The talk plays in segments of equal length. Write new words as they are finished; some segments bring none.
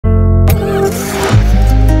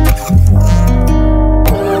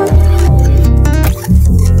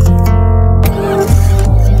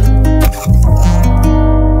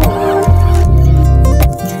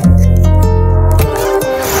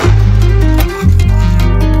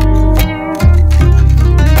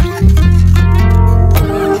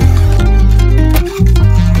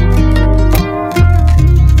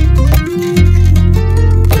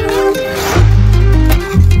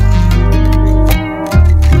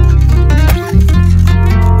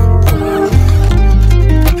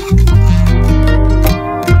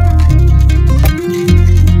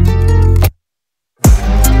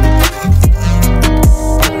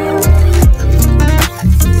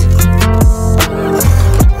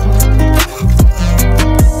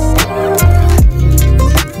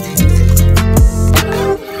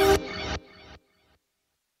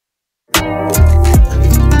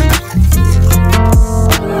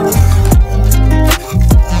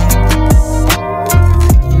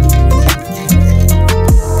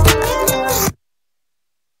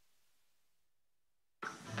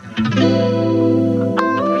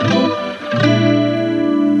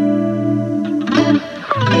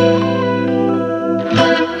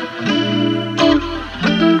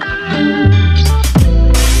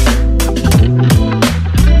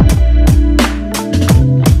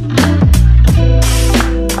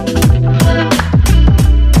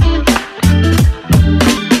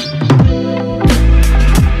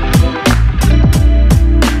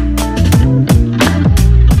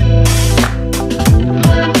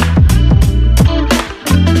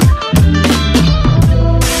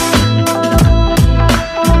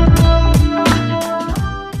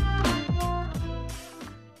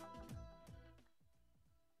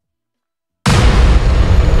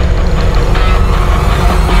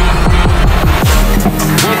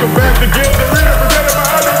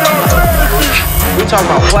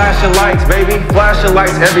Flashing lights, baby. Flashing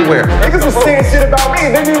lights everywhere. Niggas was saying shit about me.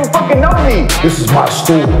 They didn't even fucking know me. This is my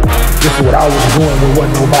story. This is what I was doing when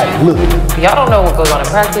wasn't nobody looking. Y'all don't know what goes on in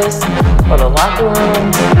practice or the locker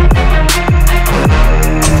room.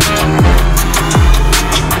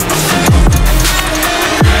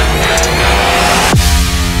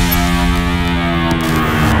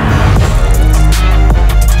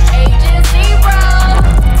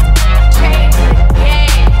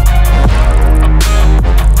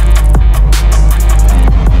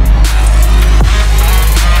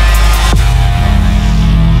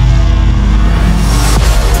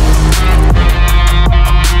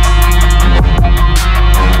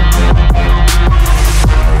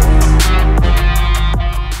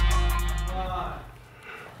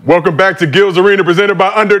 Welcome back to Gils Arena, presented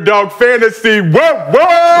by Underdog Fantasy. Whoa,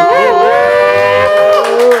 whoa!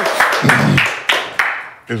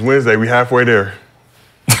 It's Wednesday. We halfway there.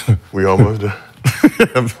 We almost done.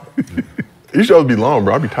 These shows be long,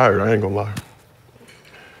 bro. I be tired. I ain't gonna lie.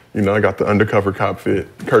 You know, I got the undercover cop fit,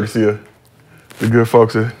 courtesy of the good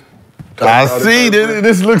folks at. I see.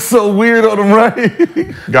 This looks so weird on the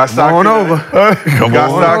right. Got socked on over. Got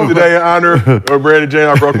socked today in honor of Brandon Jane.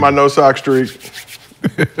 I broke my no sock streak.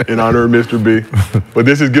 In honor of Mr. B. But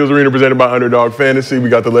this is Gils Arena presented by Underdog Fantasy. We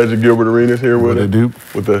got the legend Gilbert Arenas here with it.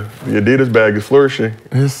 With the Adidas bag is flourishing.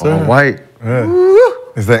 Yes, sir. All white. Yeah.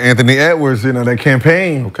 It's that Anthony Edwards, you know, that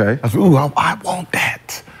campaign. Okay. I said, ooh, I want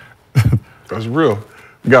that. That's real.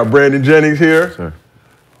 We got Brandon Jennings here. Sir.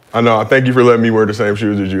 I know, I thank you for letting me wear the same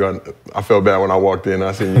shoes as you. I felt bad when I walked in.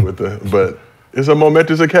 I seen you with but it's a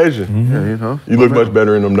momentous occasion. Mm-hmm. Yeah, you know. You look much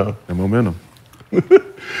better in them now. The momentum.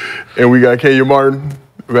 And we got Kenya Martin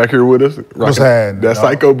back here with us. What's happening? That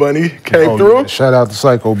Psycho Bunny came through. Yeah. Shout out to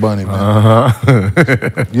Psycho Bunny, man.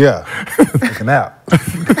 Yeah, looking out.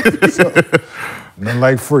 So, nothing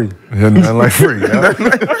like free. Yeah, nothing like free.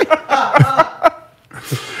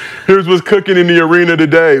 Here's what's cooking in the arena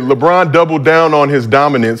today. LeBron doubled down on his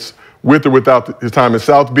dominance with or without his time in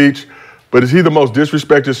South Beach, but is he the most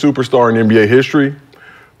disrespected superstar in NBA history?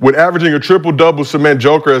 Would averaging a triple-double cement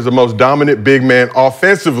Joker as the most dominant big man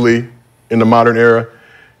offensively in the modern era?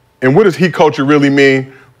 And what does Heat culture really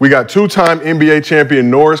mean? We got two-time NBA champion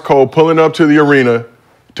Norris pulling up to the arena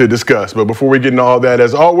to discuss. But before we get into all that,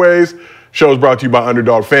 as always, show's brought to you by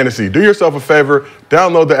Underdog Fantasy. Do yourself a favor,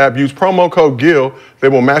 download the app, use promo code GIL. They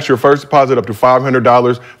will match your first deposit up to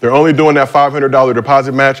 $500. They're only doing that $500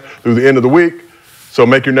 deposit match through the end of the week. So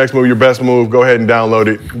make your next move your best move. Go ahead and download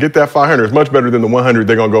it. Get that 500. It's much better than the 100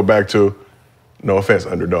 they're going to go back to. No offense,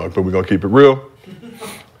 Underdog, but we're going to keep it real.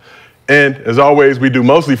 And as always, we do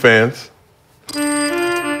MostlyFans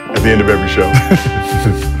at the end of every show.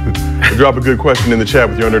 We'll drop a good question in the chat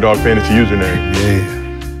with your Underdog Fantasy username. Yeah.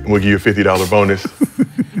 And we'll give you a $50 bonus.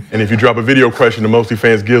 And if you drop a video question to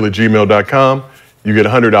mostlyfansgil@gmail.com, you get a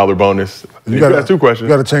 $100 bonus. You got two questions.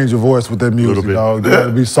 You got to change your voice with that music, dog. You got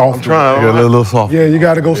to be soft. I'm trying. A little soft. Yeah, you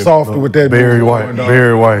got to go softer with that Barry music. White.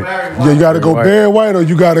 Barry White. Yeah, you got to go Barry White, or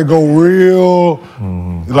you got to go real,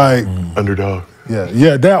 like Underdog.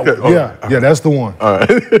 yeah, that one. Yeah, that's the one. All right.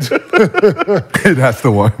 That's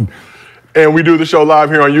the one. And we do the show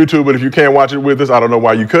live here on YouTube, but if you can't watch it with us, I don't know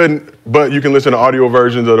why you couldn't, but you can listen to audio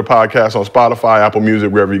versions of the podcast on Spotify, Apple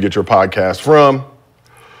Music, wherever you get your podcasts from.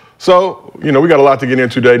 So, you know, we got a lot to get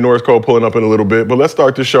into today. Norris Cole pulling up in a little bit, but let's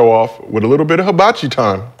start the show off with a little bit of hibachi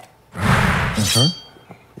time.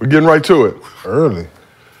 We're getting right to it. Early.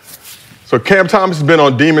 So Cam Thomas has been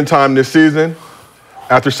on demon time this season.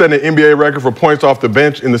 After setting an NBA record for points off the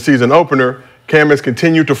bench in the season opener, Cam has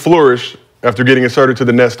continued to flourish after getting inserted to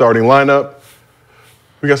the Nets starting lineup.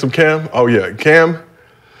 We got some Cam? Oh yeah, Cam.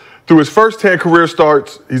 Through his first 10 career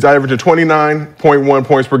starts, he's averaging 29.1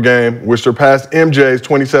 points per game, which surpassed MJ's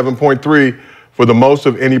 27.3 for the most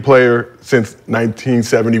of any player since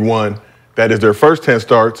 1971. That is their first 10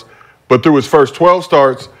 starts. But through his first 12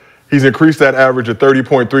 starts, he's increased that average to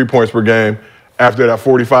 30.3 points per game. After that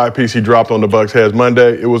 45 piece he dropped on the Bucks' heads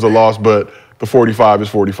Monday, it was a loss, but the 45 is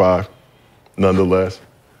 45, nonetheless.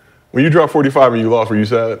 When you dropped 45 and you lost, were you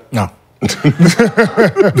sad? No. I'm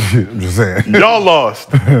just saying. Y'all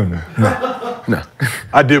lost. No.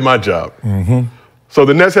 I did my job. So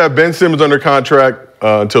the Nets have Ben Simmons under contract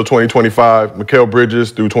until 2025, Mikal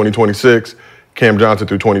Bridges through 2026, Cam Johnson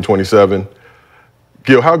through 2027.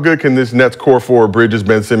 Gil, how good can this Nets core four, Bridges,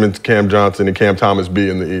 Ben Simmons, Cam Johnson, and Cam Thomas be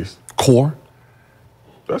in the East? Core?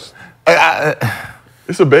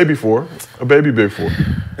 It's a baby four, a baby big four.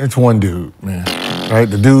 It's one dude, man. Right?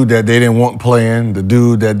 The dude that they didn't want playing, the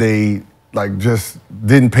dude that they just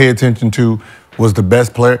didn't pay attention to was the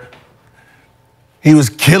best player. He was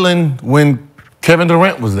killing when Kevin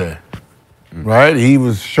Durant was there. right? He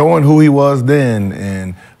was showing who he was then,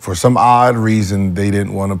 and for some odd reason, they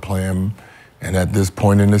didn't want to play him. And at this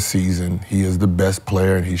point in the season, he is the best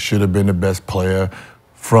player, and he should have been the best player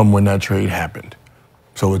from when that trade happened.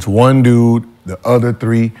 So it's one dude, the other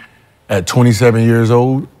three, at 27 years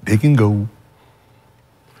old, they can go.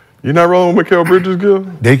 You're not rolling with Mikal Bridges, Gil?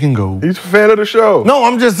 They can go. He's a fan of the show. No,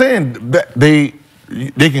 I'm just saying that they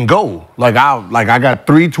can go. Like I got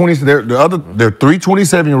three 20. They're 3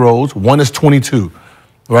 27-year-olds. One is 22,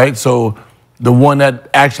 right? So the one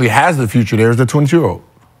that actually has the future there is the 22-year-old,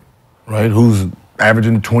 right? Who's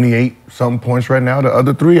averaging 28 some points right now. The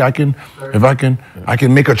other three, I can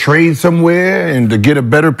make a trade somewhere and to get a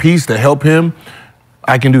better piece to help him,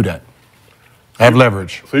 I can do that. I have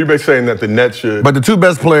leverage. So you're basically saying that the Nets should. But the two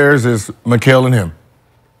best players is Mikal and him.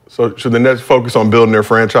 So should the Nets focus on building their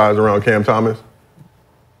franchise around Cam Thomas?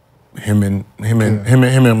 Him and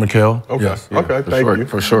Mikal. Okay. Yes. Okay. Thank you.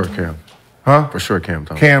 For sure, Cam. Huh? For sure, Cam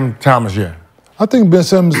Thomas. Cam Thomas, yeah. I think Ben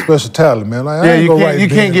Simmons is a special talent, man. Like, Yeah, you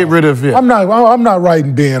can't get rid of it. I'm not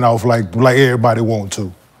writing Ben off like everybody want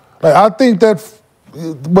to. Like I think that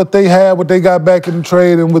what they got back in the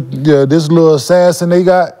trade, and with this little assassin they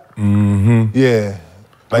got. Mm-hmm. Yeah.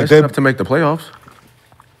 Like they have to make the playoffs.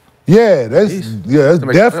 Yeah, that's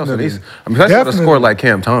definitely. That's not a score like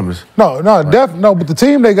Cam Thomas. No, but the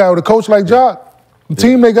team they got with a coach like Jock, the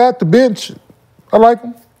team they got, the bench, I like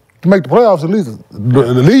them. To make the playoffs at least.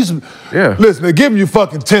 Yeah. Listen, they're giving you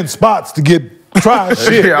fucking 10 spots to try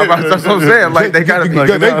shit. Yeah, that's what I'm saying. Like they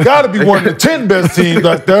gotta be one of the 10 best teams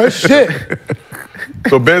out there. Shit.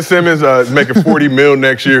 So Ben Simmons making $40 million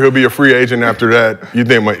next year. He'll be a free agent after that. You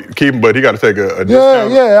think might keep him, but he got to take a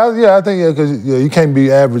discount. I think because you can't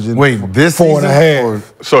be averaging. Wait, this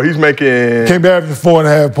 4.5. So he's making. Can't be averaging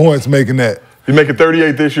 4.5 points making that. He's making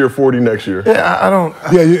 38 this year, 40 next year. Yeah, I don't.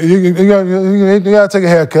 Yeah, you gotta take a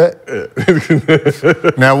haircut. Yeah.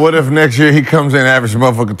 Now, what if next year he comes in and averages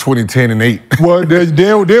motherfucker 20, 10, and 8? Well, then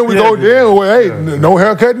we go down. Well, hey, no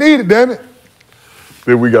haircut needed, damn it.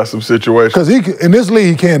 Then we got some situations. Because in this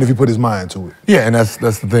league, he can if he put his mind to it. Yeah, and that's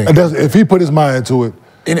the thing. If he put his mind to it,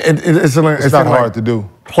 it's not hard to do.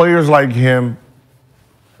 Players like him,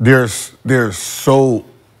 they're so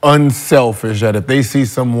unselfish that if they see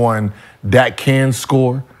someone that can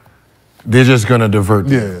score, they're just gonna divert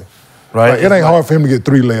them. Yeah. Right? Like, it ain't hard for him to get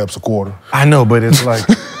 3 layups a quarter. I know, but it's like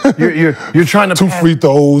you're trying to 2 free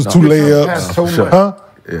throws, 2 layups. So much. Huh?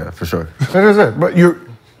 Yeah, for sure. That is it. But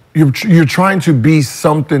you're trying to be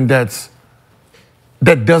something that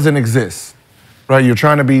doesn't exist. Right? You're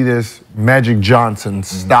trying to be this Magic Johnson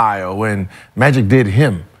style when Magic did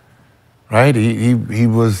him. Right? He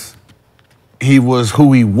was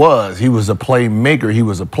who he was. He was a playmaker. He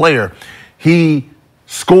was a player. He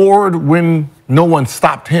scored when no one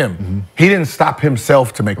stopped him. Mm-hmm. He didn't stop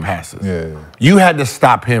himself to make passes. Yeah. You had to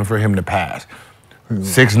stop him for him to pass.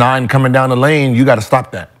 6'9" coming down the lane, you got to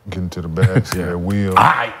stop that. Getting to the basket, wheel. All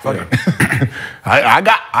right, fuck it.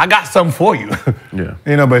 I got something for you. Yeah.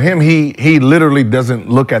 You know, but him, he literally doesn't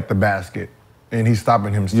look at the basket. And he's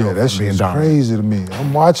stopping himself. Yeah, that shit's crazy to me.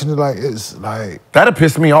 I'm watching it like it's like that'll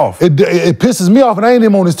piss me off. It pisses me off, and I ain't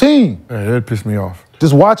even on his team. Yeah, it'll piss me off.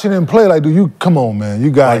 Just watching him play, like, dude, you come on, man, you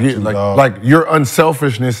got like your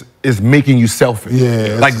unselfishness is making you selfish.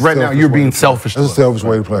 Yeah, like right now you're being selfish. That's a selfish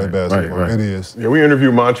way to play basketball. Right. It is. Yeah, we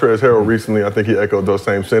interviewed Montrezl Harrell recently. I think he echoed those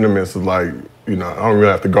same sentiments of like, I don't really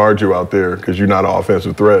have to guard you out there because you're not an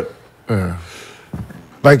offensive threat. Yeah.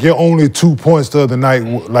 Like your only 2 points the other night,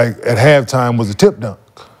 like at halftime, was a tip dunk.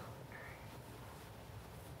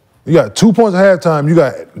 You got 2 points at halftime. You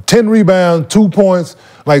got 10 rebounds, 2 points,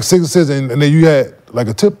 like 6 assists, and then you had like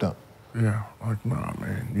a tip dunk. Yeah, like nah,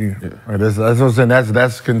 man. Right, that's what I'm saying.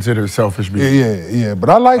 That's considered selfish behavior. Yeah.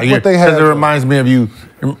 But I like what they have. Because it reminds me of you,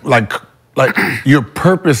 like you're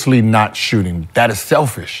purposely not shooting. That is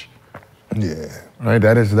selfish. Yeah. Right.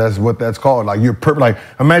 That's what that's called. Like like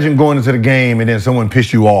imagine going into the game and then someone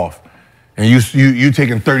pissed you off, and you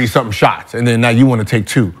taking 30-something shots, and then now you want to take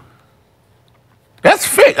 2. That's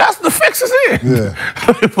fix. That's the fix is in. Yeah.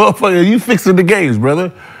 You fixing the games,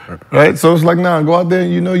 brother. Right? So it's like, nah, go out there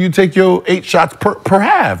and you take your 8 shots per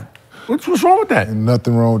half. What's wrong with that? Ain't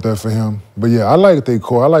nothing wrong with that for him. But yeah, I like what they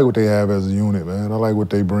core. I like what they have as a unit, man. I like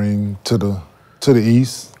what they bring to the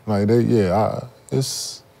East. Like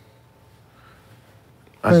it's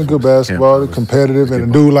playing good basketball, competitive, and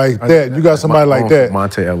a dude like that. You got somebody like that.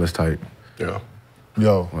 Monte Ellis type. Yeah.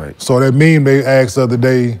 Yo. Right. So that meme they asked the other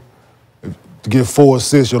day, to get 4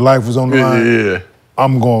 assists, your life was on the line. Yeah.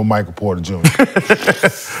 I'm going Michael Porter Jr.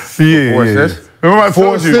 4 assists? Remember I 4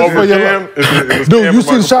 told you. assists for your Cam, life. it was Dude, Cam you and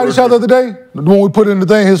see the Michael shot he shot the other day? The one we put in the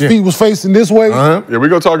thing, his feet was facing this way. Yeah, we're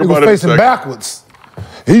going to talk He was about it in a facing second. backwards.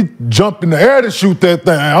 He jumped in the air to shoot that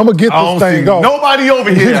thing. I'm going to get I don't this thing see going. nobody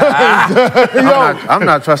over here. I'm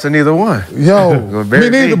not trusting either one. Yo, Very me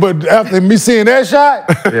neither, deep. but after me seeing that shot,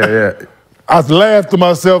 Yeah. I laughed to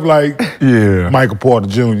myself like, Yeah. Michael Porter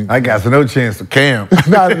Jr. I got no chance to Cam.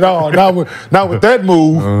 Not at all. Not with that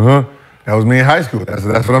move. That was me in high school. That's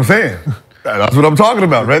what I'm saying. That's what I'm talking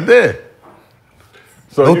about right there.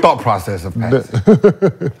 So No you- thought process of passing.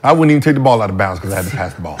 I wouldn't even take the ball out of bounds because I had to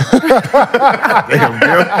pass the ball.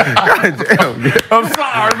 I'm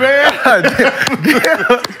sorry, man.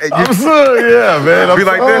 I'm sorry, yeah, man. Be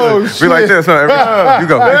like Oh, this. Be like this. Huh? You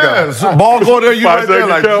go. Yeah, so ball go there, you 5 right there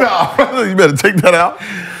like, second nah, brother, you better take that out.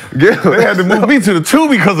 They had to move me to the 2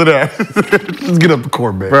 because of that. Let's get up the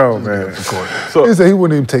court, man. Bro, man. He said he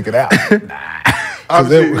wouldn't even take it out.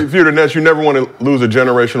 Obviously, if you're the Nets, you never want to lose a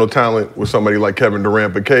generational talent with somebody like Kevin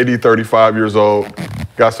Durant. But KD, 35 years old,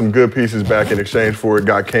 got some good pieces back in exchange for it.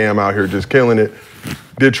 Got Cam out here just killing it.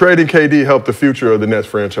 Did trading KD help the future of the Nets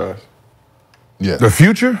franchise? Yeah. The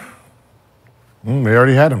future? They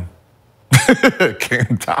already had him.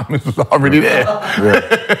 Cam Thomas was already there.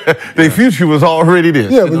 Their future was already there.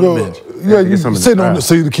 Yeah, sitting on the bench. you some in the sitting on the, draft.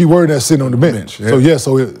 see the key word that's sitting on the bench. yeah.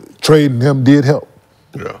 So trading him did help.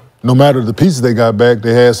 Yeah. No matter the pieces they got back,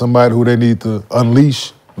 they had somebody who they need to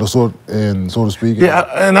unleash, so to speak. Yeah,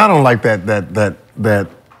 and I don't like that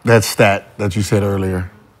stat that you said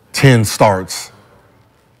earlier. 10 starts,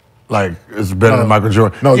 like it's better than Michael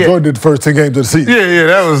Jordan. No, yeah. Jordan did the first 10 games of the season. Yeah,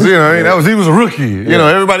 that was he was a rookie. You know,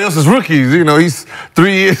 everybody else is rookies. You know, he's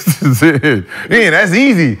 3 years. Yeah, that's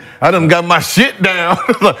easy. I done got my shit down.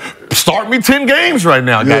 Start me 10 games right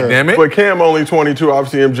now, goddamn it. But Cam only 22.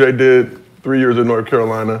 Obviously, MJ did 3 years at North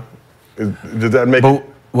Carolina. Does that make But it?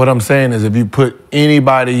 what I'm saying is if you put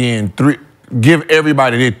anybody in, give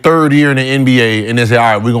everybody their 3rd year in the NBA and they say, all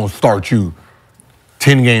right, we're going to start you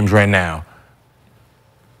 10 games right now.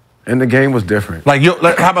 And the game was different. Like,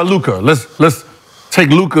 how about Luka? Let's take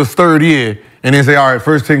Luka's 3rd year and then say, all right,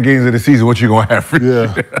 first 10 games of the season, what you going to have for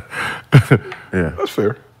Yeah. Yeah. That's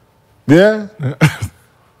fair. Yeah.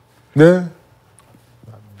 Yeah.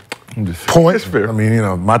 I'm just Point. It's fair. I mean,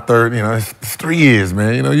 my 3rd, it's 3 years,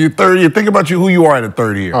 man. Your 3rd year, think about who you are in the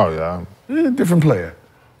 3rd year. Oh, yeah. Different player.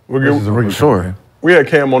 We're This is a good. rookie. Sure. We had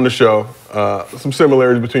Cam on the show. Some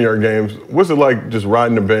similarities between your games. What's it like just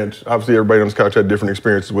riding the bench? Obviously, everybody on this couch had different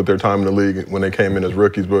experiences with their time in the league when they came in as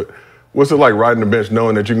rookies, but what's it like riding the bench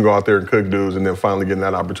knowing that you can go out there and cook dudes and then finally getting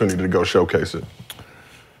that opportunity to go showcase it?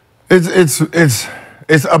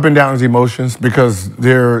 It's up and down emotions because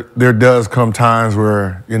there does come times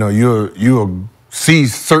where you'll see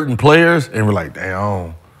certain players and we're like,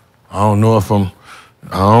 damn, I don't know if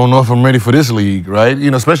I'm ready for this league, right?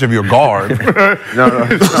 Especially if you're a guard. No.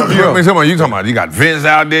 You talking about you got Vince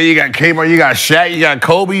out there, you got Kmart, you got Shaq, you got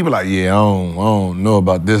Kobe. You be like, yeah, I don't know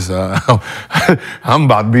about this. I'm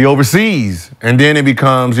about to be overseas. And then it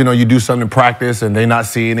becomes, you do something in practice and they not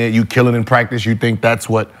seeing it. You killing in practice. You think that's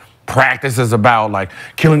what practice is about, like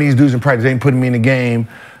killing these dudes in practice. They ain't putting me in the game.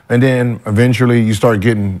 And then eventually you start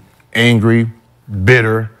getting angry,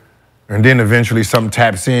 bitter. And then eventually something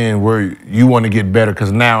taps in where you want to get better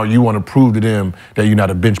because now you want to prove to them that you're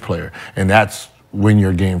not a bench player. And that's when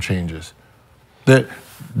your game changes. The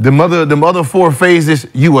other 4 phases,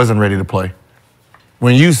 you wasn't ready to play.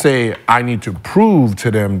 When you say, I need to prove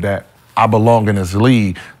to them that I belong in this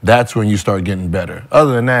league, that's when you start getting better.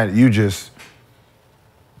 Other than that, you just...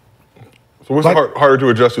 So what's harder to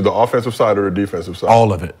adjust to, the offensive side or the defensive side?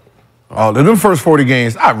 All of it. In them first 40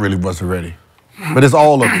 games, I really wasn't ready. But it's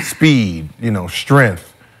all of speed,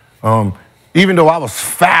 strength. Even though I was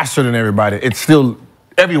faster than everybody, it's still,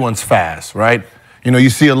 everyone's fast, right? You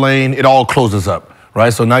see a lane, it all closes up,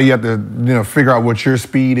 right? So now you have to, figure out what your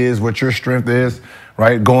speed is, what your strength is,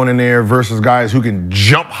 right? Going in there versus guys who can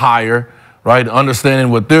jump higher, right?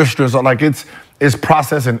 Understanding what their strengths are. Like it's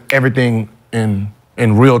processing everything in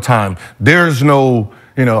real time. There's no,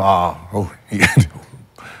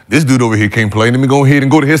 this dude over here can't play. Let me go ahead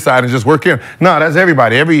and go to his side and just work him. No, that's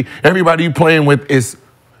everybody. Everybody you playing with is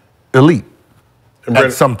elite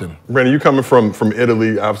at something. Brandon, you coming from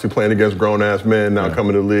Italy, obviously playing against grown-ass men, now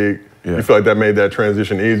coming to the league. Yeah. You feel like that made that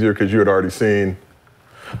transition easier because you had already seen?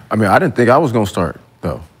 I mean, I didn't think I was going to start,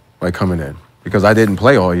 though, like coming in. Because I didn't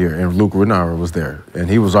play all year, and Luke Renauer was there. And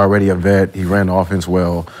he was already a vet. He ran the offense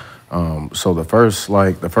well. So the first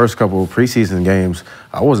couple of preseason games,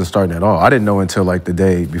 I wasn't starting at all. I didn't know until like the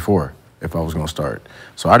day before if I was going to start.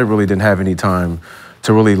 So I didn't have any time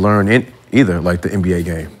to really learn either, like the NBA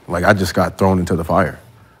game. Like I just got thrown into the fire.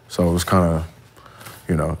 So it was kind of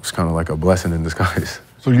you know, it's kind of like a blessing in disguise.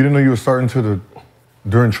 So you didn't know you were starting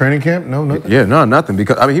during training camp? No, nothing? Yeah, no, nothing.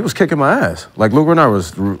 Because, I mean, he was kicking my ass. Like, Luke Renard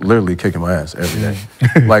was literally kicking my ass every day.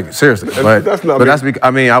 Like, seriously. But that's because,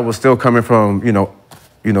 I mean, I was still coming from, you know,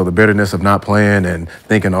 the bitterness of not playing and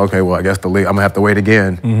thinking, okay, well, I guess I'm going to have to wait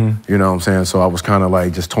again. You know what I'm saying? So I was kind of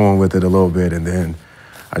like just toying with it a little bit, and then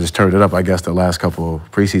I just turned it up, I guess, the last couple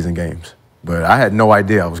of preseason games. But I had no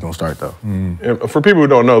idea I was going to start, though. And for people who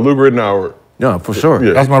don't know, Luke Rittenauer. No, for sure.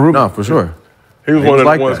 Yeah. That's my roommate. No, for sure. He was one of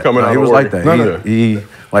the ones coming out. He was of like Oregon. that. He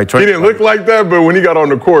didn't look like that, but when he got on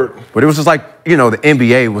the court. But it was just like, you know, the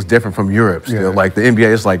NBA was different from Europe still. Yeah. Like, the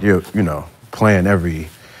NBA is like, you know, playing every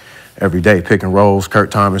day, pick and rolls. Kurt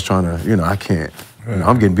Thomas trying to, you know, I can't. You know,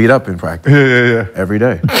 I'm getting beat up in practice. Yeah. Every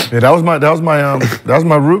day. Yeah, that was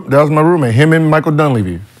my roommate. Him and Michael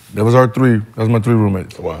Dunleavy. That was my 3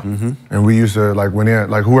 roommates. Wow. And we used to, like,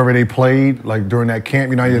 whoever they played, like, during that camp,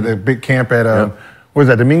 you know, you had that big camp at, what was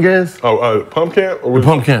that, Dominguez? Oh, Pump Camp? Or the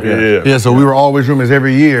Pump Camp, yeah. Yeah, so we were always roommates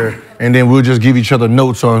every year, and then we'll just give each other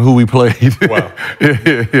notes on who we played. Wow.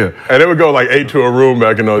 Yeah. And it would go like 8 to a room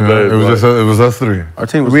back in those days. It was us 3. Our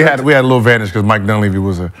team was we had a little advantage because Mike Dunleavy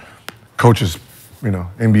was a coach's, you know,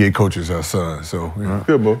 NBA coach's son. So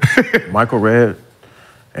good move. Michael Redd,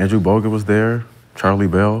 Andrew Bogut was there, Charlie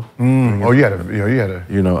Bell. Oh, you had a.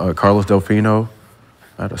 You know, Carlos Delfino.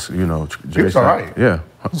 You know, he was all right. Yeah.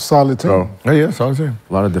 Solid team. Yeah, solid team.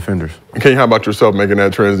 A lot of defenders. Kenny, how about yourself making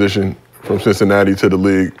that transition from Cincinnati to the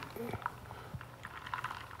league?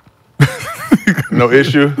 No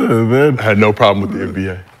issue? I had no problem with the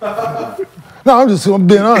NBA. No, I'm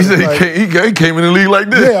being honest. He said he came in the league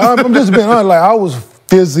like this. Yeah, I'm just being honest. Like, I was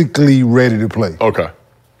physically ready to play. Okay.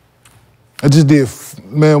 I just did,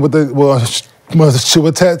 man, what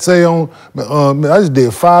Tat say on, I just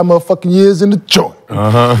did 5 motherfucking years in the joint.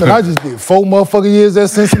 Man, I just did 4 motherfucking years at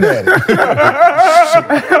Cincinnati.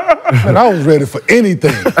 Man, I was ready for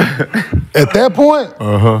anything. At that point,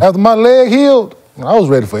 after my leg healed, I was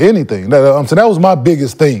ready for anything. That was my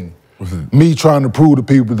biggest thing. Me trying to prove to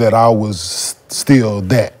people that I was still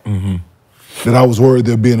that. That I was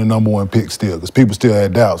worthy of being a #1 pick still, because people still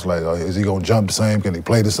had doubts, like, is he gonna jump the same? Can he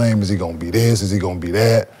play the same? Is he gonna be this? Is he gonna be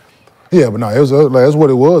that? Yeah, but no, it was like, that's what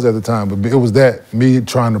it was at the time. But it was that, me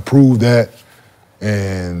trying to prove that,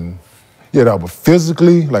 and yeah, but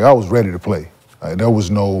physically, like, I was ready to play. Like, there was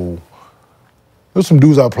some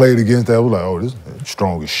dudes I played against that was like, oh, this is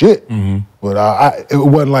strong as shit. But it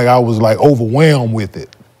wasn't like I was like overwhelmed with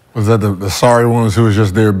it. Was that the sorry ones who was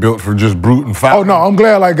just there built for just brute and foul? Oh no, I'm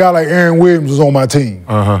glad like a guy like Aaron Williams was on my team.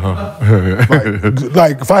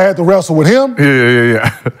 Like if I had to wrestle with him,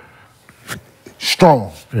 yeah.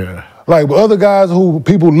 Strong. Yeah. Like but other guys who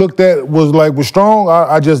people looked at was strong,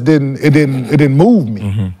 I just didn't. It didn't move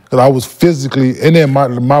me because I was physically. And then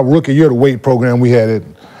my rookie year, the weight program we had it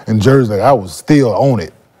in Jersey, like, I was still on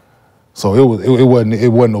it. So it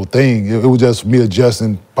wasn't no thing. It was just me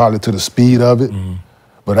adjusting probably to the speed of it.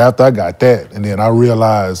 But after I got that, and then I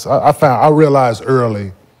realized I realized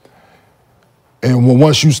early. And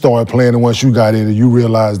once you started playing and once you got in it, you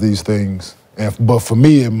realize these things. But for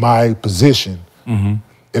me, in my position,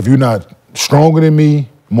 if you're not stronger than me,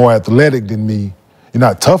 more athletic than me, you're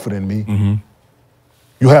not tougher than me,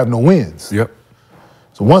 you have no wins. Yep.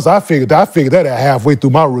 So once I figured that out halfway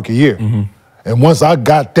through my rookie year. And once I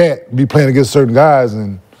got that, be playing against certain guys,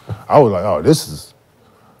 and I was like,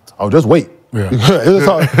 just wait. Yeah.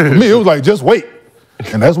 For me, it was like, just wait.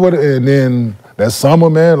 And and then that summer,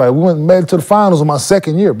 man, like we made it to the finals in my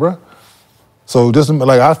second year, bro. So just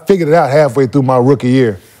like I figured it out halfway through my rookie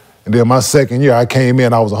year. And then my second year, I came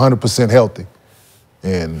in, I was 100% healthy.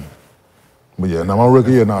 But yeah, now my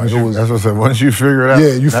rookie year, that's what I said. Once you figure it out.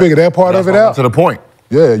 Yeah, you figure that part of it out. To the point.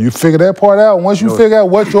 Yeah, you figure that part out. Once you figure out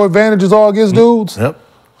what your advantages are against dudes. Yep.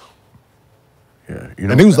 Yeah,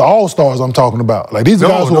 and these are the all-stars I'm talking about. Like these are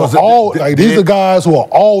guys who are these are guys who are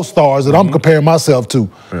all-stars that I'm comparing myself to.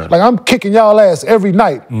 Yeah. Like I'm kicking y'all ass every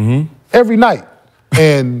night. Every night.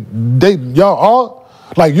 And y'all all,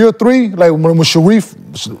 like year 3, like when Sharif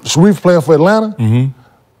playing for Atlanta,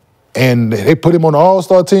 and they put him on the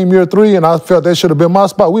all-star team year 3, and I felt that should have been my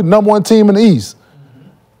spot. We the #1 team in the East.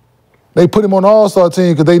 They put him on the all-star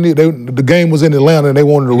team because the game was in Atlanta and they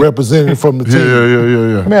wanted to represent it from the team.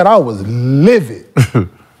 Yeah. Man, I was livid.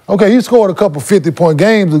 Okay, he scored a couple 50-point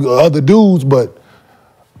games with other dudes, but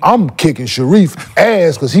I'm kicking Sharif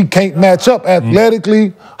ass because he can't match up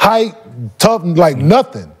athletically, height, tough, like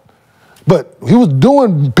nothing. But he was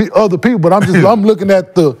doing other people, but I'm looking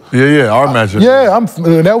at the... our matchup. Yeah,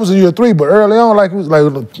 that was in year 3, but early on, like, it was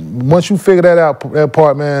like, once you figure that out, that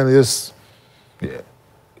part, man, it's... Yeah.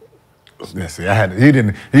 Yeah, see, he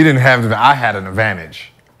didn't have it. I had an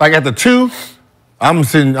advantage. Like at the 2, I'm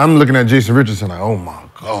looking at Jason Richardson like, oh my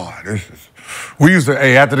God, this is. We used to,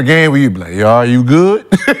 hey, after the game, we'd be like, y'all, you good?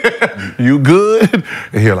 You good?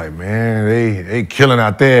 And he like, man, they killing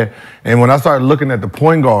out there. And when I started looking at the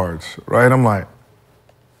point guards, right, I'm like,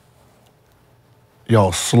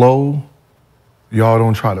 y'all slow, y'all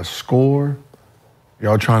don't try to score,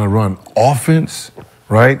 y'all trying to run offense,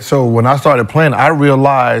 right? So when I started playing, I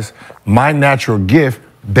realized my natural gift,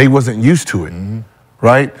 they wasn't used to it,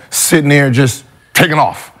 right? Sitting there just taking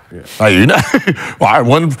off. Yeah. Like you're not,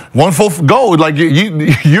 well, one full goal. Like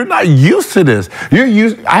you're not used to this. You're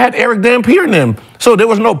used. I had Eric Dampier in them, so there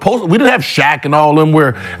was no post. We didn't have Shaq and all of them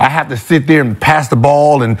where I have to sit there and pass the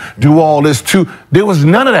ball and do all this too. There was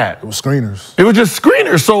none of that. It was screeners. It was just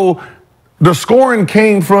screeners. So the scoring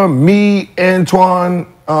came from me, Antoine,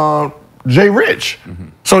 Jay Rich.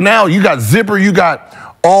 So now you got zipper. You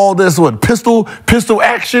got all this pistol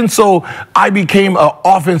action. So I became an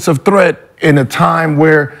offensive threat in a time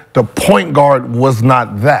where the point guard was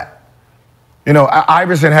not that. You know,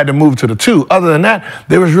 Iverson had to move to the 2. Other than that,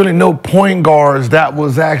 there was really no point guards that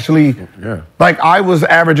was actually, like I was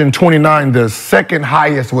averaging 29. The second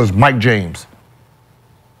highest was Mike James.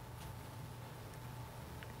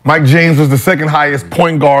 Mike James was the second highest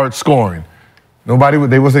point guard scoring.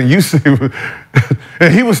 They wasn't used to it.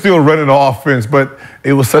 And he was still running the offense, but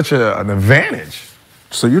it was such an advantage.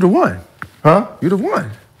 So you're the one. Huh? You're the one.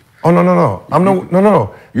 Oh, no.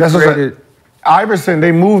 No. That's created... Iverson,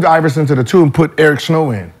 they moved Iverson to the 2 and put Eric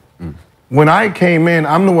Snow in. When I came in,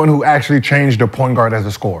 I'm the one who actually changed the point guard as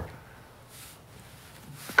a scorer.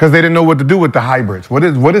 Because they didn't know what to do with the hybrids. What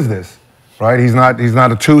is this? Right? He's not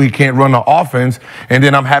a 2, he can't run the offense. And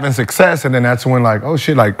then I'm having success, and then that's when like, oh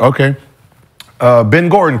shit, like, okay. Ben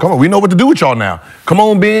Gordon, come on, we know what to do with y'all now. Come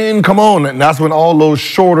on, Ben, come on. And that's when all those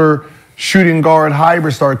shorter shooting guard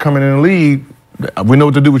hybrids started coming in the league. We know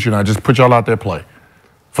what to do with you now. Just put y'all out there, play.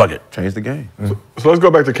 Fuck it. Change the game. So let's go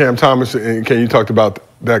back to Cam Thomas. And Ken, you talked about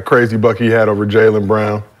that crazy buck he had over Jaylen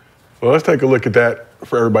Brown. So let's take a look at that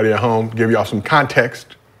for everybody at home, give y'all some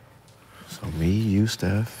context. So me, you,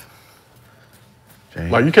 Steph,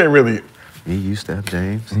 James. Like, you can't really... Me, you, Steph,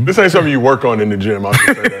 James. This ain't something you work on in the gym. I'll just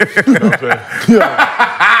say that. You know what I'm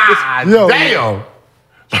saying? Damn.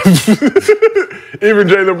 Even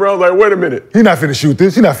Jaylen Brown's like, wait a minute. He not finna shoot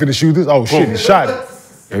this. Oh, shit, he shot it.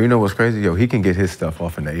 Yo, you know what's crazy? Yo, he can get his stuff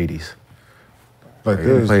off in the 80s. Like He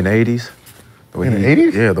this. play in the 80s. In the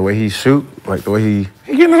 80s? Yeah, the way he shoot, like the way he...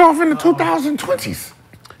 He getting it off in the 2020s.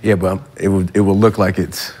 Yeah, but it will look like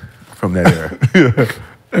it's from that era.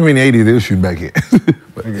 I mean, the 80s, they'll shoot back here.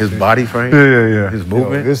 But his body frame, Yeah. his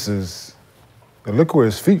movement. This is... Look where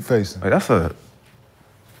his feet facing. Like, that's a...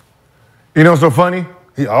 You know what's so funny?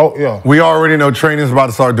 Yeah. We already know training's about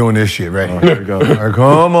to start doing this shit, right? Here we go. Like,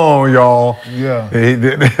 come on, y'all. Yeah.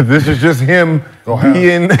 This is just him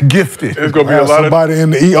being gifted. It's going to be a Have lot somebody in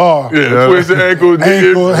the ER. Yeah, twisted ankle,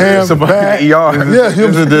 Ham, Somebody back. in the ER. Yeah,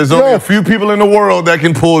 There's only a few people in the world that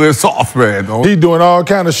can pull this off, man. He doing all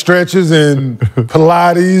kind of stretches and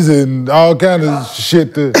Pilates and all kind of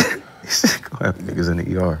shit. Go have niggas in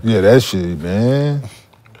the ER. Yeah, that shit, man.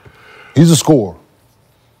 He's a scorer.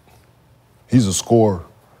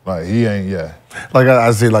 Like, he ain't, Like,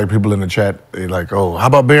 I see, like, people in the chat, they like, oh, how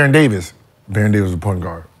about Baron Davis? Baron Davis was a point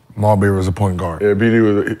guard. Marbury was a point guard. Yeah, BD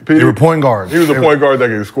was They were point guards. He was a point guard that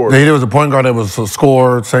could score. He was a point guard that was a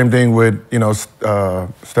scorer. Same thing with,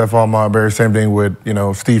 Stephon Marbury. Same thing with,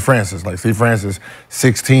 Steve Francis. Like, Steve Francis,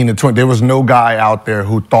 16 to 20. There was no guy out there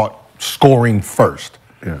who thought scoring first.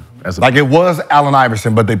 Yeah. Like, it was Allen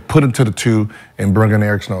Iverson, but they put him to the 2 and bring in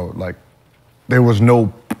Eric Snow. Like, there was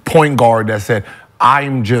no point guard that said,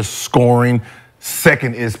 I'm just scoring,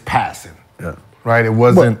 second is passing. Yeah. Right? It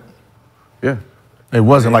wasn't. Yeah. It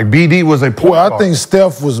wasn't. Like, BD was a point guard. I think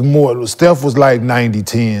Steph was like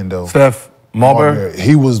 90-10, though. Steph Marbury?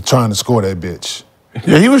 He was trying to score that bitch.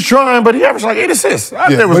 Yeah, he was trying, but he averaged like 8 assists.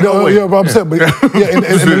 There was no way. But I'm saying, in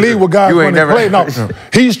the league where guys running play, no,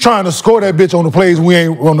 he's trying to score that bitch on the plays we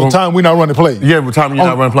ain't on the time we not running play. Yeah, the time you're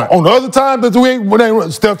not running play. On the other time that we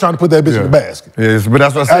ain't Steph trying to put that bitch in the basket. Yes, but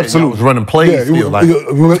that's what I said. Absolutely. I was running plays still.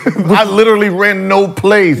 I literally ran no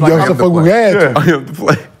plays. Like, it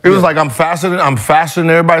was like I'm faster than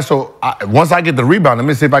everybody. So once I get the rebound, let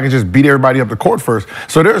me see if I can just beat everybody up the court first.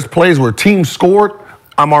 So there's plays where teams scored,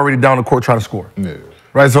 I'm already down the court trying to score. Yeah.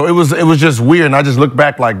 Right, so it was just weird, and I just look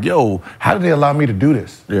back like, yo, how did they allow me to do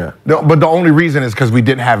this? Yeah. But the only reason is because we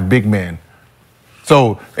didn't have big men.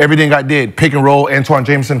 So everything I did, pick and roll, Antoine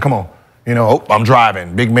Jameson, come on. I'm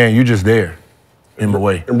driving, big man, you just there. in the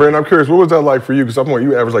way. And Brandon, I'm curious, what was that like for you? Because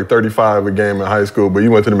you averaged like 35 a game in high school, but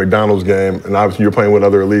you went to the McDonald's game, and obviously you're playing with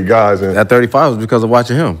other elite guys. And That 35 was because of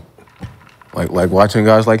watching him. Like watching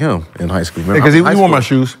guys like him in high school. Because he wore my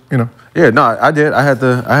shoes, you know. Yeah, no, I did. I had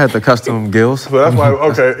the custom Gils. So that's why,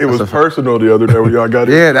 okay, it was personal the other day when y'all got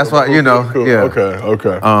it. Yeah, that's why, you know, Cool. yeah.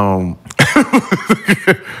 Okay.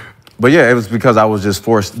 But yeah, it was because I was just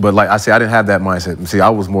forced. But like I say, I didn't have that mindset. See, I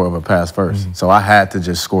was more of a pass first. So I had to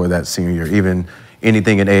just score that senior year. Even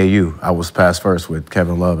anything in AAU, I was pass first with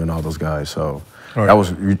Kevin Love and all those guys. So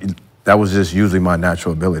that was just usually my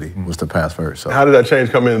natural ability, was to pass first. So. How did that change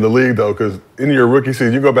coming into the league, though? Because in your rookie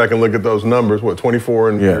season, you go back and look at those numbers, 24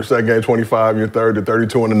 in your second game, 25 in your third, to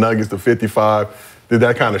 32 in the Nuggets, to 55. Did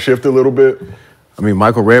that kind of shift a little bit? I mean,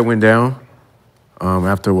 Michael Redd went down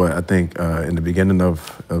after what, I think, in the beginning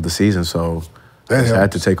of the season. So they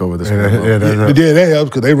had to take over this. That helps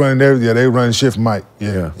because they run shift Mike.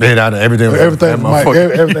 Yeah. They had everything. Everything Mike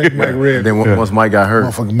Redd. Then once Mike got hurt.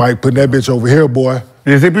 Motherfucking Mike putting that bitch over here, boy.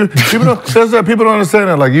 Yeah, see, people don't understand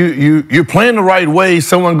that. Like you're playing the right way.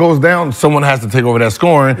 Someone goes down, someone has to take over that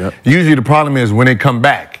scoring. Yep. Usually the problem is when they come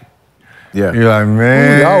back. Yeah. You're like,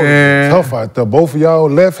 man. Ooh, y'all was tough out there. Both of y'all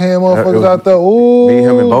left hand motherfuckers out there. Ooh. Me,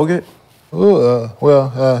 him, and Bogut.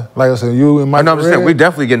 Like I said, you and Michael I know, I'm saying, Redd. we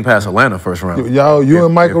definitely getting past Atlanta first round. You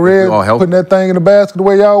and Michael Redd putting that thing in the basket the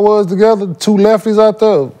way y'all was together, two lefties out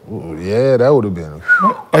there. Ooh, yeah, that would have been.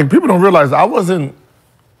 Like people don't realize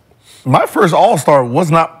my first All-Star was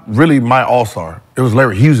not really my All-Star. It was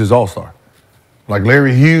Larry Hughes' All-Star. Like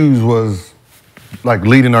Larry Hughes was like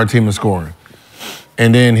leading our team in scoring.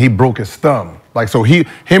 And then he broke his thumb. Like so him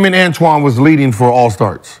and Antoine was leading for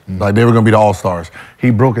All-Stars. Like they were gonna be the All-Stars. He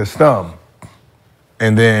broke his thumb.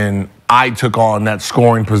 And then I took on that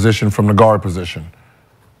scoring position from the guard position.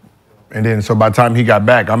 And then so by the time he got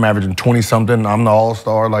back, I'm averaging 20-something. I'm the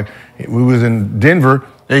All-Star. Like we was in Denver.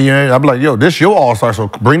 Yeah, I'd be like, yo, this your All-Star, so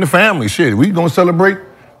bring the family. Shit, we gonna celebrate. You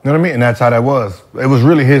know what I mean? And that's how that was. It was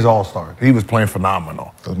really his All-Star. He was playing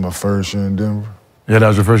phenomenal. That was my first year in Denver. Yeah, that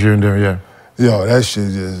was your first year in Denver, yeah. Yo, that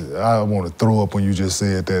shit just, I want to throw up when you just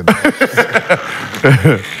said that.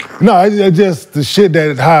 No, it's just the shit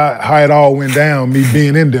that how it all went down, me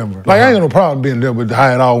being in Denver. Like, I ain't got no problem being in Denver, but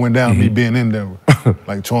how it all went down, me being in Denver.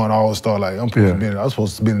 Like, touring All-Star, like, I was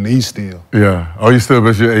supposed to be in the East still. Yeah. Oh, you still,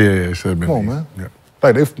 but you should have been. Come on, man. Yeah.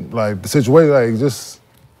 Like, the situation, like, just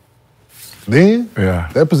then? Yeah.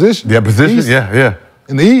 That position? That position? East, yeah.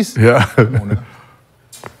 In the East? Yeah. Come on now.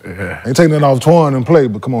 Yeah. Ain't taking nothing off touring and play,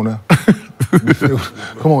 but come on now.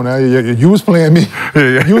 Come on now, you was playing me.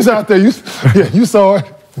 Yeah. You was out there, you saw it.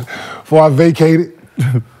 Before I vacated,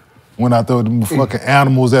 went out there with the fucking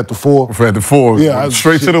animals at the 4. At the 4, yeah,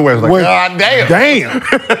 straight to the west. Like, God damn.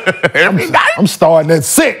 Every night. I'm starting at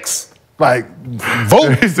 6. Like,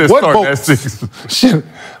 vote. He said what starting votes? at 6. Shit.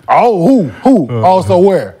 Oh, who? Also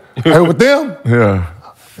where? Hey, with them?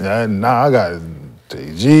 Yeah. Nah, I got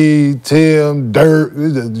JG, Tim, Dirt,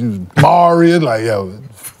 Mario, like, yo,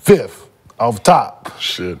 5th. Off top.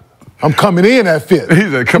 Shit. I'm coming in at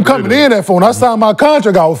 5th. I'm coming in at 4th. When I signed my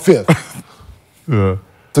contract, I was 5th. Yeah.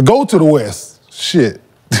 To go to the West. Shit.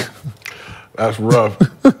 That's rough.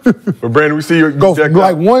 But Brandon, we see you go from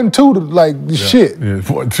like 1-2 to like shit. Yeah,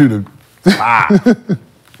 1-2 to 5.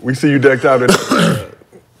 We see you decked out in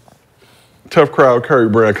Tough Crowd Curry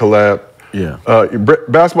brand collab. Yeah.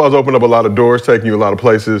 Basketball's opened up a lot of doors, taking you a lot of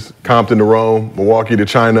places. Compton to Rome, Milwaukee to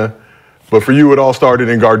China. But for you, it all started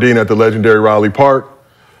in Gardena at the legendary Raleigh Park.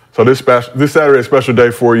 So this Saturday is a special day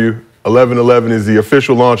for you. 11/11 is the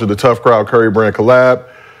official launch of the Tough Crowd Curry brand collab.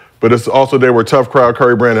 But it's also a day where Tough Crowd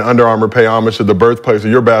Curry brand and Under Armour pay homage to the birthplace of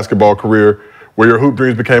your basketball career, where your hoop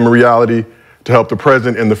dreams became a reality to help the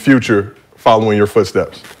present and the future follow in your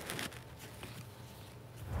footsteps.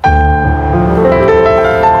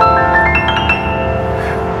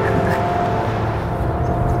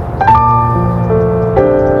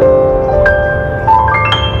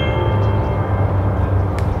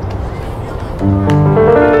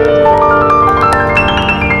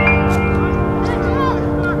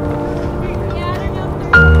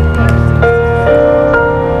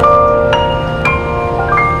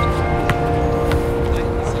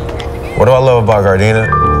 What do I love about Gardena?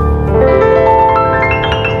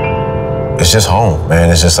 It's just home,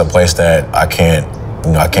 man. It's just a place that I can't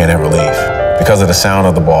ever leave because of the sound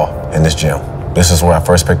of the ball in this gym. This is where I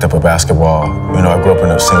first picked up a basketball. You know, I grew up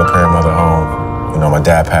in a single-parent mother home. You know, my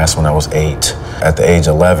dad passed when I was 8. At the age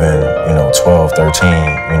 11, 12,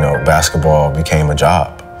 13, basketball became a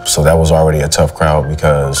job. So that was already a tough crowd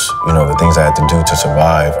because, the things I had to do to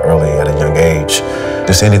survive early at a young age,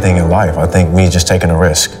 just anything in life. I think me just taking a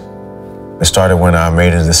risk. It started when I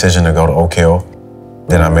made a decision to go to Oak Hill.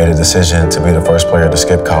 Then I made a decision to be the first player to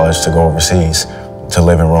skip college to go overseas, to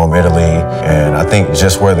live in Rome, Italy. And I think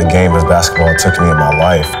just where the game of basketball took me in my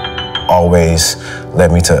life always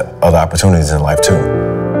led me to other opportunities in life too.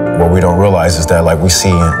 What we don't realize is that like we're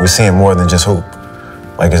seeing more than just hoop.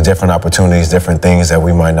 Like it's different opportunities, different things that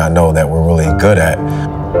we might not know that we're really good at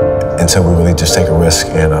until we really just take a risk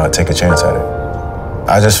and take a chance at it.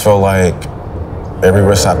 I just feel like every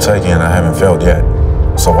risk I've taken, I haven't failed yet.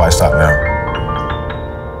 So why stop now?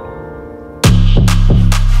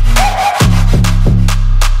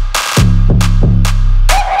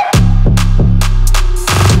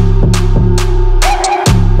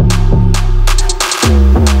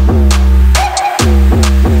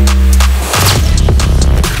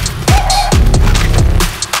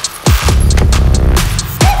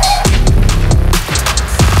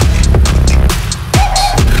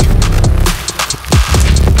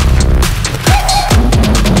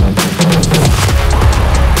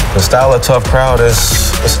 The style of Tuff crowd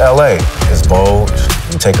is LA. It's bold,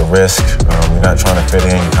 you take a risk, you're not trying to fit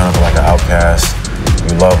in, you're kind of like an outcast.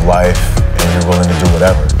 You love life and you're willing to do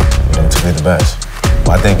whatever, to be the best.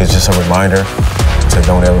 I think it's just a reminder to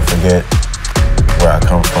don't ever forget where I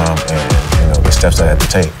come from and the steps I had to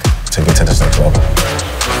take to get to this next level.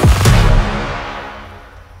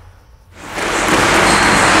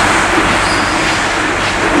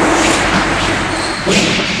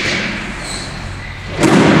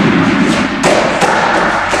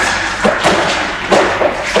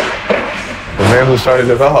 Man who started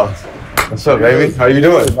it all. What's up, baby? How you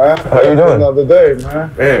doing? Man. How you doing? Another day,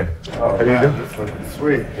 man. Man, Oh, how you man, doing? this looking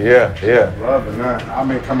sweet. Yeah. Love it, man. I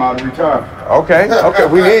may come out and retire. Okay,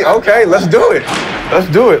 let's do it. Let's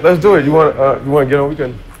do it. You want to get on? We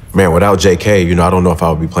can. Man, without JK, I don't know if I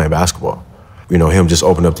would be playing basketball. Him just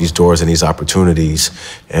opened up these doors and these opportunities,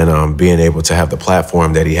 and being able to have the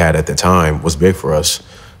platform that he had at the time was big for us.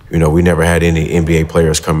 We never had any NBA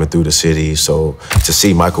players coming through the city, so to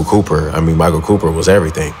see Michael Cooper was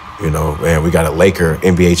everything, and we got a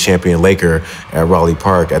NBA champion Laker at Raleigh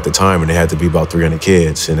Park at the time, and they had to be about 300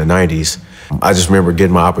 kids in the 90s. I just remember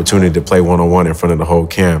getting my opportunity to play one-on-one in front of the whole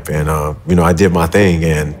camp, and, I did my thing,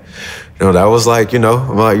 and, that was like,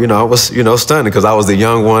 I was, stunned because I was the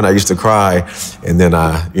young one, I used to cry, and then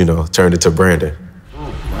I, turned it to Brandon.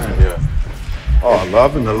 Oh,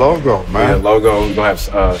 loving the logo, man. Yeah, logo. We're going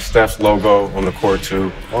to have Steph's logo on the court,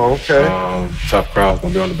 too. Oh, okay. Tuff crowd's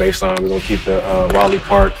going to be on the baseline. We're going to keep the Raleigh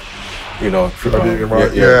Park, okay.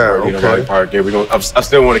 Raleigh Park. Yeah, I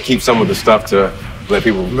still want to keep some of the stuff to let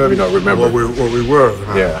people, remember. What we were.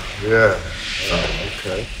 Huh? Yeah.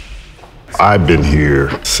 Okay. I've been here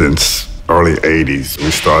since early 80s. We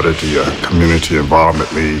started the Community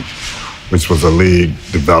Involvement League, which was a league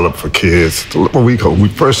developed for kids. When we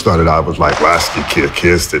first started out, it was like latchkey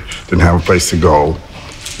kids that didn't have a place to go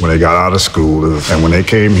when they got out of school. And when they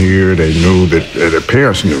came here, they knew that their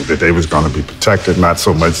parents knew that they was going to be protected, not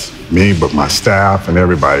so much me, but my staff and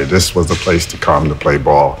everybody. This was the place to come to play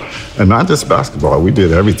ball. And not just basketball. We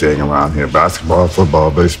did everything around here, basketball, football,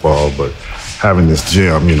 baseball, but having this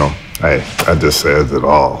gym, hey, that just says it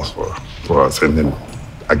all for us. And then,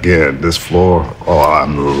 again, this floor,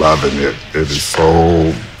 I'm loving it. It is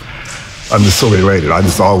so, I'm just so elated. I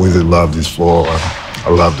just always loved this floor. I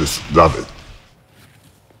love it.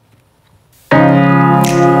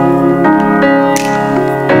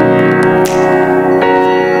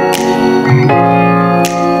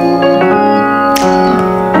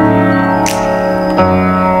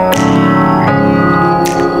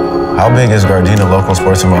 How big is Gardena local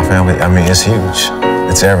sports in my family? I mean, it's huge.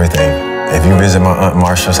 It's everything. If you visit my Aunt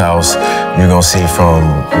Marsha's house, you're gonna see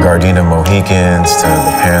from Gardena Mohicans to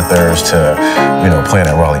the Panthers to, playing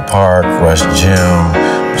at Raleigh Park, Rush Gym,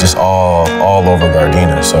 just all over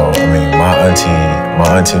Gardena. So, I mean, my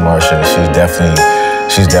auntie Marsha,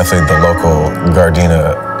 she's definitely the local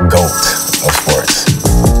Gardena GOAT of sports.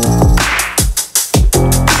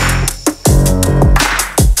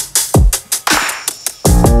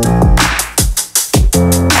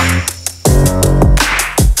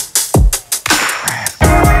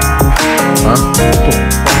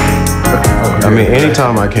 I mean,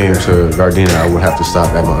 anytime I came to Gardena, I would have to stop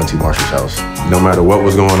at my Auntie Marsha's house. No matter what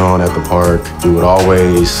was going on at the park, we would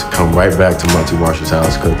always come right back to my Auntie Marsha's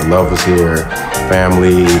house because the love was here,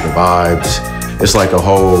 family, the vibes. It's like a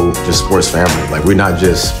whole just sports family. Like, we're not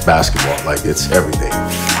just basketball, like it's everything.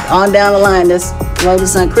 On down the line, that's my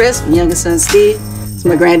oldest son Chris, my youngest son Steve. It's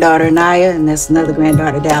my granddaughter Anaya, and that's another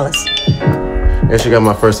granddaughter Dallas. And she got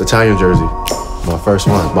my first Italian jersey, my first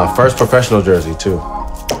one. My first professional jersey too.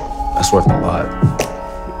 That's worth a lot.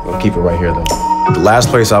 I'll keep it right here though. The last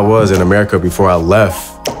place I was in America before I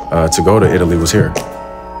left to go to Italy was here.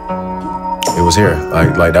 It was here.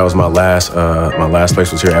 Like that was my last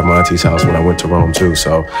place was here at my auntie's house when I went to Rome too.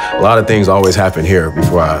 So a lot of things always happen here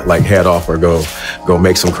before I like head off or go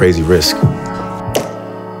make some crazy risk.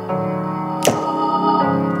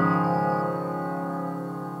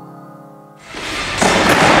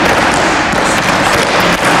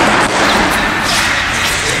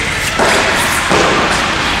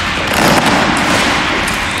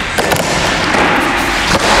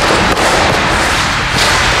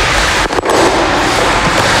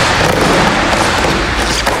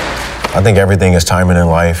 I think everything is timing in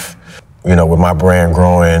life. You know, with my brand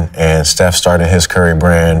growing and Steph starting his Curry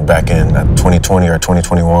brand back in 2020 or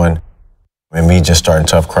 2021, and me just starting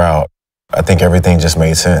Tuff Crowd, I think everything just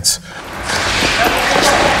made sense.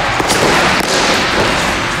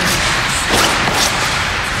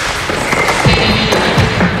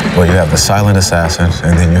 Well, you have the silent assassin,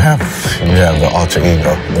 and then you have the alter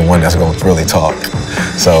ego, the one that's going to really talk.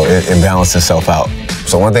 So it balances itself out.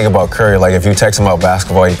 So one thing about Curry, like if you text him about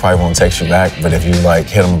basketball, he probably won't text you back. But if you like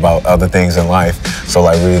hit him about other things in life, so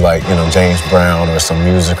like really like, you know, James Brown or some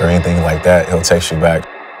music or anything like that, he'll text you back.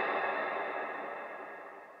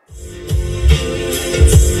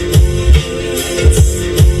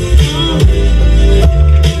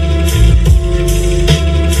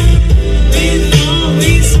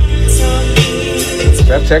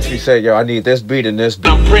 Steph text me, say, yo, I need this beat and this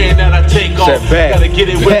beat. I'm praying that I take off. Gotta get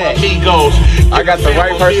it with my amigos. I got the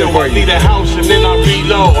right person for you. Leave the house and then I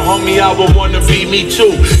reload. Homie, I would wanna be me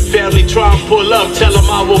too. Family try and pull up, tell them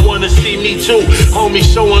I would wanna see me too. Homie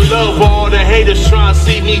showing love while all the haters try and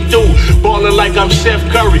see me through. Ballin' like I'm Chef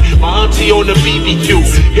Curry, my auntie on the BBQ.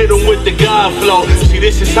 Hit them with the God flow. See,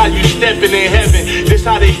 this is how you steppin' in heaven. This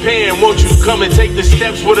how they payin'. Won't you come and take the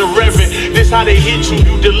steps with a reverend? This how they hit you.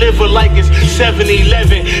 You deliver like it's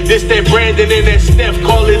 7-Eleven. This that Brandon and that Steph,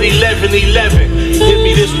 call it 11-11. Hit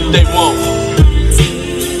me this what they want.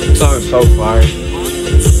 Song's so fire.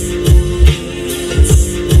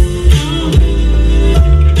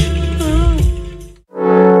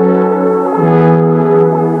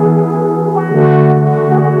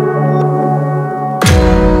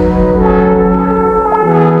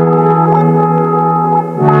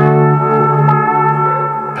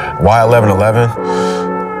 Why 11-11?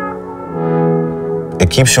 It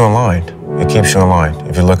keeps you in line. It keeps you in line.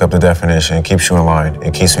 If you look up the definition, it keeps you in line.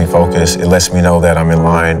 It keeps me focused. It lets me know that I'm in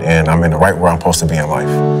line and I'm in the right where I'm supposed to be in life.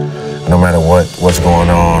 No matter what's going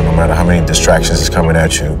on, no matter how many distractions is coming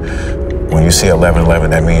at you, when you see 11-11,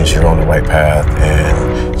 that means you're on the right path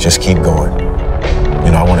and just keep going.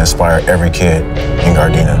 You know, I want to inspire every kid in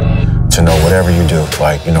Gardena to know whatever you do.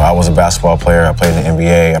 Like, you know, I was a basketball player. I played in the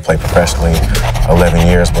NBA. I played professionally 11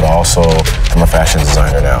 years, but also I'm a fashion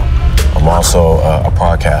designer now. I'm also a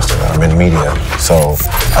podcaster. I'm in media. So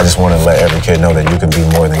I just want to let every kid know that you can be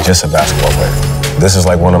more than just a basketball player. This is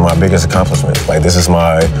like one of my biggest accomplishments. Like, this is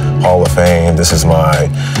my Hall of Fame. This is my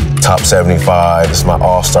top 75. This is my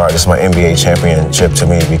All-Star. This is my NBA championship to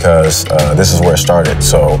me because this is where it started.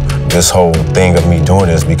 So this whole thing of me doing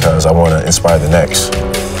this because I want to inspire the next.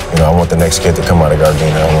 You know, I want the next kid to come out of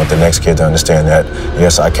Gardena. I want the next kid to understand that,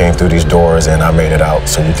 yes, I came through these doors and I made it out,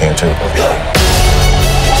 so you can too.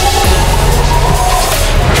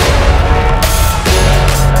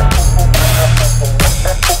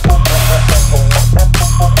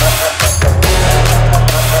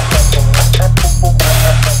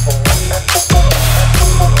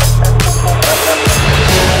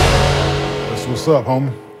 What's up,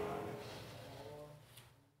 homie?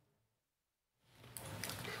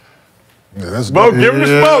 Yeah, let's Smoke, give him the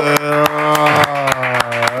smoke.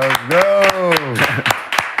 Let's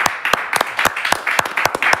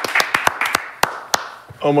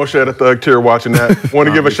go. Almost shed a thug tear watching that. Want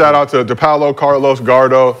to give a shout out to Paolo, Carlos,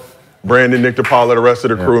 Gardo, Brandon, Nick DePaula, the rest of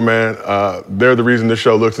the crew, man. They're the reason this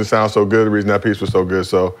show looks and sounds so good, the reason that piece was so good.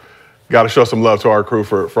 So got to show some love to our crew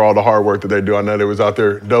for all the hard work that they do. I know they was out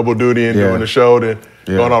there double dutying, doing the show, then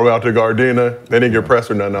going all the way out to Gardena. They didn't get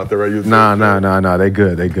pressed or nothing out there, right? Nah. They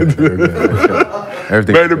good. They're good.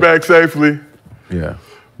 Everything made it back safely. Yeah.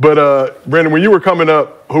 But Brandon, when you were coming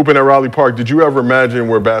up hooping at Raleigh Park, did you ever imagine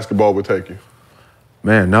where basketball would take you?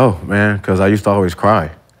 Man, no, man, because I used to always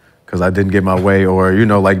cry because I didn't get my way, or, you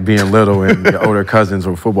know, like being little and your older cousins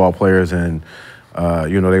were football players and,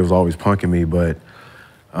 you know, they was always punking me. But,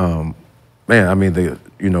 man, I mean,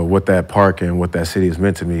 you know, what that park and what that city has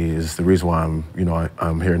meant to me is the reason why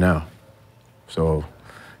I'm here now. So,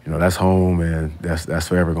 you know, that's home, and that's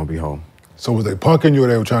forever gonna be home. So was they punking you or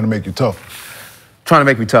they were trying to make you tough? Trying to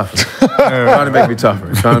make me tougher. Trying to make me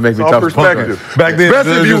tougher. Trying to make me tougher. Perspective. Back then,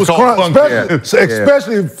 Especially if you was crying.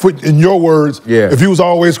 Especially in your words, if you was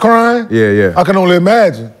always crying. I can only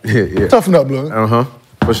imagine. Toughen up, blood.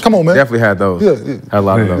 Come on, man. Definitely had those. Had a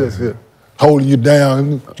lot of those. Holding you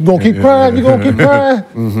down. You gonna keep crying? You gonna keep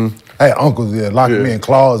crying? I had uncles locking me in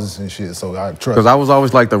closets and shit, so I trust. Because I was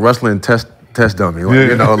always like the wrestling test dummy. Like,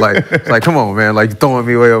 you know, it's like, come on, man. Like, you throwing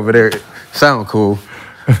me way over there. Sound cool.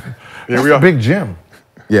 Yeah, we are. Big gym.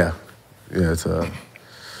 Yeah. It's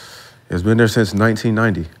been there since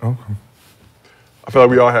 1990. Okay. I feel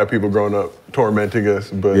like we all had people growing up tormenting us,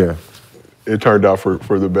 but it turned out for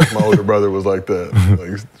the best. My older brother was like that.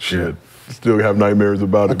 Like, shit. Still have nightmares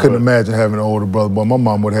about it. I couldn't imagine having an older brother, boy. My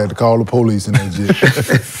mom would have had to call the police and that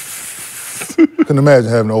shit. Couldn't imagine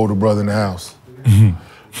having an older brother in the house.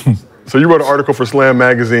 So you wrote an article for Slam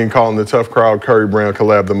Magazine calling the Tuff Crowd Curry Brown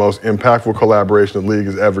collab the most impactful collaboration the league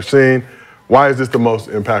has ever seen. Why is this the most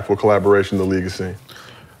impactful collaboration the league has seen?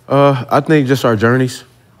 I think just our journeys.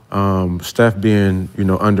 Steph being,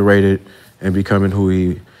 underrated and becoming who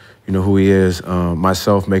he is.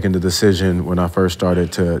 Myself making the decision when I first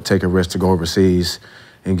started to take a risk to go overseas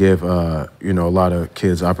and give, a lot of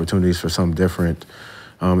kids opportunities for something different.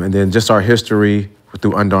 And then just our history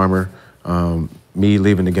through Under Armour, me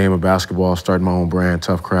leaving the game of basketball, starting my own brand,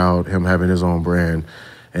 Tuff Crowd, him having his own brand,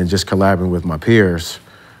 and just collabing with my peers.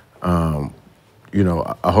 I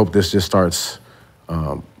hope this just starts,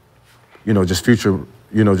 just future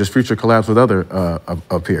collabs with other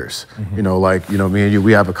peers. Me and you,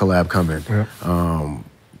 we have a collab coming.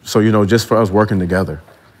 So, just for us working together,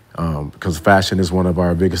 because fashion is one of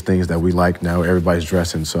our biggest things that we like now. Everybody's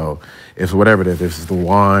dressing. So if whatever it is, if it's the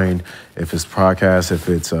wine, if it's podcasts, if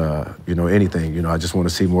it's, anything, I just want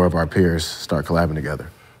to see more of our peers start collabing together.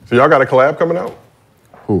 So y'all got a collab coming out?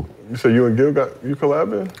 Who? You said you and Gil you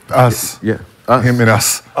collabing? Us. Yeah. Us. Him and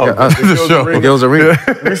us. Oh, yeah, us. the show. Gils Arena.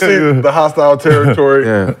 We see the hostile territory.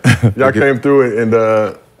 Y'all came through it, and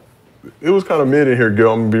it was kind of mid in here,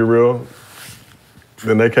 Gil, I'm going to be real.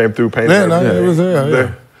 Then they came through, painted it was there,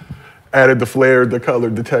 They added the flair, the color,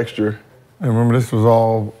 the texture. I remember this was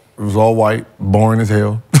all white, boring as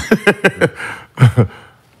hell.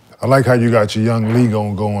 I like how you got your young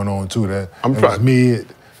lingo going on too. That was mid.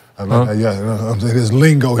 I like I'm saying there's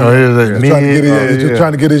lingo here.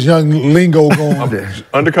 Trying to get his young lingo going.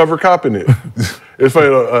 Undercover copping it. It's funny,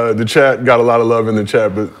 the chat got a lot of love in the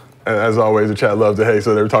chat, but as always, the chat loves to hate.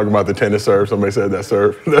 So they were talking about the tennis serve. Somebody said that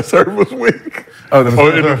serve was weak. It's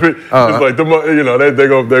like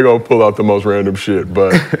they're gonna pull out the most random shit,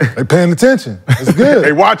 but they paying attention. It's good.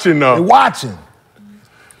 They watching though. They watching.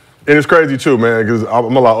 And it's crazy too, man, because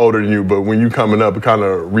I'm a lot older than you, but when you coming up, it kind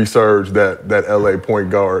of resurged that LA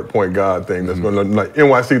point guard thing. That's going to, like,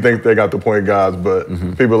 NYC thinks they got the point guards, but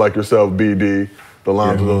people like yourself, BD, the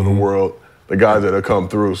Lonzos of the world, the guys that have come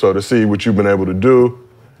through. So to see what you've been able to do,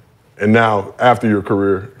 and now after your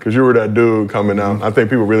career, because you were that dude coming out, I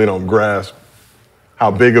think people really don't grasp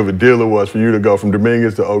how big of a deal it was for you to go from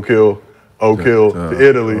Dominguez to Oak Hill to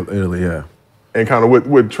Italy. Italy, yeah. And kind of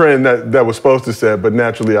with trend that was supposed to set, but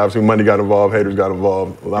naturally, obviously, money got involved, haters got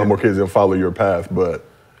involved. A lot more kids didn't follow your path, but.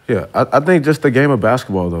 Yeah, I think just the game of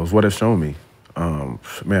basketball, though, is what it's shown me.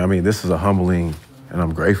 Man, I mean, this is a humbling, and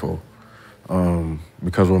I'm grateful.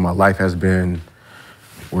 Because where my life has been,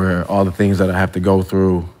 where all the things that I have to go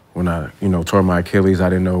through, when I, tore my Achilles, I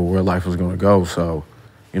didn't know where life was going to go. So,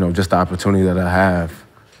 just the opportunity that I have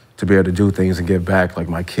to be able to do things and give back, like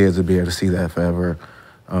my kids will be able to see that forever.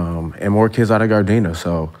 And more kids out of Gardena,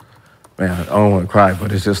 so, man, I don't want to cry,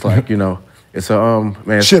 but it's just like, it's a,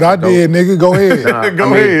 man. Shit, I did, nigga, go ahead.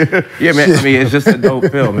 Go ahead. Yeah, man, I mean, it's just a dope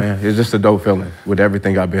feel, man. It's just a dope feeling with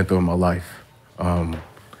everything I've been through in my life. And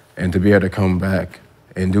to be able to come back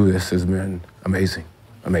and do this has been amazing,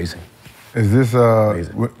 amazing. Is this,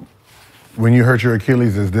 when you hurt your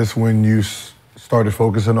Achilles, is this when you started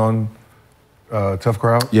focusing on Tuff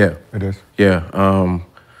Crowd? Yeah. It is? Yeah.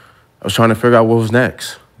 I was trying to figure out what was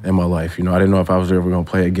next in my life. I didn't know if I was ever going to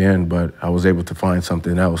play again, but I was able to find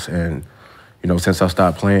something else. And, since I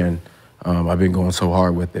stopped playing, I've been going so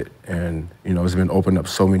hard with it. And, it's been opening up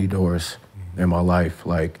so many doors in my life.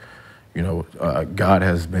 Like, God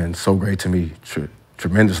has been so great to me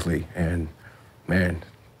tremendously. And, man,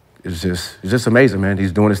 it's just amazing, man.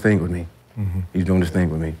 He's doing his thing with me. He's doing his thing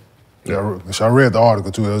with me. Yeah, I read the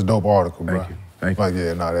article, too. It was a dope article, bro. Thank you. Like,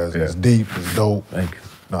 it's deep, it's dope. Thank you.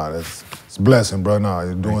 It's a blessing, bro.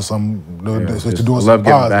 You're doing something. You're doing something love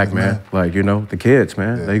giving positive, back, man. Like, the kids,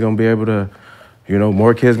 man. They gonna be able to,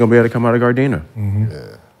 more kids gonna be able to come out of Gardena.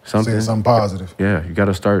 something positive. Yeah, you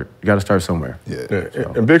gotta start. You gotta start somewhere. Yeah.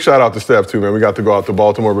 And big shout out to Steph too, man. We got to go out to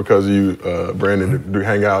Baltimore because of you, Brandon, to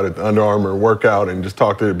hang out at the Under Armour workout and just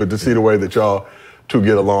talk to, but to see the way that y'all two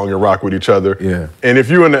get along and rock with each other. Yeah. And if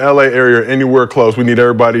you're in the LA area or anywhere close, we need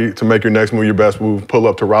everybody to make your next move your best move. Pull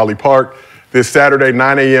up to Raleigh Park this Saturday,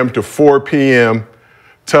 9 a.m. to 4 p.m.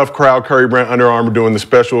 Tough crowd, Curry Brand, Under Armour doing the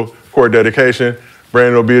special court dedication.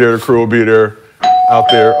 Brandon will be there, the crew will be there, out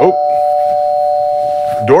there. Oh,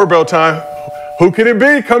 doorbell time. Who can it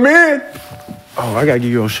be? Come in. Oh, I gotta give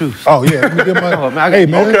you your shoes. Oh yeah, let me get my. Hey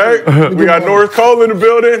man. Okay, we got Norris Cole in the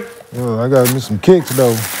building. I got me some kicks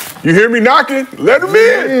though. You hear me knocking? Let him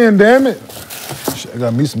in. Damn it. I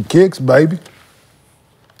got me some kicks, baby.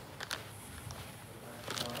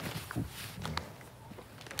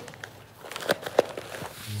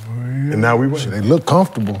 And now we win. They look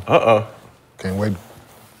comfortable. Can't wait.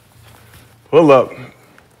 Pull up.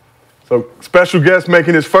 So special guest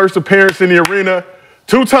making his first appearance in the arena.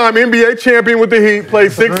 Two-time NBA champion with the Heat.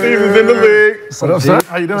 Played 6 seasons in the league. What's up, son?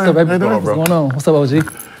 How you doing? What's up, baby? What's going on? What's up,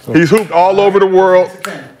 OG? He's hooped all over the world.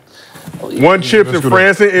 Won chips in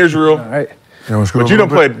France and Israel. All right. But you don't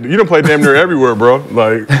play damn near everywhere, bro.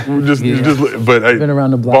 Like but hey, been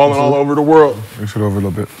around the block balling all over the world. Mix it over a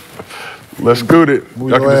little bit. Let's scoot it. Y'all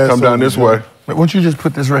can just come down this way. Why don't you just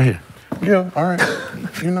put this right here? Yeah, all right.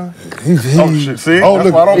 You know. Oh shit, see? Oh, That's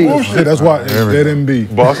look, why I don't bullshit. That's why. Let him be.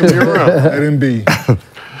 Bossing me around. Let him be.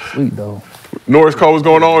 Sweet, though. Norris Cole, what's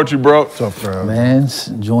going on with you, bro? What's up, bro? Man,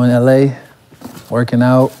 enjoying LA, working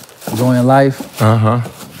out, enjoying life.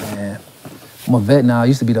 Man, I'm a vet now. I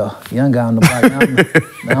used to be the young guy on the block.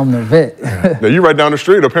 Now I'm the vet. Now you right down the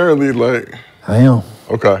street, apparently, like. I am.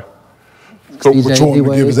 Okay. So what you want me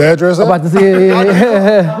to give his address I'm about to say,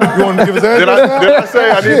 yeah. You want me to give his address Did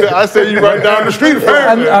I say I say you right down the street,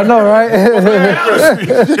 apparently. I know, right?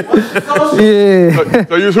 Yeah.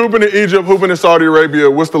 So you was hooping in Egypt, hooping in Saudi Arabia.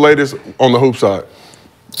 What's the latest on the hoop side?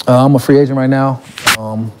 I'm a free agent right now.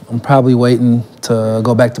 I'm probably waiting to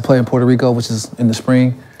go back to play in Puerto Rico, which is in the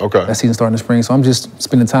spring. Okay. That season starting in the spring. So I'm just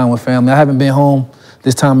spending time with family. I haven't been home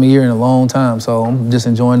this time of year in a long time, so I'm just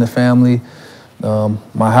enjoying the family.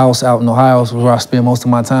 My house out in Ohio is where I spend most of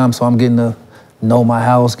my time, so I'm getting to know my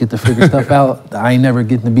house, get to figure stuff out. I ain't never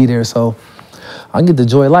getting to be there, so I get to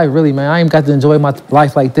enjoy life, really, man. I ain't got to enjoy my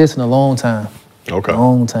life like this in a long time. Okay.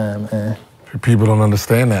 Long time, man. People don't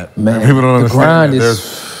understand that. Man, People don't the understand grind that.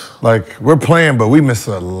 is... Like, we're playing, but we miss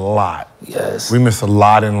a lot. Yes. We miss a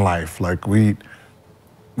lot in life. Like, we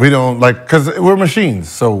don't, like, because we're machines,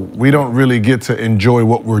 so we don't really get to enjoy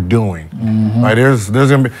what we're doing. Like, there's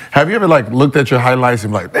gonna be, have you ever, like, looked at your highlights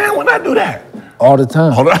and be like, man, when I do that? All the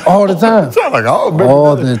time. All the time.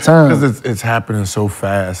 All the time. Because it's happening so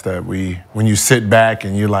fast that when you sit back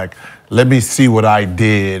and you're like, let me see what I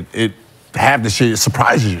did, half the shit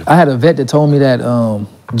surprises you. I had a vet that told me that,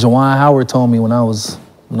 Juwan Howard told me when I was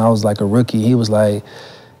like a rookie, he was like,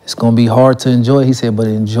 it's gonna be hard to enjoy. He said, but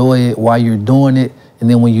enjoy it while you're doing it. And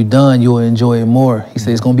then when you're done, you'll enjoy it more. He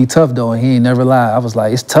said, it's gonna be tough though, and he ain't never lied. I was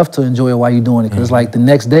like, it's tough to enjoy it while you're doing it. Cause it's like the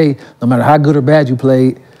next day, no matter how good or bad you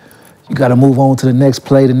played, you gotta move on to the next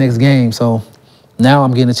play, the next game. So now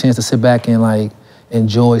I'm getting a chance to sit back and like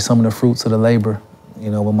enjoy some of the fruits of the labor, you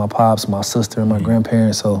know, with my pops, my sister, and my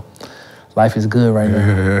grandparents. So life is good right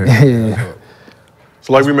now. Yeah.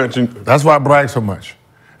 So like we mentioned. That's why I brag so much.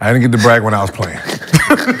 I didn't get to brag when I was playing.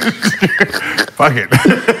 Fuck it.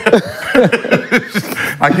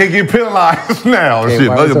 I can't get penalized now. Hey, shit,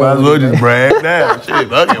 might fuck it, as might well, as well man. just brag now. Shit,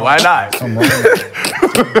 fuck it, why not? Come on.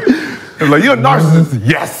 It's like, you're a narcissist.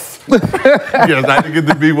 Yes. Yes, I didn't get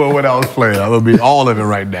to be one when I was playing. I'm gonna be all of it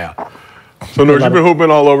right now. So Norris, you've been hooping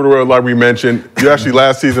all over the world, like we mentioned. You actually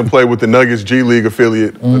last season played with the Nuggets G League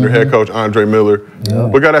affiliate under head coach Andre Miller. Yeah.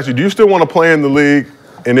 But God asked you, do you still want to play in the league?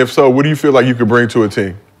 And if so, what do you feel like you could bring to a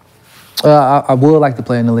team? I would like to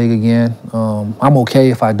play in the league again. I'm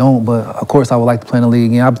okay if I don't, but of course I would like to play in the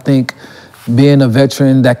league again. I think being a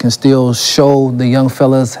veteran that can still show the young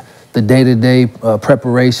fellas the day-to-day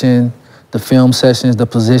preparation, the film sessions, the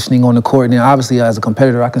positioning on the court. And then obviously as a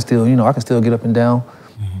competitor, I can still get up and down,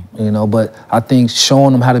 you know. But I think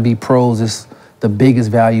showing them how to be pros is the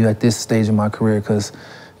biggest value at this stage of my career, because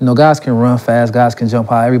you know, guys can run fast, guys can jump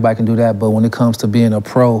high, everybody can do that, but when it comes to being a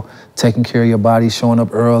pro, taking care of your body, showing up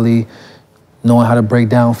early, knowing how to break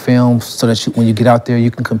down film so that when you get out there, you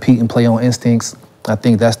can compete and play on instincts, I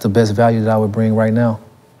think that's the best value that I would bring right now.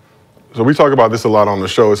 So we talk about this a lot on the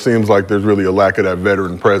show. It seems like there's really a lack of that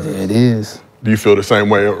veteran presence. It is. Do you feel the same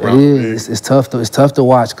way around the league? It's tough to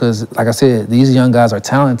watch because, like I said, these young guys are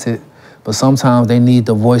talented, but sometimes they need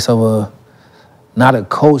the voice of not a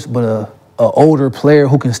coach, but a older player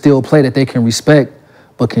who can still play that they can respect,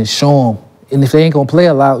 but can show them. And if they ain't gonna play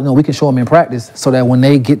a lot, we can show them in practice so that when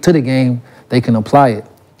they get to the game, they can apply it.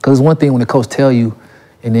 Because it's one thing when the coach tell you,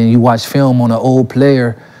 and then you watch film on an old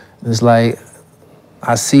player, it's like,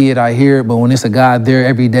 I see it, I hear it, but when it's a guy there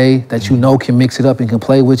every day that you know can mix it up and can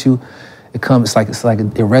play with you, it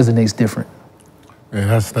resonates different. Yeah,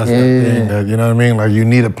 that's the thing that, you know what I mean? Like, you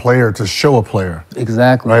need a player to show a player.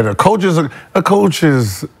 Exactly. Right? A coach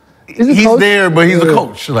is he's there, but he's a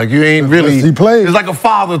coach. Like, you ain't really. He plays. It's like a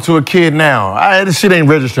father to a kid now. This shit ain't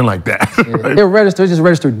registering like that. Right? It just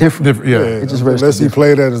registered different. Yeah. It just registered Unless he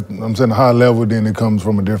different. played at, I'm saying, a high level, then it comes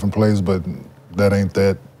from a different place, but that ain't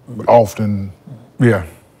that often. Yeah.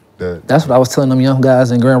 That's what I was telling them young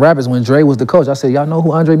guys in Grand Rapids when Dre was the coach. I said, y'all know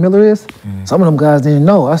who Andre Miller is? Some of them guys didn't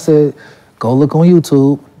know. I said, go look on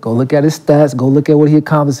YouTube, go look at his stats, go look at what he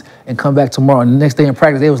accomplished, and come back tomorrow. And the next day in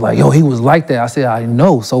practice, they was like, yo, he was like that. I said, I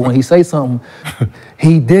know. So when he say something,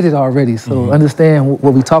 he did it already. So understand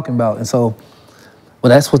what we talking about. And so, well,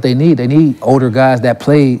 that's what they need. They need older guys that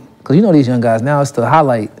played, because you know these young guys now, it's the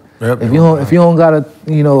highlight. Yep. If you don't got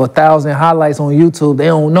 1,000 highlights on YouTube, they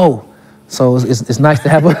don't know. So it's nice to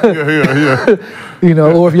have a,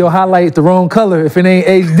 or if your highlight the wrong color, if it ain't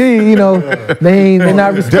HD, they're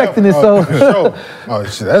not respecting it. So, oh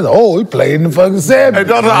shit, that's old. He played in the fucking 70s.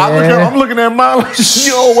 Hey, I'm looking at mine like,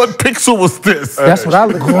 yo, what pixel was this? That's what I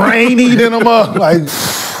look grainy than them up. Like,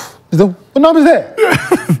 what number is that?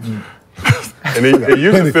 And it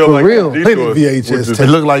used to feel like VHS. It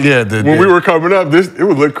looked like, when we were coming up, it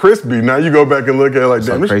would look crispy. Now you go back and look at it like,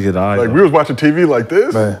 damn, crazy to eye. like we was watching TV like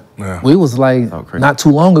this. We was like, not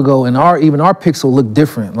too long ago, and even our pixel looked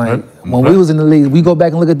different. Like, when we was in the league, we go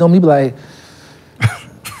back and look at them, we be like,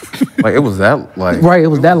 like, it was that, like... Right, it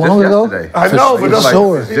was that long ago? Yesterday. I know, but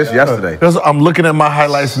that's It's just yesterday. I'm looking at my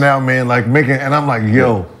highlights now, man, like and I'm like,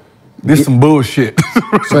 yo, this some bullshit.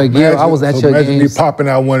 So Gil, I was at your imagine games. me popping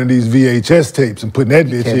out one of these VHS tapes and putting that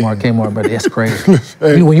bitch in. Kmart, brother, that's crazy.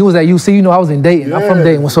 When you was at UC, I was in Dayton. I'm from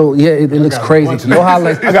Dayton, so yeah, it looks crazy. Your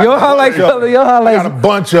highlights, I got a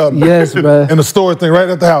bunch of them. Yes, bro. In the store thing right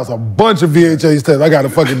at the house, a bunch of VHS tapes. I got a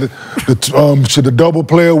fucking the double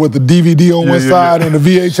player with the DVD on one side and the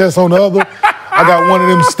VHS on the other. I got one of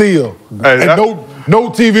them still. Hey, and no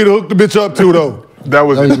TV to hook the bitch up to though. That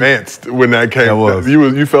was advanced when that came.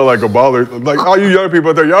 You felt like a baller. Like all you young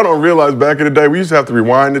people out there, y'all don't realize back in the day we used to have to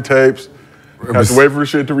rewind the tapes. Have to wait for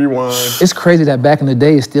shit to rewind. It's crazy that back in the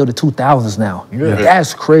day it's still the 2000s now. Yeah.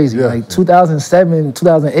 That's crazy. Like 2007,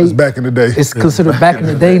 2008. It's back in the day. It's considered back in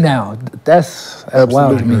the day now. That's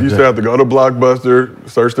wild to me. You used to have to go to Blockbuster,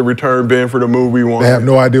 search the return bin for the movie one. They have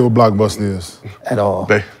no idea what Blockbuster is. At all.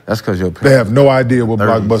 That's because your parents. They have no idea what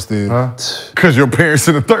Blockbuster is. Because your parents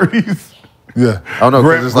in the 30s. Yeah. I don't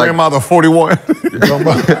know. It's like, grandmother 41. You know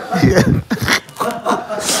what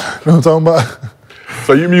I'm talking about?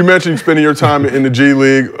 So you mentioned spending your time in the G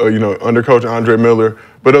League, under Coach Andre Miller.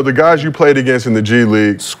 But of the guys you played against in the G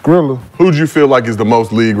League, Skrilla, who do you feel like is the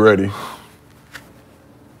most league ready?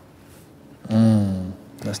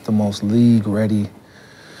 That's the most league ready.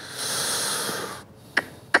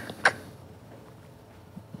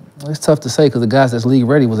 It's tough to say because the guys that's league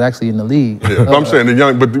ready was actually in the league. Yeah, I'm saying the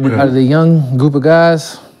young, but out of the young group of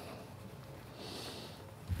guys.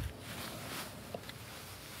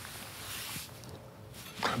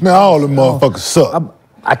 Man, all them motherfuckers suck.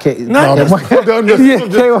 I can't. That's what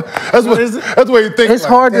you think. It's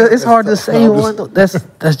hard to say one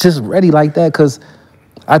that's just ready like that because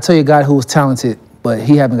I tell you a guy who was talented, but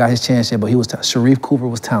he haven't got his chance yet. But he was Sharif Cooper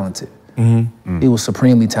was talented. He was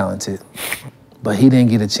supremely talented, but he didn't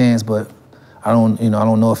get a chance. But I don't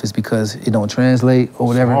know if it's because it don't translate or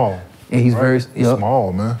whatever. Small. And he's very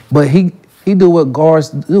small, man. But he do what guards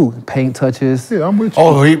do: paint touches. Yeah, I'm with you.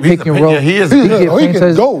 Oh, pick and roll. Yeah, he is. He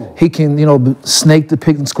can go. He can, snake the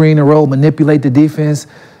pick and screen and roll, manipulate the defense.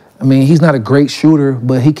 I mean, he's not a great shooter,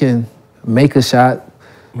 but he can make a shot.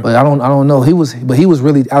 But I don't know. He was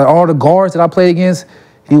really out of all the guards that I played against,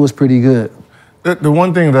 he was pretty good. The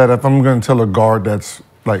one thing that if I'm going to tell a guard that's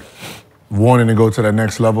like wanting to go to that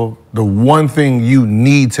next level, the one thing you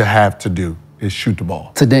need to have to do is shoot the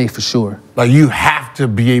ball. Today, for sure. Like you have to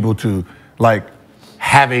be able to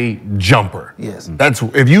have a jumper. Yes.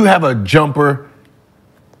 If you have a jumper,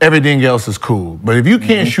 everything else is cool. But if you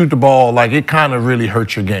can't shoot the ball, it kind of really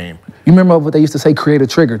hurts your game. You remember what they used to say, create a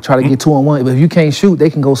trigger, try to get 2-on-1. But if you can't shoot, they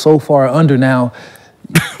can go so far under now.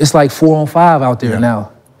 It's like 4-on-5 out there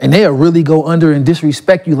now. And they'll really go under and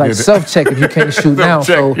disrespect you self-check if you can't shoot now.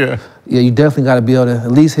 So yeah, you definitely got to be able to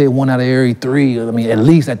at least hit one out of every three. I mean,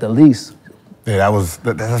 at the least. Yeah, that's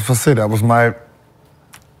what I said.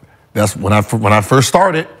 That's when I first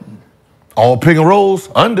started. All pick and rolls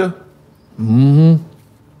under.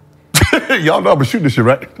 Y'all know I'm gonna shoot this shit,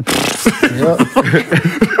 right?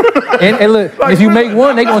 And look, if you make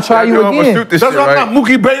one, they gonna try you again. That's why I'm not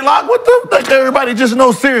Mookie Baylock. What the? Like everybody just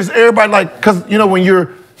knows serious. Everybody like, cause you know when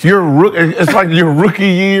you're rookie, it's like your rookie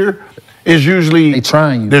year is usually they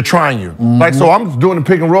trying you. They're trying you. Like so, I'm doing the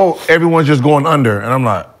pick and roll. Everyone's just going under, and I'm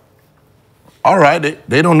like, all right,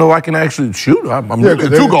 they don't know I can actually shoot. I'm really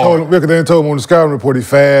too guard. They didn't told him on the scouting report he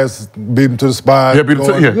fast, beat him to the spot. Yeah, beat him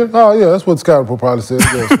to yeah. Oh yeah, that's what the scouting report probably said.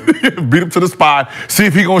 Beat him to the spot. See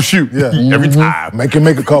if he gonna shoot. Yeah, every time. Make him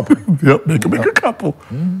make a couple. Yep, make him make a couple.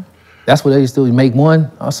 That's what they used to do. You make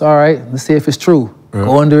one, that's all right. Let's see if it's true.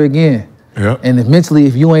 Go under again. Yeah. And if mentally,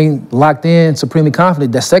 if you ain't locked in, supremely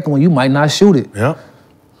confident, that second one you might not shoot it. Yeah.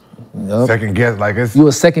 Yep. Second guess, like it's. You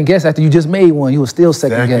a second guess after you just made one. You were still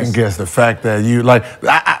second guess. Second guess the fact that you like.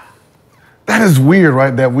 That is weird,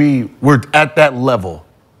 right? That we're at that level.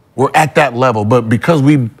 We're at that level, but because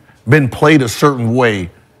we've been played a certain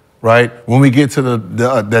way, right? When we get to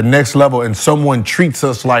the next level and someone treats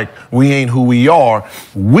us like we ain't who we are,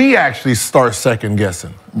 we actually start second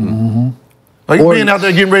guessing. Like being out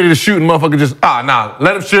there getting ready to shoot and motherfucker just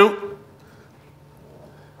let him shoot.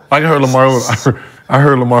 Like I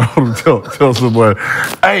heard Lamar Odom tell someone,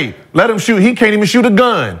 hey, let him shoot. He can't even shoot a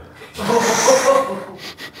gun. What?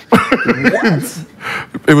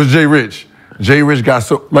 It was Jay Rich. Jay Rich got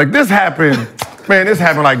so like this happened. Man, this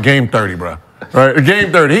happened like game 30, bro. Right?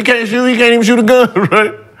 Game 30. He can't shoot. He can't even shoot a gun.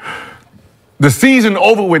 Right? The season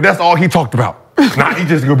over with. That's all he talked about. Nah, he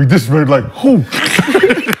just gonna be disrespected like who?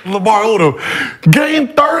 Lamar Odom. Game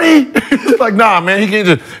 30. It's like nah, man. He can't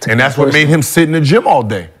just. And that's what made him sit in the gym all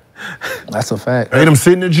day. That's a fact. Made him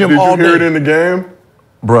sit in the gym all day. Did you hear it in the game?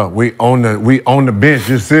 Bro, we on the bench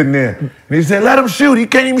just sitting there. And he said, let him shoot. He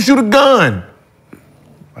can't even shoot a gun.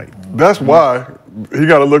 That's why he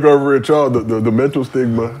got to look over at y'all, the mental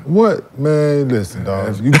stigma. What? Man, listen,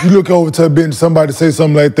 dog. You look over to a bench, somebody say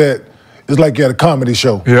something like that, it's like you're at a comedy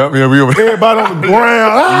show. Yeah, we over here. Everybody on the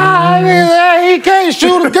ground. He can't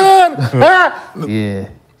shoot a gun. Yeah.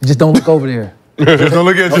 Just don't look over there. Just don't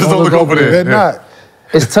look over there. They're not.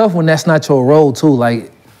 It's tough when that's not your role too.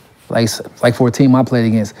 Like for a team I played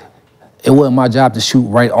against, it wasn't my job to shoot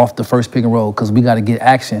right off the first pick and roll because we got to get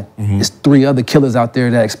action. It's 3 other killers out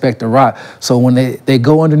there that expect to rock. So when they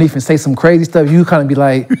go underneath and say some crazy stuff, you kind of be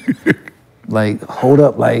like, hold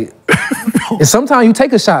up, like. And sometimes you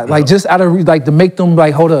take a shot, like just out of like to make them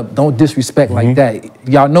like, hold up, don't disrespect like that.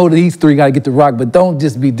 Y'all know that these 3 got to get the rock, but don't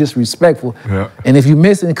just be disrespectful. Yeah. And if you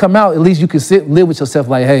miss it and come out, at least you can live with yourself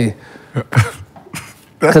like, hey.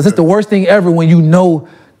 Because it's the worst thing ever when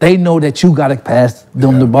they know that you got to pass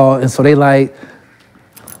them the ball, and so they like,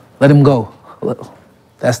 let him go.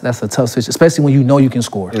 That's a tough situation, especially when you know you can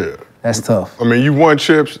score. Yeah. That's tough. I mean, you won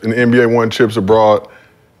chips, and the NBA won chips abroad.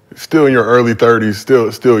 Still in your early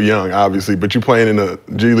 30s, still young, obviously, but you playing in the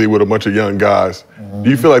G League with a bunch of young guys. Do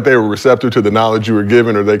you feel like they were receptive to the knowledge you were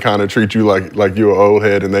given, or they kind of treat you like you're an old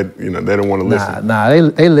head and they don't want to listen? Nah,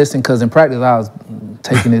 they listen because in practice I was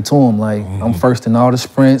taking it to them. Like I'm first in all the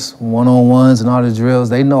sprints, one-on-ones and all the drills.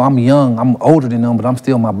 They know I'm young. I'm older than them, but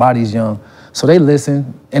my body's young. So they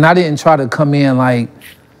listen. And I didn't try to come in like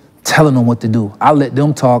telling them what to do. I let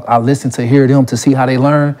them talk. I listen to hear them to see how they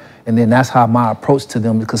learn. And then that's how my approach to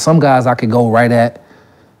them, because some guys I could go right at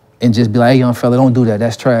and just be like, hey, young fella, don't do that.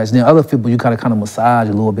 That's trash. Then other people, you gotta kind of massage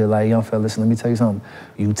a little bit like, young fella, listen, let me tell you something.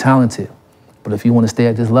 You talented. But if you want to stay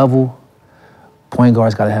at this level, point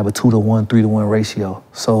guards got to have a 2-to-1, 3-to-1 ratio.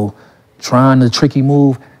 So trying the tricky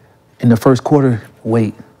move in the first quarter,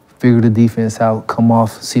 wait, figure the defense out, come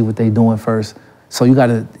off, see what they doing first. So you got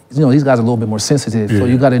to, these guys are a little bit more sensitive. Yeah. So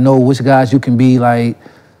you got to know which guys you can be like,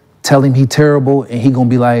 tell him he terrible and he going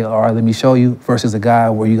to be like, all right, let me show you, versus a guy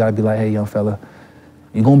where you got to be like, hey, young fella,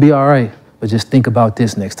 you're going to be all right, but just think about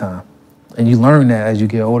this next time. And you learn that as you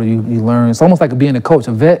get older, you learn. It's almost like being a coach.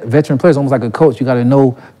 A veteran player is almost like a coach. You got to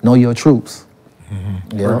know your troops.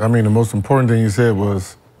 Yeah. I mean, the most important thing you said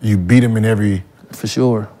was you beat him in every... For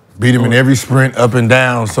sure. Beat him in every sprint up and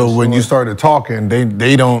down. So when you started talking,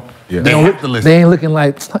 they don't have to listen. They ain't looking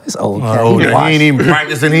like, it's old cat. He ain't even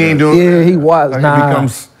practicing, he ain't doing Yeah, he was. Like nah. It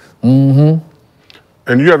becomes...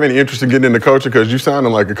 And you have any interest in getting into coaching? Because you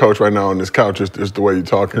sounding like a coach right now on this couch, just the way you're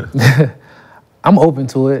talking. I'm open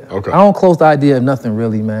to it. Okay. I don't close the idea of nothing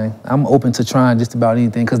really, man. I'm open to trying just about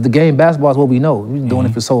anything because the game basketball is what we know. We've been doing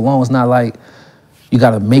it for so long. It's not like you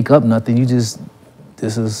got to make up nothing.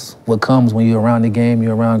 This is what comes when you're around the game.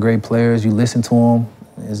 You're around great players. You listen to them.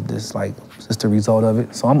 It's just the result of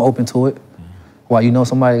it. So I'm open to it. Why,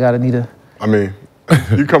 somebody got to need a... I mean,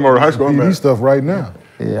 you come over to high school, you man. need stuff right now.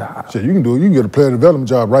 Yeah. Shit, you can do it. You can get a player development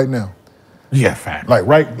job right now. Yeah, fact. Like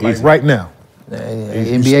right now.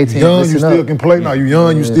 NBA team. Young, you still can play. Now you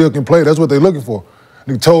young, you still can play. That's what they're looking for.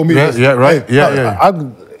 They told me. Yeah, right. Hey, Yeah. I,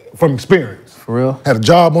 from experience. For real. Had a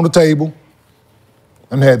job on the table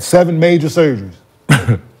and had 7 major surgeries.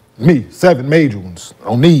 Me, 7 major ones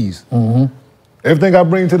on knees. Everything I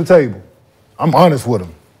bring to the table, I'm honest with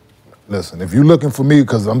them. Listen, if you're looking for me,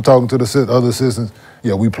 because I'm talking to the other assistants,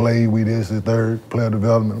 yeah, we play, we this, third, player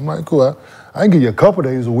development. I'm like, cool, I can give you a couple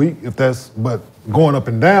days a week if that's, but going up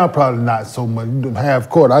and down, probably not so much. You don't have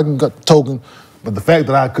court, I can get the token, but the fact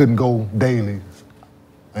that I couldn't go daily,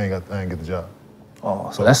 I ain't get the job.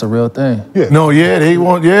 Oh, so that's a real thing. Yeah. No, they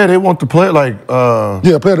want to play like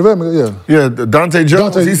yeah, player development, yeah. Dante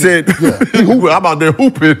Jones, he said, I'm out there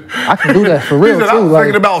hooping. I can do that for real, he said, too. I'm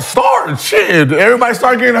thinking about starting. Shit, everybody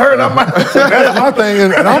start getting hurt. That's my thing.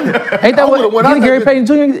 And ain't that what Gary Payton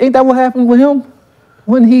Jr., ain't that what happened with him?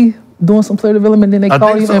 When he doing some player development, then they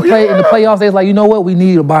call him and play in the playoffs, they was like, you know what, we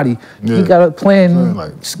need a body. He got a plan,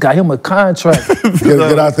 just got him a contract.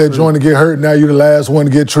 get out there trying to get hurt, now you're the last one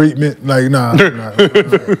to get treatment. Like, nah.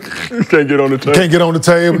 Can't get on the table. Can't get on the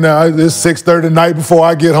table. Now it's 6:30 the night before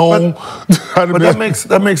I get home. But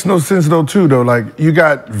that makes no sense though too though. Like you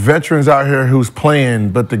got veterans out here who's playing,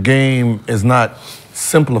 but the game is not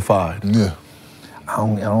simplified. Yeah. I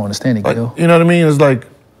don't understand it, Gil. You know what I mean? It's like,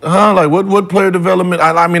 like what player development?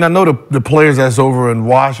 I mean, I know the players that's over in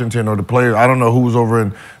Washington or the players, I don't know who's over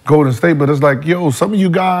in Golden State, but it's like, yo, some of you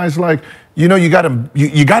guys, like, you know, you got him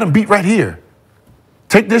beat right here.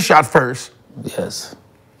 Take this shot first. Yes.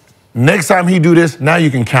 Next time he do this, now you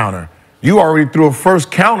can counter. You already threw a first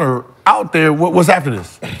counter out there. What's after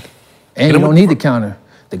this? And you don't need the counter.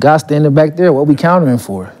 The guy standing back there, what we countering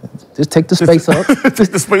for? Just take the space up.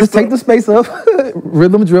 Just take the space up.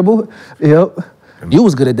 Rhythm dribble. Yep. You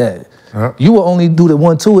was good at that. You will only do the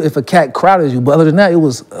 1-2 if a cat crowded you, but other than that, it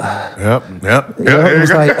was. Yep. It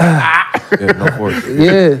was like. Yeah, no force.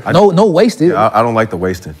 Yeah, no wasted. Yeah, I don't like the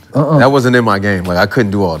wasting. That wasn't in my game. Like I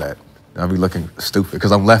couldn't do all that. I'd be looking stupid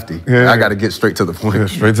because I'm lefty. Yeah. I got to get straight to the point. Yeah,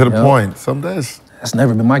 straight to the point. Some days. That's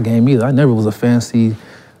never been my game either. I never was a fancy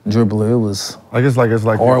dribbler. It was. It's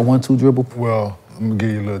like hard 1-2 dribble. Well, I'm gonna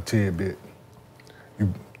give you a little tidbit.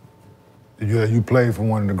 You play for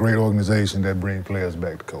one of the great organizations that bring players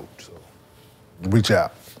back to coach. So reach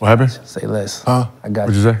out. What happened? Say less. Huh? I got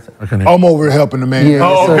What'd you say? I couldn't hear. I'm over here helping the man. Yeah,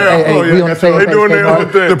 Oh, okay. Hey, we on the same They page, doing their Kmart.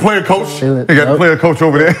 own thing. The player coach. They got the player coach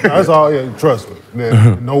over there. That's all. Yeah, trust me.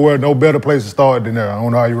 There's no better place to start than there. I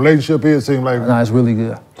don't know how your relationship is. Seems like it's really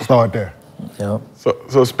good. Start there. Yep.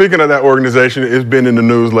 So speaking of that organization, it's been in the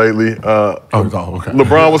news lately. Okay.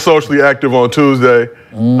 LeBron was socially active on Tuesday.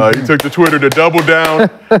 He took to Twitter to double down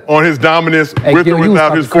on his dominance with or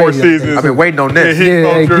without his 4 seasons. I've been waiting on this.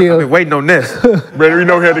 I've been waiting on this. Brandon, we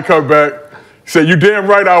know he had to come back. He said, "You damn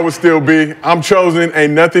right I would still be. I'm chosen.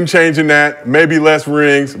 Ain't nothing changing that. Maybe less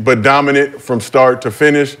rings, but dominant from start to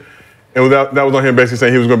finish." And that was on him basically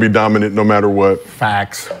saying he was going to be dominant no matter what.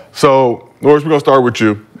 Facts. So, Norris, we're going to start with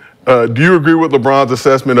you. Do you agree with LeBron's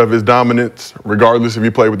assessment of his dominance, regardless if he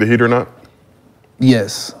played with the Heat or not?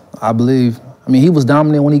 Yes, I believe. I mean, he was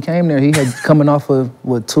dominant when he came there. He had coming off of,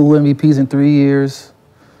 2 MVPs in 3 years.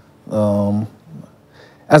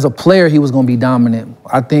 As a player, he was going to be dominant.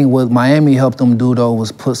 I think what Miami helped him do, though,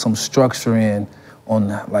 was put some structure in on,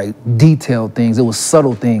 like, detailed things. It was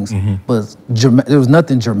subtle things, but there was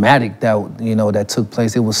nothing dramatic that took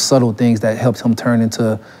place. It was subtle things that helped him turn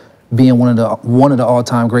into being one of the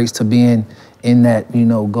all-time greats to being in that,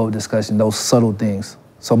 GOAT discussion, those subtle things.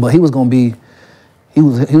 So, but he was going to be, he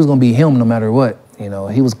was going to be him no matter what. He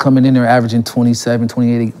was coming in there averaging 27,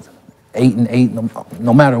 28, 8 and 8,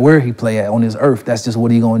 no matter where he play at on this earth. That's just what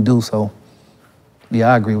he going to do. So,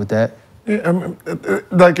 yeah, I agree with that. Yeah, I mean,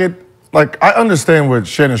 I understand what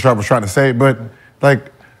Shannon Sharp was trying to say, but like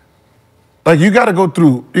you got to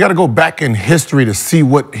go back in history to see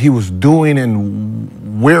what he was doing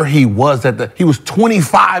and where he was he was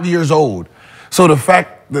 25 years old. So the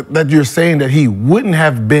fact that you're saying that he wouldn't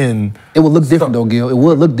have been. It would look different though, Gil. It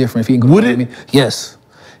would look different if he didn't go to Miami. Yes.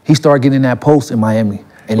 He started getting in that post in Miami.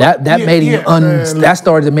 And that made him that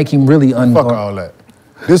started to make him really Fuck all that.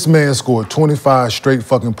 This man scored 25 straight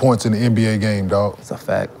fucking points in the NBA game, dog. It's a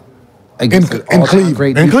fact. In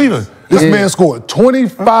Cleveland. In Cleveland. This man scored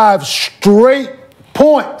 25 straight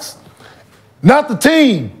points. Not the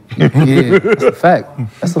team. Yeah, that's a fact.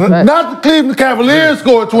 That's a fact. Not the Cleveland Cavaliers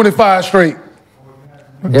scored 25 straight.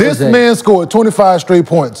 This man scored 25 straight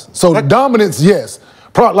points. So the dominance, yes.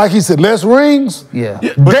 Like he said, less rings? Yeah.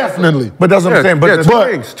 Definitely. But that's what I'm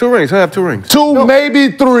saying. Two rings. I have 2 rings. 2,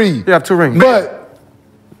 maybe 3. You have 2 rings. But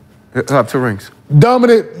He'll have 2 rings.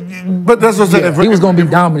 Dominant. But that's what I'm saying. He was going to be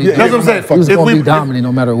dominant. That's what I'm saying. He was going to be dominant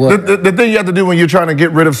no matter what. The thing you have to do when you're trying to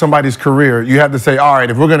get rid of somebody's career, you have to say, all right,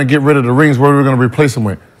 if we're going to get rid of the rings, what are we going to replace them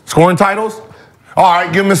with? Scoring titles? All right,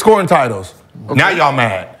 give them the scoring titles. Okay. Now y'all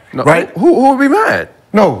mad, no, right? Who would be mad?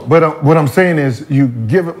 No, but what I'm saying is you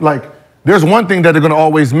give it, like, there's one thing that they're going to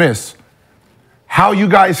always miss. How you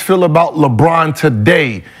guys feel about LeBron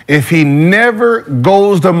today? If he never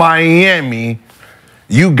goes to Miami,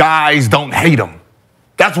 you guys don't hate him.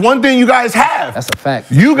 That's one thing you guys have. That's a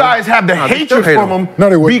fact. You guys have the hatred from him No,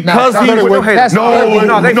 they would. because he would hate him.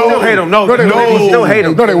 No, they still hate him. No, they would still hate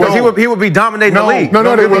him. No, they Because he would be dominating the league.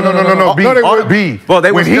 No, they would. No, B. Well,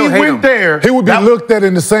 they would when he still hate went him. there, He would be looked at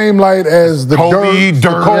in the same light as the Kobe, Dirk,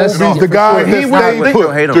 Dirk, Kobe, the guy he that would stayed still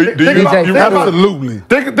put. hate him. Absolutely.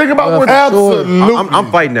 Think about where Absolutely.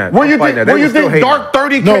 I'm fighting that. Where you think Dark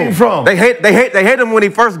 30 came from? They hate him when he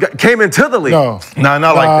first came into the league. No,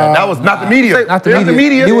 not like that. That was not the media. Not the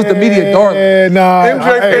media. He was the media dark. Nah.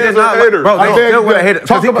 MJ is not a hater. Bro, they still would have hated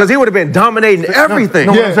because he would have been dominating everything.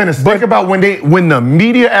 No, what I'm saying is think about when the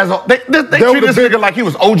media as a they treat this nigga like he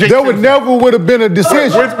was OJ. There would never would have been a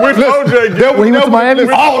decision. Which OJ? There would never Miami?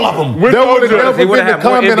 All of them. There would have never He would been the have had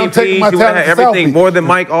more comment. I'm taking MVPs. my He would have talent had to South everything Beach. more than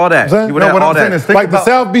Mike. All that. He would have had all that. Like the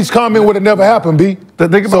South Beach comment would have never happened. B.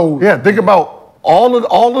 Think about all of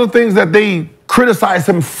the things that they criticize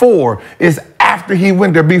him for is after he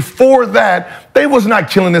went there. Before that, they was not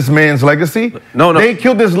killing this man's legacy. No. They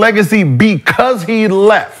killed his legacy because he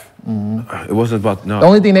left. It wasn't about The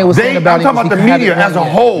only thing they were saying about I'm talking about the media as a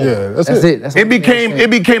whole. Yeah, that's it. It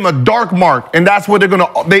became a dark mark, and that's what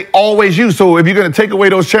they always use. So if you're gonna take away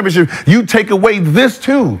those championships, you take away this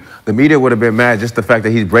too. The media would have been mad just the fact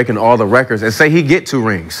that he's breaking all the records and say he get 2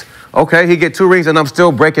 rings. Okay, he get 2 rings, and I'm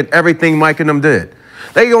still breaking everything Mike and them did.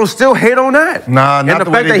 They gonna still hate on that. Nah, not and the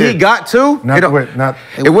the way fact they that he did. got 2,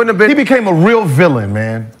 it wouldn't have been. He became a real villain,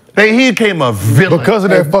 man. He became a villain because of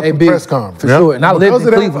that fucking press conference. For sure. And I lived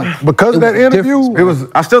in Cleveland. Because of that interview, It was.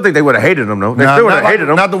 I still think they would have hated him though. They still would have hated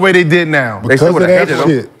him. Not the way they did now. They still because would of have that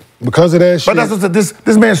hated him. shit. Because of that shit. But that's what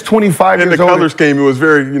this man's 25 And years the old. color scheme, it was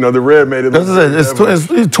very, the red made it.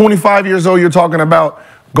 He's 25 years old. You're talking about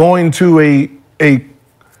going to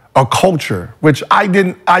a culture, which I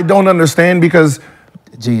don't understand because.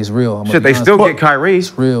 Gee, it's real. Shit, they still get Kyrie.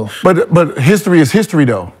 It's real. But history is history,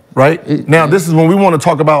 though, right? This is when we want to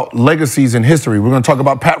talk about legacies in history. We're going to talk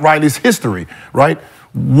about Pat Riley's history, right?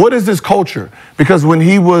 What is this culture? Because when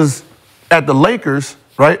he was at the Lakers,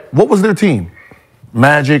 right, what was their team?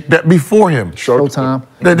 Magic, that before him. Showtime.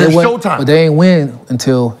 Showtime. But they ain't win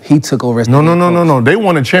until he took over. No. They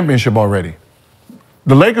won a championship already.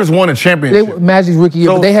 The Lakers won a championship. Magic's rookie year,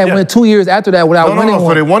 but they had won 2 years after that without winning one.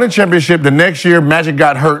 So they won a championship. The next year, Magic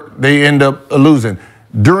got hurt. They end up losing.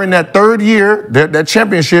 During that 3rd year, that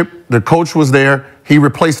championship, the coach was there. He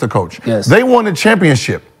replaced the coach. Yes. They won a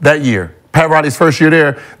championship that year. Pat Riley's first year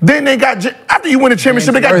there. Then they got, after you win a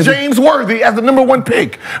championship, they got James Worthy as the #1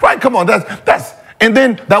 pick. Right, come on, and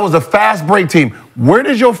then that was a fast break team. Where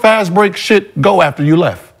does your fast break shit go after you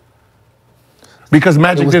left? Because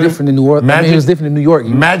Magic was different in New Orleans. It was different in New York.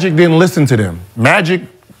 Magic didn't listen to them. Magic,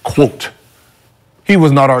 quote, he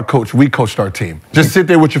was not our coach. We coached our team. Just sit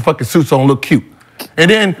there with your fucking suits on, look cute.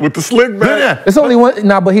 And then with the slick back. It's only one.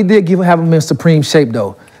 But he did have him in supreme shape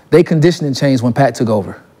though. They conditioning changed when Pat took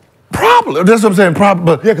over. Probably. That's what I'm saying.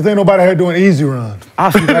 Probably. Yeah, because ain't nobody here doing easy runs.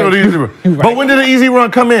 But when did the easy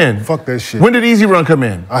run come in? Fuck that shit. When did the easy run come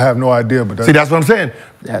in? I have no idea, but see, that's what I'm saying.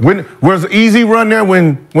 When was the easy run there?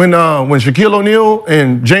 When Shaquille O'Neal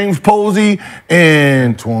and James Posey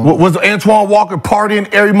and was Antoine Walker partying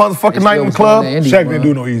every motherfucking night in the club? Shaq didn't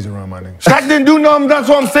do no easy run, my nigga. Shaq didn't do nothing. That's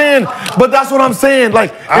what I'm saying. But that's what I'm saying.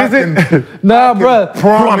 Like, Nah, bro.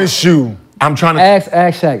 Promise you. I'm trying to ask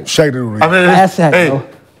Shaq. Shaq didn't. Ask Shaq, bro.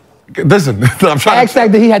 Listen, I'm trying to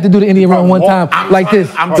Shaq that he had to do the Indian run one time like this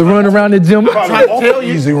to run around the gym. I'm trying to tell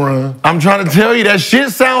you. Easy run. I'm trying to tell you that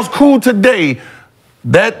shit sounds cool today.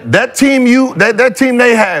 That team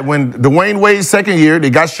they had when Dwayne Wade's second year, they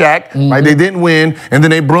got Shaq, right? They didn't win, and then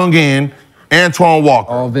they brung in Antoine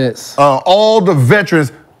Walker. All vets. All the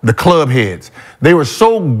veterans, the club heads. They were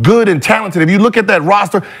so good and talented. If you look at that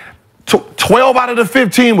roster, 12 out of the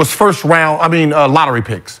 15 was lottery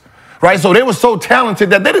picks. Right, so they were so talented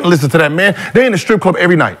that they didn't listen to that man. They in the strip club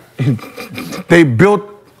every night.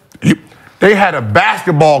 They had a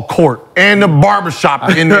basketball court and a barbershop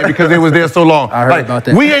in there because they was there so long. I heard about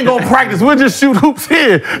that. We ain't gonna practice. We'll just shoot hoops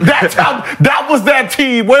here. That was that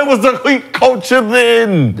team. Where was the Heat culture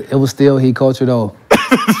then? It was still Heat culture though.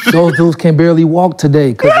 Those dudes can barely walk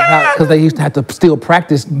today because they used to have to still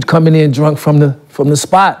practice coming in drunk from the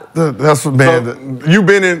spot. That's what, man. So, you've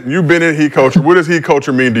been in Heat culture. What does Heat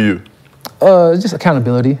culture mean to you? Just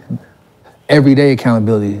accountability. Everyday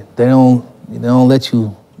accountability. They don't let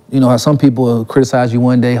you. You know how some people criticize you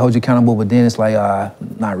one day, hold you accountable, but then it's like,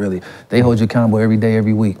 not really. They hold you accountable every day,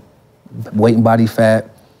 every week. Weight and body fat,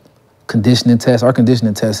 conditioning test. Our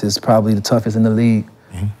conditioning test is probably the toughest in the league.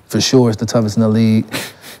 For sure, it's the toughest in the league.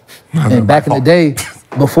 And back in the day,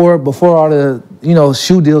 before all the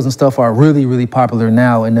shoe deals and stuff are really, really popular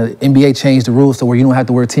now, and the NBA changed the rules to where you don't have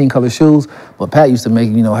to wear team color shoes, but Pat used to make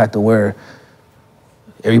have to wear,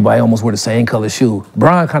 everybody almost wear the same color shoe.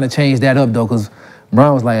 Bron kind of changed that up though, because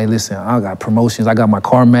Bron was like, hey, listen, I got promotions. I got my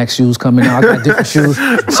CarMax shoes coming out. I got different shoes.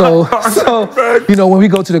 So when we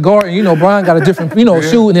go to the Garden, Bron got a different,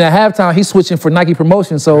 shoe. And then at halftime, he's switching for Nike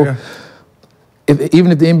promotion. So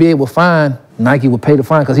even if the NBA would fine, Nike would pay the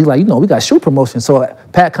fine because he's like, we got shoe promotion. So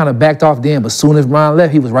Pat kind of backed off then, but as soon as Bron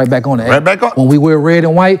left, he was right back on it. Right back on. When we wear red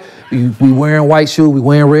and white, we wearing white shoes, we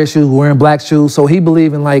wearing red shoes, we wearing black shoes. So he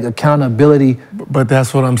believed in like accountability. But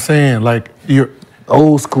that's what I'm saying. Like you're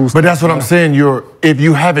old school stuff. But that's what I'm saying. If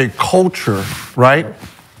you have a culture, right?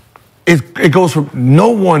 It goes from no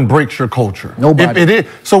one breaks your culture. Nobody.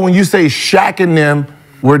 So when you say Shaq and them,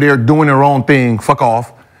 where they're doing their own thing, fuck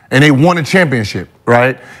off, and they won a championship,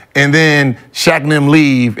 right? And then Shaq and them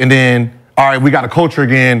leave, and then all right, we got a culture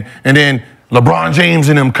again, and then LeBron James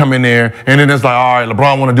and them come in there, and then it's like, all right,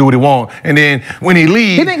 LeBron want to do what he want, and then when he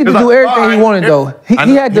leaves, he didn't get to do everything he wanted though. He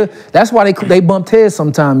had to. That's why they bumped heads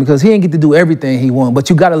sometimes because he didn't get to do everything he wanted. But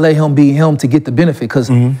you got to let him be him to get the benefit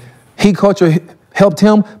because Heat culture helped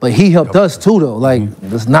him, but he helped us too though. Like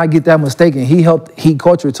let's not get that mistaken. He helped Heat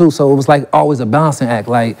culture too, so it was like always a balancing act.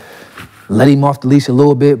 Like let him off the leash a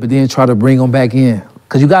little bit, but then try to bring him back in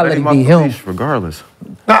because you got to let him be him. Regardless.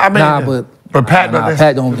 But Pat,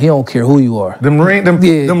 Pat he don't care who you are. Them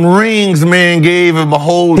rings, man, gave him a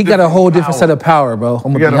whole. He got a whole different set of power, bro.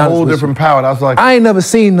 He got a whole different power. That's like I ain't never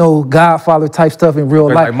seen no Godfather type stuff in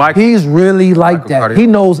real life. Like He's really like that. He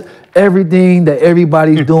knows everything that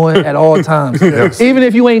everybody's doing at all times, even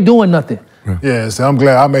if you ain't doing nothing. Yeah, so I'm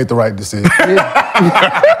glad I made the right decision.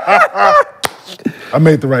 I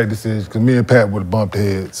made the right decision because me and Pat would have bumped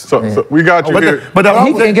heads. So we got you here.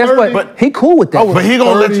 And guess what? He cool with that. But he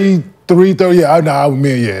gonna let you. 30,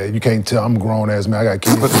 yeah, you can't tell. I'm a grown ass man. I got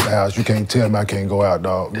kids at the house. You can't tell me I can't go out,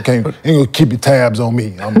 dog. You ain't gonna keep your tabs on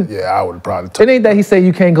me. I would have probably told it ain't that he say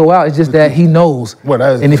you can't go out. It's just that he knows.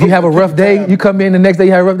 And if you have a rough day, you come in the next day,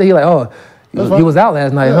 you have a rough day, you're like, oh, he was out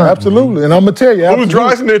last night, huh? Absolutely, and I'm gonna tell you. Who's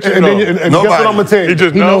dry snitching? And guess what I'm gonna tell you?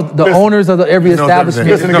 He knows the owners of every establishment.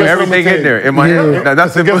 He knows everything in there. In my head.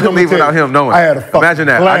 That's impossible without him knowing. I had a Imagine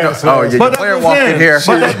that. But player walked in here.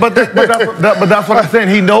 But that's what I'm saying.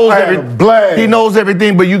 He knows everything. He knows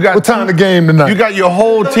everything. But you got what time the game tonight? You got your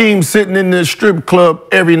whole team sitting in the strip club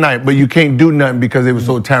every night, but you can't do nothing because they were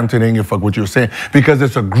so talented. They didn't give a fuck what you were saying because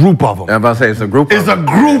it's a group of them. I'm about to say it's a group. It's a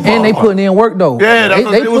group. And they putting in work though. Yeah,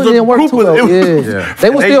 they putting in work too though. Yeah. They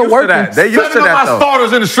were still working. They used to that though. 7 of my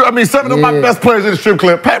starters in the strip. I mean, 7 of my best players in the strip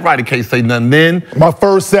club. Pat Riley can't say nothing then. My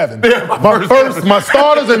first 7. Yeah, my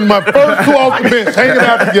starters and my first 2 off the bench hanging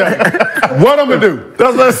out together. What I'm gonna do?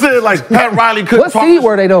 That's what I said. Like Pat Riley couldn't. What seed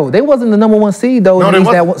were they though? They wasn't the #1 seed though. No, they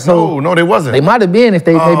wasn't. No, they wasn't. They might have been if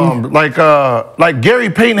they maybe. Like Gary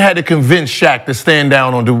Payton had to convince Shaq to stand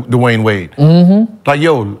down on Dwayne Wade. Like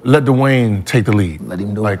yo, let Dwayne take the lead. Let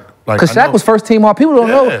him do it. Because Shaq was first team all. People don't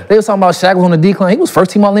know. They was talking about Shaq was on the decline. He was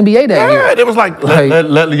first team all NBA that year. Yeah, it was like, we're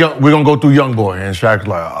going to go through young boy. And Shaq was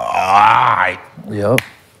like, all right. Yep.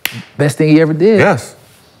 Best thing he ever did. Yes.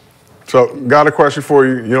 So, got a question for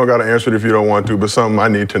you. You don't got to answer it if you don't want to, but something I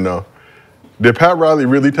need to know. Did Pat Riley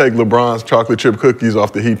really take LeBron's chocolate chip cookies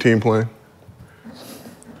off the Heat team plane?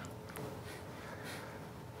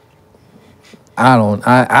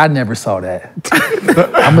 I never saw that.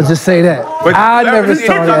 I'm gonna just say that. I never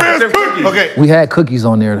saw that. Okay. We had cookies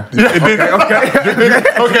on there. Okay,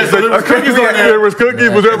 so there was cookies on there. There was cookies.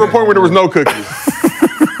 Was there ever a point where there was no cookies?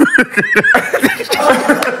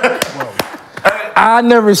 I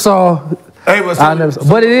never saw.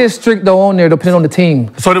 But it is strict though on there, depending on the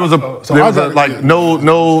team. So there was like no. It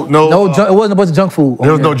wasn't a bunch of junk food.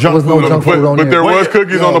 There was no junk food. But there was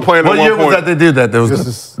cookies on the plane at one point. What year was that they did that? There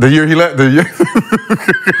was the year he left.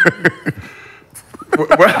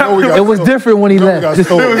 It was different when he left. It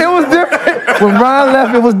was different. When Bron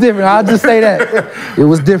left, it was different. I'll just say that. It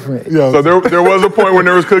was different. So there was a point when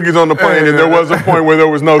there was cookies on the plane, and there was a point where there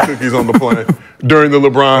was no cookies on the plane during the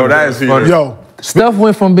LeBron. That is funny. Yo. Stuff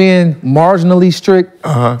went from being marginally strict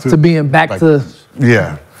to being back to.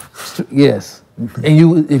 Yeah. Yes.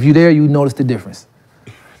 And if you there, you notice the difference.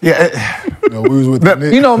 Yeah, we was with the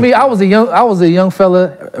Knicks. You know me, I was a young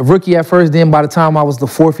fella, a rookie at first. Then by the time I was the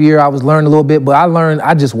 4th year, I was learning a little bit. But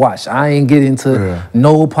I just watched. I ain't get into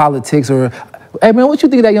no politics or, hey man, what you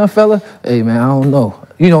think of that young fella? Hey man, I don't know.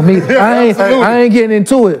 You know me, I ain't getting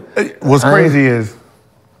into it. What's crazy is,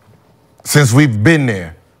 since we've been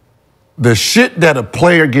there, the shit that a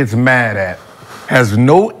player gets mad at has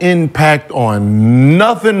no impact on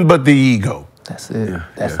nothing but the ego. That's it.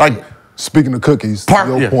 That's like. Speaking of cookies,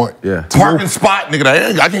 to your point. Yeah. Parking spot, nigga.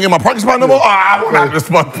 I can't get my parking spot no more. Oh, I want out of this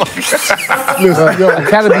motherfucker. Listen, I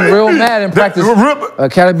gotta be real mad in practice. I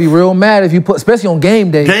gotta be real mad if you put, especially on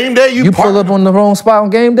game day. Game day, you pull up on the wrong spot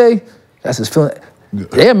on game day. That's his feeling.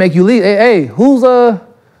 They'll make you leave. Hey, who's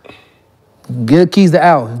get the keys to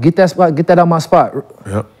Al. Get that spot. Get that out my spot.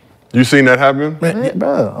 Yep. You seen that happen? Man,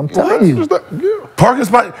 bro, I'm telling you. Parking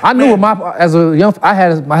spot. I knew as a young, I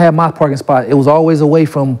had my parking spot. It was always away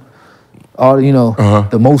from all the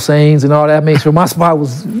Mosaines and all that. Make sure my spot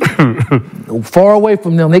was far away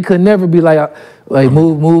from them. They could never be like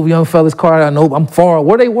move young fella's car. I know I'm far.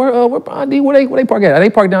 Where Bron D? Where they park at? They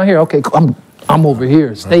park down here. Okay, cool. I'm over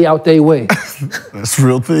here. Stay out their way. That's a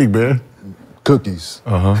real thing, man. Cookies.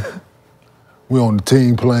 We on the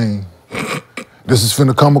team plane. This is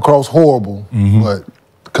finna come across horrible, but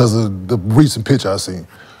because of the recent pitch I seen.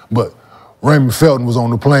 But Raymond Felton was on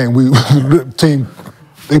the plane. The team.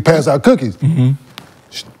 They passed out cookies.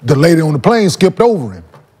 The lady on the plane skipped over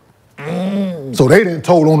him. So they didn't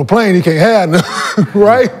told on the plane he can't have nothing,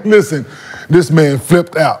 right? Listen, this man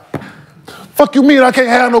flipped out. Fuck you mean I can't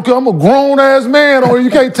have no cookies? I'm a grown-ass man, or you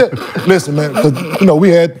can't tell. Listen, man, because, we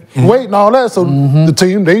had weight and all that, so the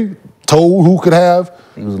team, they told who could have.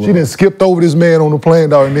 She then skipped over this man on the plane,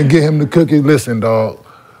 dog, and then get him the cookies. Listen, dog,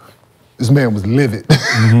 this man was livid.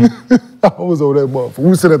 I was over that motherfucker.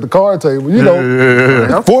 We sit at the card table,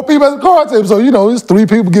 4 people at the card table, so, it's 3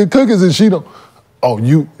 people get cookies and she don't. Oh,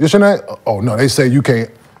 it's your name? Oh, no, they say you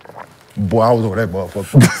can't. Boy, I was over that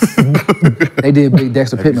motherfucker. They did Big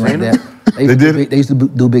Dexter Pittman like that. They did? They used to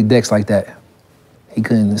do Big Dex like that. He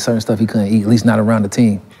couldn't, certain stuff he couldn't eat, at least not around the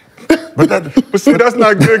team. But see, that's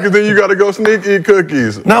not good because then you got to go sneak eat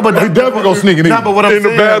cookies. No, but he definitely go sneak and eat. No, but what I'm in the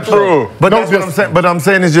saying, bathroom. But that's what I'm saying. But I'm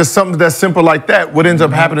saying it's just something that's simple like that. What ends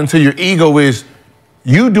up happening to your ego is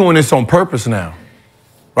you doing this on purpose now.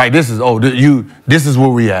 Right? This is where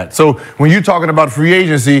we at. So when you're talking about free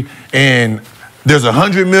agency and there's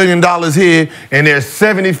 $100 million here and there's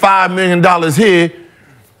 $75 million here,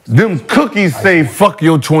 them cookies say, fuck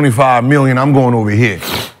your $25 million, I'm going over here.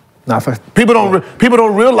 People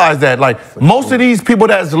don't realize that. Like, most of these people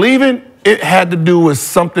that's leaving, it had to do with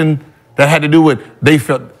something that had to do with they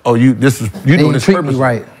felt, you doing this purpose. Me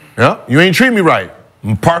right. Yeah, you ain't treat me right.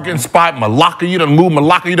 Parking spot, my locker, you done moved my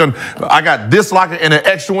locker, I got this locker and an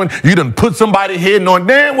extra one, you done put somebody here knowing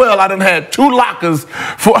damn well I done had 2 lockers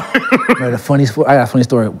for... I got a funny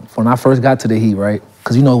story. When I first got to the Heat, right,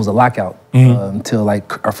 because it was a lockout until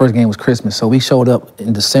our first game was Christmas. So we showed up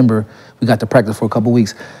in December, we got to practice for a couple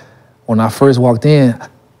weeks. When I first walked in,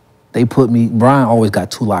 they put me, Brian always got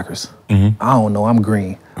 2 lockers. I don't know, I'm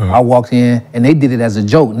green. I walked in, and they did it as a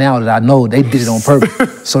joke. Now that I know, they did it on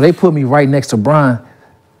purpose. So they put me right next to Brian.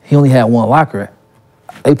 He only had 1 locker.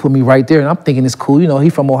 They put me right there, and I'm thinking it's cool. He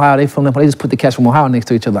from Ohio, they just put the cats from Ohio next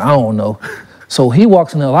to each other. I don't know. So he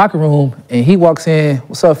walks in the locker room, and he walks in,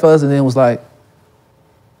 what's up, fellas? And then was like,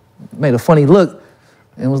 made a funny look,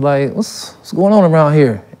 and was like, what's going on around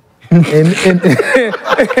here? and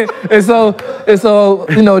so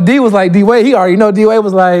D was like, D-Wade, he already know D-Wade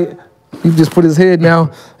was like, he just put his head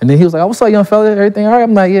down, and then he was like, what's up, young fella, everything all right?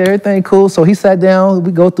 I'm like, yeah, everything cool. So he sat down,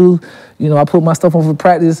 we go through, I put my stuff on for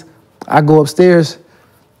practice, I go upstairs.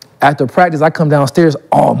 After practice, I come downstairs,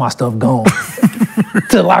 all my stuff gone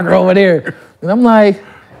to the locker over there. And I'm like,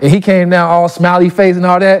 and he came down all smiley face and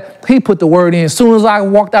all that. He put the word in. As soon as I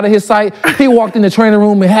walked out of his sight, he walked in the training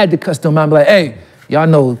room and had to cuss them out and be like, hey, y'all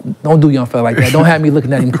know, don't do young fella like that. Don't have me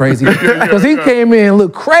looking at him crazy. Because he came in and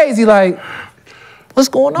looked crazy like, what's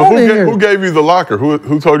going on in here? Who gave you the locker?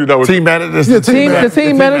 Who told you that was team manager? The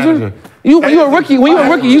team manager. You a rookie. When you're a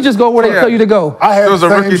rookie, you just go where they tell you to go. I had it was a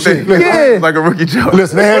rookie thing. Yeah. Like a rookie joke.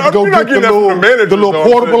 Listen, they had to go get the little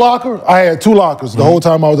portable locker. I had 2 lockers the whole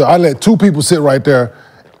time I was there. I let 2 people sit right there.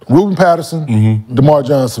 Ruben Patterson, DeMar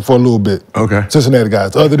Johnson for a little bit. Okay. Cincinnati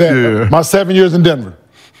guys. Other than that, my 7 years in Denver.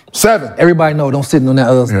 7. Everybody know, don't sit on that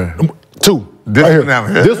other. Yeah. 2. This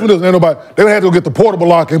right here. This one doesn't. Ain't nobody. They had to go get the portable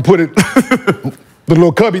locker and put it, the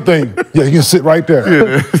little cubby thing. Yeah, you can sit right there.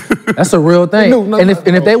 Yeah. That's a real thing. And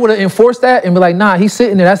if they would have enforced that and be like, nah, he's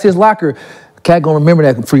sitting there, that's his locker, Cat gonna remember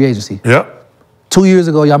that in free agency. Yep. 2 years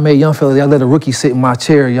ago, y'all made young fellas, y'all let a rookie sit in my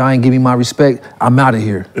chair, y'all ain't give me my respect, I'm out of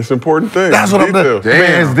here. It's an important thing. That's what I'm doing.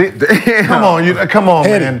 Damn. Come on,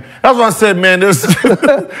 man. That's what I said, man. There's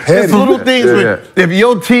little things. If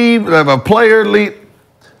your team, if a player lead,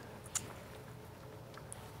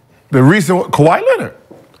 the recent Kawhi Leonard.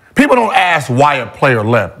 People don't ask why a player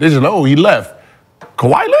left. They just he left.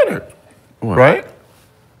 Kawhi Leonard, right?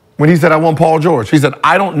 When he said, I want Paul George, he said,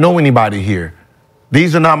 I don't know anybody here.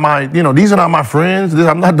 These are not my, these are not my friends.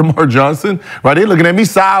 I'm not DeMar Johnson, right? They're looking at me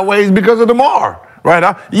sideways because of DeMar,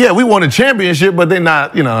 right? Yeah, we won a championship, but they're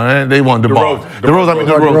not, they won DeMar. DeMar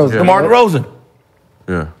DeRozan.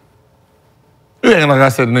 Yeah. You ain't like I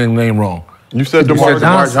said the name wrong. You said DeMar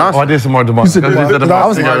Johnson. Oh, I did some more DeMar. You said DeMar. I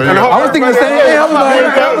was thinking the same thing. I'm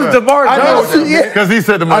like, that was DeMar Johnson. Because he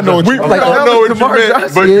said DeMar Johnson. We all know what you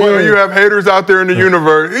meant, but you have haters out there in the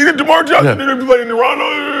universe. He did DeMar Johnson. He didn't play in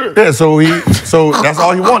Toronto. Yeah, so that's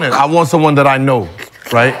all he wanted. I want someone that I know,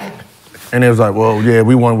 right? And it was like, well, yeah,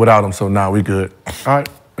 we won without him, so now we good. All right,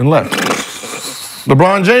 and left.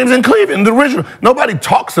 LeBron James in Cleveland, the original. Nobody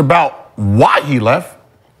talks about why he left.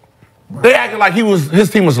 They acted like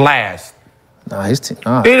his team was last. Nah, his team.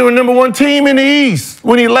 Nah. They were number one team in the East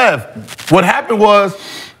when he left. What happened was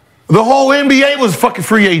the whole NBA was fucking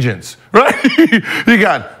free agents, right? you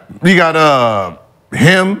got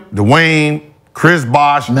him, Dwayne, Chris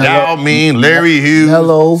Bosh, Yao Ming, Larry Hughes,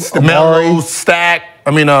 Melo, Stack.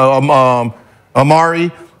 Amari.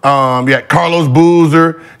 You had Carlos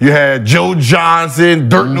Boozer. You had Joe Johnson,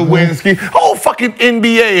 Dirk Nowitzki. Whole fucking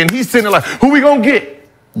NBA, and he's sitting there like, who we gonna get?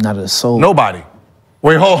 Not a soul. Nobody.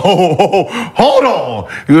 Wait, hold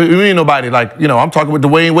on. You ain't nobody. Like, I'm talking with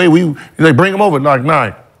Dwayne Wade. They bring him over. Like,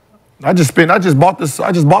 nah. I just bought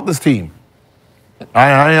this team.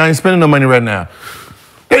 I ain't spending no money right now.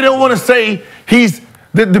 They don't want to say he's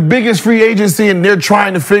the biggest free agency, and they're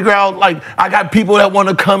trying to figure out, like, I got people that want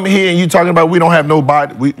to come here, and you talking about we don't have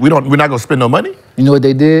nobody. We're not gonna spend no money. You know what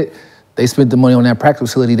they did? They spent the money on that practice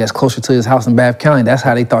facility that's closer to his house in Bath County. That's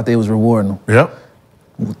how they thought they was rewarding him. Yep.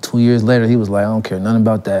 2 years later, he was like, I don't care nothing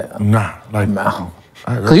about that. Nah, like,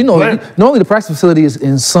 because normally the practice facility is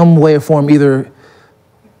in some way or form either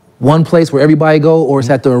one place where everybody go, or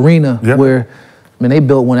it's at the arena where, they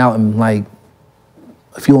built one out in, like,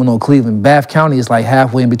 if you don't know Cleveland, Bath County is like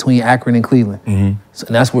halfway in between Akron and Cleveland. So,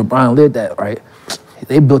 and that's where Bron lived at, right?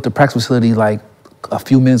 They built the practice facility like a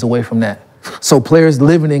few minutes away from that. So players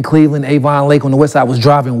living in Cleveland, Avon Lake on the west side was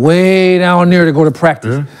driving way down there to go to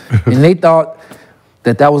practice. And they thought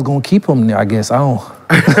that was gonna keep him there, I guess. I don't.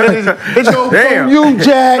 Damn. You,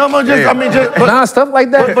 Jack. No, stuff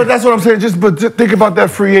like that. But that's what I'm saying. Just think about that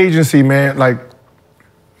free agency, man. Like,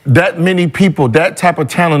 that many people, that type of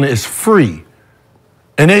talent is free.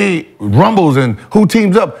 And they rumbles and who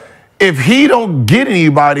teams up. If he don't get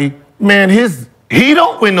anybody, man, he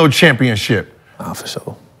don't win no championship. For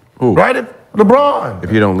sure. Who? Right? LeBron. If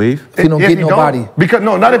he don't leave? If he don't get nobody.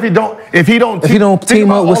 Not if he don't. If he don't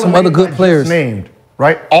team up with some other good players. Named,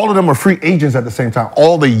 right? All of them are free agents at the same time.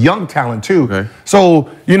 All the young talent too. Okay.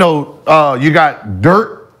 So, you got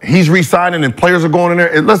Dirk. He's re-signing and players are going in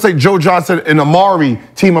there. And let's say Joe Johnson and Amari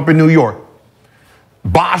team up in New York.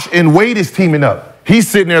 Bosh and Wade is teaming up. He's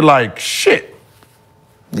sitting there like, shit.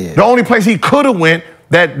 Yeah. The only place he could have went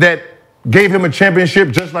that gave him a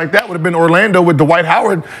championship just like that would have been Orlando with Dwight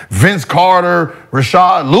Howard, Vince Carter,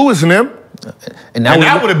 Rashad Lewis and them. And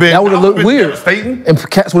that would have looked weird. And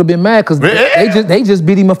cats would have been mad because they just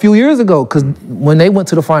beat him a few years ago. Because when they went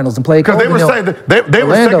to the finals and played, because they were saying they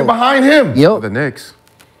were second behind him. The Knicks.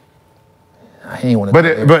 He ain't want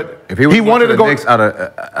to. But if he wanted to go Knicks out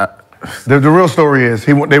of. The real story is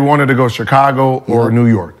they wanted to go Chicago or New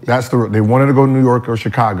York. They wanted to go New York or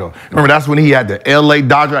Chicago. Remember, that's when he had the LA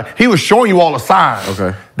Dodger. He was showing you all the signs.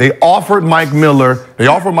 Okay. They offered Mike Miller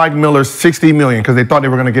 $60 million because they thought they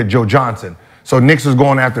were going to get Joe Johnson. So Knicks was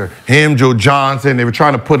going after him, Joe Johnson. They were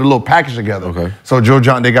trying to put a little package together. Okay. So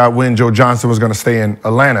they got wind Joe Johnson was going to stay in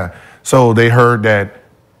Atlanta. So they heard that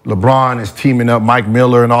LeBron is teaming up Mike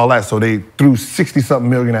Miller and all that. So they threw 60-something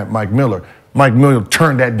million at Mike Miller. Mike Miller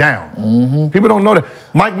turned that down. People don't know that.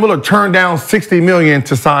 Mike Miller turned down $60 million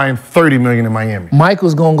to sign $30 million in Miami. Mike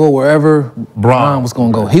was going to go wherever Bron was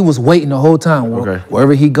going to go. He was waiting the whole time.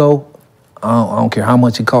 Wherever he go, I don't care how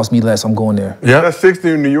much it costs me less, I'm going there. Yeah, that's 60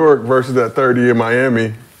 in New York versus that 30 in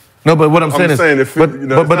Miami. No, but what I'm saying is, that's what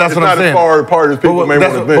I'm saying. As far apart as people may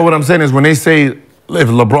want to think. But what I'm saying is, when they say if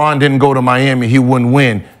LeBron didn't go to Miami, he wouldn't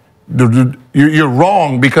win. You're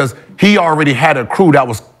wrong because he already had a crew that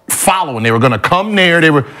was following. They were going to come there.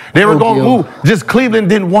 They were going to move. Just Cleveland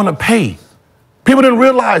didn't want to pay. People didn't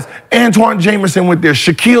realize Antoine Jameson went there,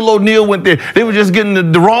 Shaquille O'Neal went there. They were just getting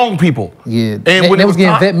the wrong people. Yeah, and when they was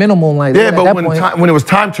getting vet minimum like yeah, that. but At when it was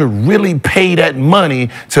time to really pay that money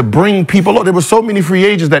to bring people up, there were so many free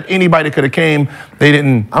agents that anybody could have came. They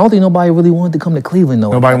didn't. I don't think nobody really wanted to come to Cleveland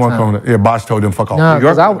though. Nobody wanted to come. Yeah, Bosh told them fuck off. Nah,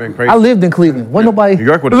 because I lived in Cleveland. Wasn't nobody. New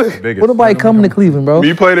York would have been the biggest. Wasn't nobody coming to Cleveland, bro.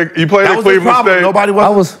 You played at That was the Cleveland problem. State. Nobody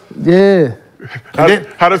was. Yeah.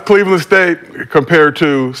 How does Cleveland State compare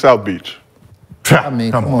to South Beach? I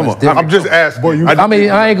mean, come on. It's I'm just asking.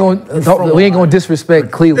 I ain't gonna. We ain't gonna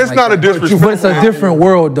disrespect Cleveland. It's not a disrespect. But it's a different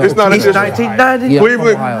world, though. It's not a disrespect. 1990. Yeah,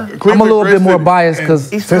 Cleveland. I'm a little bit more biased because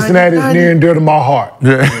Cincinnati is near and dear to my heart.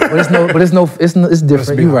 Yeah. it's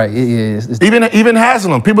different. You're right. It's Even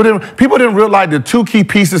Haslam. People didn't realize the two key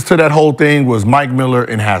pieces to that whole thing was Mike Miller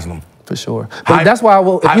and Haslam. For sure. But that's why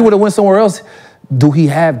if he would have went somewhere else, do he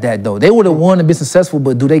have that though? They would have won and been successful,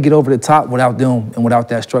 but do they get over the top without them and without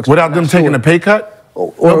that structure? Without them taking a pay cut?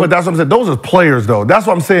 No, but that's what I'm saying. Those are players though. That's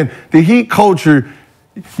what I'm saying. The Heat culture,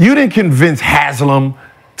 you didn't convince Haslam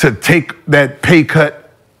to take that pay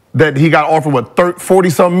cut that he got offered,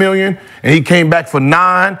 40-something million, and he came back for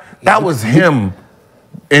 9. That was him.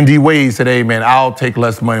 And D Wade said, "Hey man, I'll take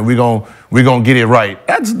less money. We gonna get it right."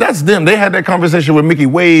 That's them. They had that conversation with Mickey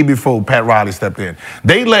way before Pat Riley stepped in.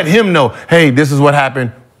 They let him know, "Hey, this is what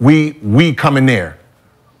happened. We coming there."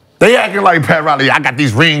 They acting like Pat Riley. I got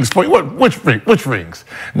these rings for you. Which rings?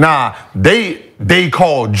 Nah, they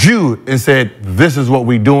called you and said, "This is what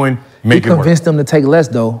we doing. Make it work." He convinced them to take less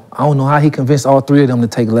though. I don't know how he convinced all 3 of them to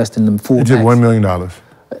take less than the full. He took $1 million.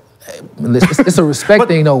 It's a respect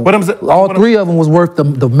thing though. All 3 of them was worth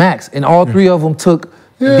the max, and all 3 of them took.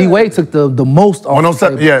 D Wade took the most off.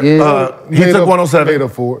 107. The table. He took 107. Made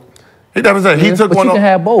up for it. He never said he took but 107. you can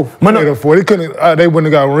have both. Made up for it. They couldn't. They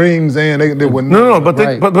wouldn't have got rings, and they wouldn't. No, but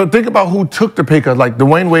think about who took the pay cut. Like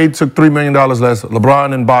Dwayne Wade took $3 million less.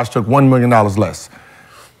 LeBron and Bosh took $1 million less.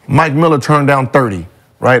 Mike Miller turned down 30.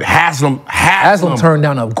 Right? Haslam turned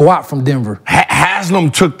down a guap from Denver.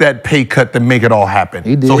 Haslam took that pay cut to make it all happen.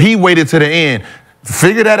 He did. So he waited to the end,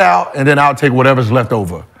 figure that out, and then I'll take whatever's left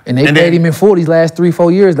over. And they paid him in full these last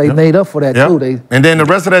 3-4 years. They made up for that too. And then the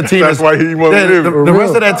rest of that team. That's why he wanted to live. The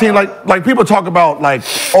rest of that team, like people talk about, like,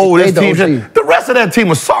 oh, this team. The rest of that team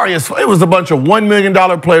was sorry as fuck. It was a bunch of $1 million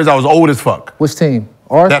players that was old as fuck. Which team?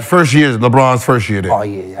 Ours? That first year, LeBron's first year there. Oh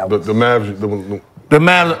yeah. The Mavs. The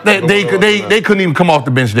Mavs, they couldn't even come off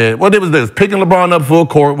the bench there. What it was this, picking LeBron up full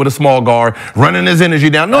court with a small guard, running his energy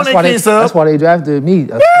down. No, they can't sub. That's why they drafted me.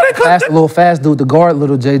 A little fast dude, the guard,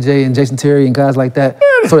 little JJ and Jason Terry and guys like that,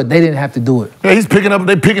 so that they didn't have to do it. Yeah,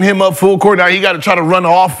 they picking him up full court. Now he got to try to run the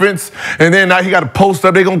offense, and then now he got to post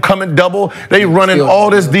up. They gonna come and double. They running all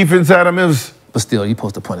this defense at him. It was. But still, you're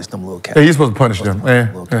supposed to punish them little cats. Yeah, you're supposed to punish them.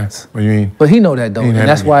 What you mean? But he know that though, and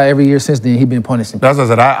that's why every year since then he been punishing. That's what I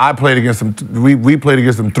said. I played against him. We played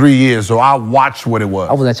against him 3 years, so I watched what it was.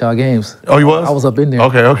 I was at y'all games. Oh, you was? I was up in there.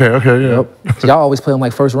 Okay, yeah. Yep. Y'all always play them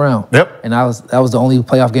like first round. Yep. And that was the only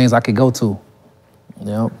playoff games I could go to.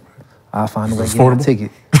 Yep. I'll find a way to get my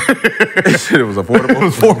ticket. It was affordable. It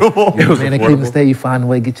was affordable. Man, at Cleveland State, you find a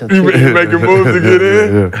way to get your ticket. You making moves to get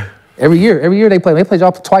in? Yeah. Every year they play. They played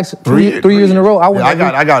y'all twice, three years in a row.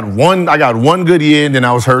 I got one good year, and then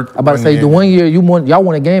I was hurt. I'm about to say the one year y'all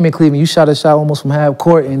won a game in Cleveland. You shot a shot almost from half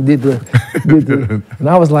court and did the and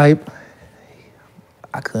I was like,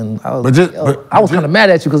 I couldn't. I was kind of mad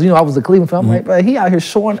at you because I was a Cleveland fan. I'm like, bro, he out here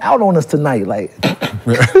showing out on us tonight. Like,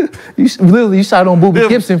 you shot on Boobie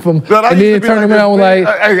Gibson and then turned around like.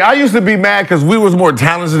 I used to be mad because we was more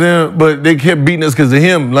talented than him, but they kept beating us because of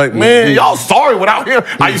him. Like, man, y'all sorry without him.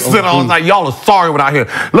 I used to sit down like, y'all are sorry without him.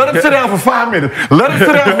 Let him sit down for 5 minutes. Let him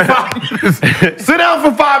sit down for 5 minutes. Sit down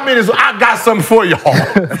for 5 minutes. I got something for y'all.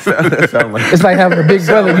 It's like having a big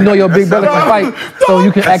brother. You know your big brother can fight, so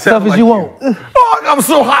you can act tough as you want. Oh, I'm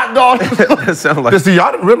so hot, dog. That sound like. See,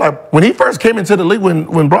 y'all didn't realize when he first came into the league,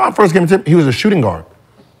 when Bron first came into, he was a shooting guard.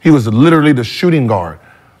 He was literally the shooting guard.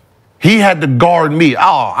 He had to guard me.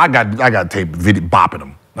 Oh, I got tape video bopping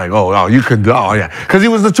him. Like, oh, you could, oh yeah, because he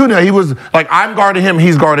was the shooting guard. He was like, I'm guarding him.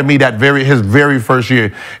 He's guarding me his very first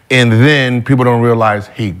year, and then people don't realize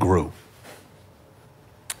he grew.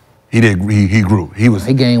 He grew. He was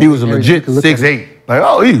a legit 6'8". Like,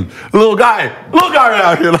 oh, he's a little guy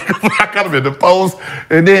out here. Like, I got him in the post.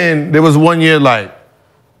 And then there was one year like,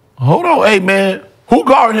 hold on, hey man, who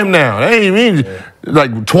guarding him now? That ain't mean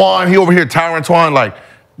like Twan. He over here towering Twan like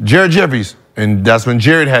Jared Jeffries, and that's when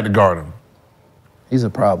Jared had to guard him. He's a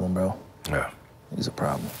problem, bro. Yeah, he's a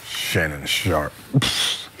problem. Shannon Sharp.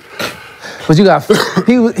 But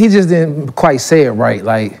he just didn't quite say it right.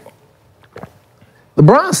 Like,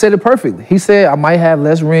 LeBron said it perfectly. He said, I might have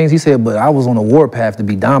less rings. He said, but I was on a warpath to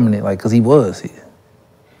be dominant, like, because he was. He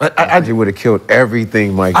would have killed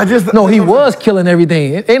everything, Mike. No, he was killing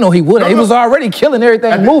everything. Ain't no he wouldn't. He was already killing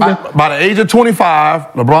everything moving. By the age of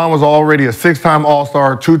 25, LeBron was already a 6-time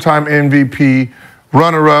All-Star, 2-time MVP,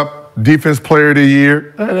 runner-up, Defense Player of the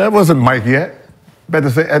Year. That wasn't Mike yet. At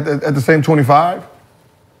the same 25.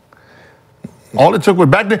 All it took was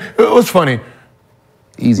back then. It was funny.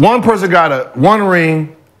 Easy. One person got one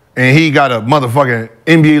ring, and he got a motherfucking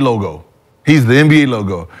NBA logo. He's the NBA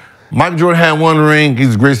logo. Michael Jordan had one ring.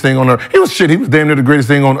 He's the greatest thing on earth. He was damn near the greatest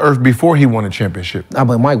thing on earth before he won a championship. Nah,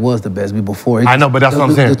 but Mike was the best before. I know, but that's what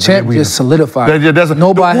I'm saying. The champ just solidified.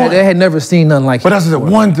 They had never seen nothing like But that's the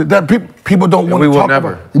one that people don't want to talk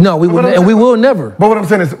about. No, we will, and we will never. But what I'm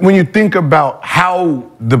saying is, when you think about how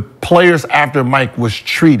the players after Mike was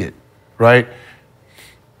treated, right?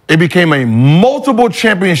 It became a multiple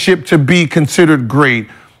championship to be considered great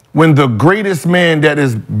when the greatest man that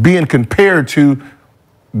is being compared to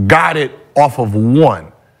got it off of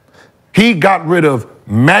one. He got rid of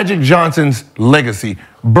Magic Johnson's legacy,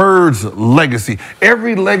 Bird's legacy.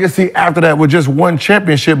 Every legacy after that was just one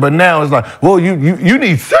championship, but now it's like, well, you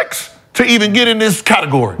need 6 to even get in this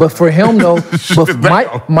category. But for him, though,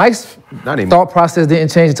 Mike's thought process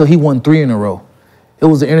didn't change until he won 3 in a row. It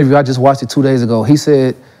was an interview, I just watched it 2 days ago. He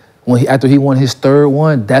said after he won his 3rd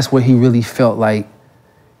one, that's where he really felt like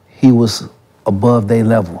he was above their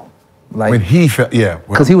level. Like, when he felt, yeah.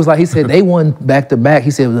 Because he said they won back-to-back.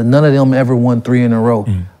 He said none of them ever won 3 in a row.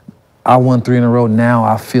 I won 3 in a row. Now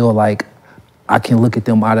I feel like I can look at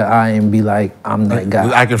them eye to eye and be like, I'm that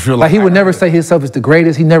guy. I can feel like he would never say himself is the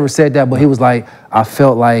greatest. He never said that, but he was like, I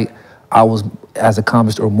felt like I was as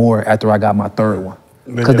accomplished or more after I got my 3rd one.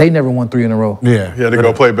 Because they never won 3 in a row. Yeah, he had to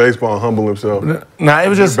go play baseball and humble himself. Nah, it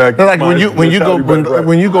was just like when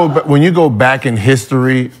you go back in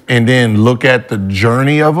history and then look at the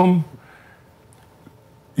journey of them,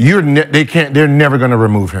 they're never gonna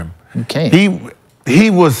remove him. You can't. He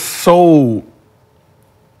was so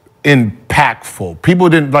impactful. People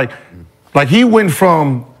didn't like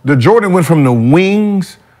Jordan went from the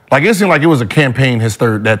wings. Like it seemed like it was a campaign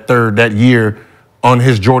that year on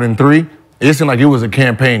his Jordan 3. It seemed like it was a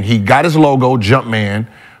campaign. He got his logo, Jumpman,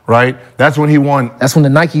 right? That's when he won. That's when the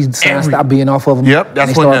Nike sign stopped being off of him. Yep, that's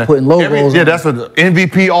and when they started putting logos. That's what the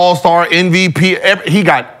MVP All-Star, MVP. He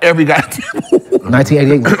got every guy.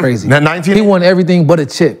 1988 was crazy. He won everything but a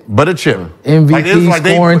chip. MVP,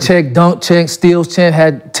 scoring check, dunk check, steals check,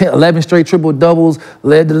 had 11 straight triple doubles,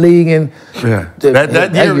 led the league, and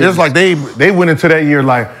that year it's like they went into that year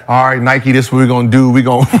like, all right, Nike, this is what we're gonna do.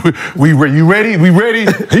 You ready? We ready?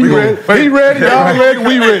 He ready? Y'all ready?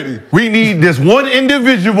 We ready? We need this one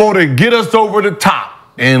individual to get us over the top,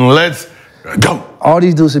 and let's go. All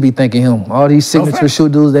these dudes should be thanking him. All these signature shoe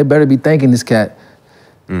dudes, they better be thanking this cat.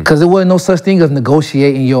 Because there wasn't no such thing as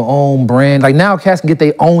negotiating your own brand. Like now, cats can get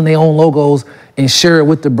their own logos and share it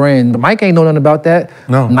with the brand. Mike ain't know nothing about that.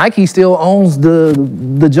 No. Nike still owns the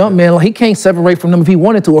Jumpman. He can't separate from them if he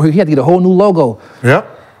wanted to, or he had to get a whole new logo.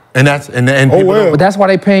 Yep. And that's but that's why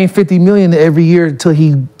they paying $50 million every year till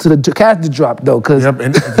the cats drop though. Cause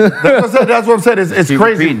that's what I'm saying. It's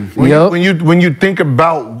crazy when you think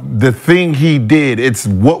about the thing he did. It's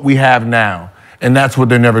what we have now, and that's what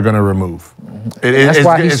they're never gonna remove. That's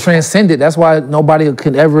why he's transcended. That's why nobody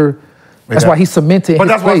could ever. That's why he cemented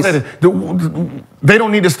his place. Why I said they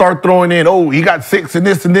don't need to start throwing in. Oh, he got 6 and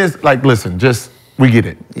this and this. Like, listen, we get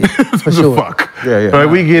it. Yeah, for sure. Fuck. Right,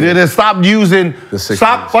 we get it. And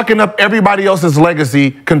stop fucking up everybody else's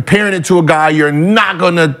legacy, comparing it to a guy you're not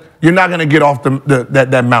gonna get off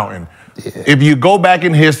that mountain. Yeah. If you go back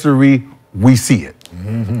in history, we see it.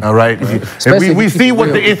 All right, we see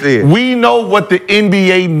we know what the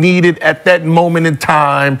NBA needed at that moment in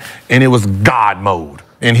time, and it was God mode,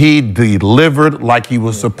 and he delivered like he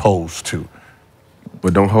was supposed to.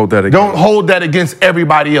 But don't hold that against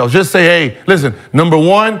everybody else. Just say, hey, listen, number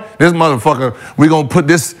 1, this motherfucker, we're gonna put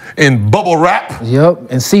this in bubble wrap. Yep,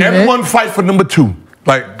 and see, everyone fight for number 2.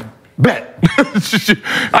 Like, bet.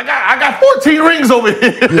 I got 14 rings over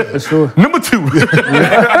here. Yeah, for sure. Number 2. Yep.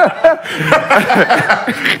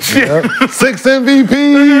 6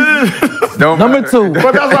 MVPs. Number 2.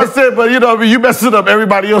 But that's what I said. But you messing up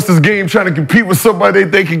everybody else's game trying to compete with somebody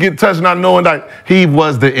they can get touched, not knowing that he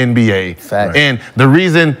was the NBA. Fact. And the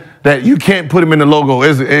reason that you can't put him in the logo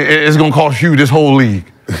is it's gonna cost you this whole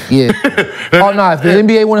league. Yeah. Oh no, if the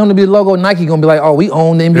NBA want him to be the logo, Nike gonna be like, oh, we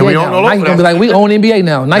own the NBA now. Nike gonna be like, we own the NBA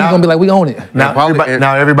now. Nike gonna be like, we own it.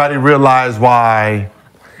 Now everybody realized why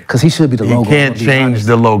Because he should be the logo. You can't change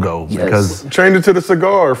the logo because change it to the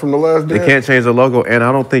cigar from the last day. They can't change the logo, and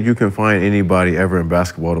I don't think you can find anybody ever in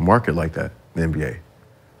basketball to market like that in the NBA.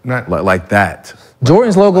 Not like that.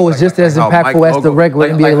 Jordan's logo is just as impactful as the regular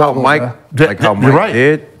NBA logo. Like how Mike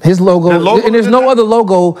did. His logo, and there's no other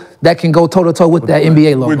logo that can go toe to toe with that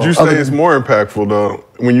NBA logo. Would you say it's more impactful though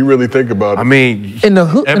when you really think about it? I mean, in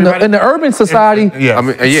the urban society? I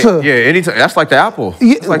mean, yeah. Anytime that's like the Apple.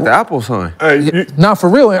 It's like the Apple sign. Hey, not for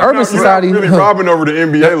real. In urban society, you're not really robbing over the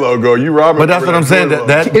NBA logo. You robbing. But that's what I'm saying.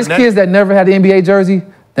 It's kids that never had the NBA jersey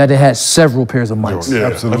that they had several pairs of mics. Yeah,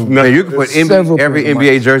 absolutely. Man, you can put every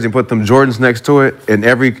NBA jersey and put them Jordans next to it, and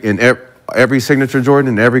every signature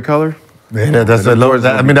Jordan in every color. Yeah, that's the logo.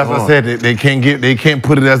 I mean, that's what I said. They can't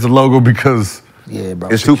put it as a logo because bro,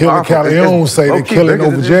 it's too powerful. Calion say they're killing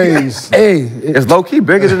over J's. Hey, it's low key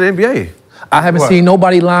bigger than the NBA. I haven't seen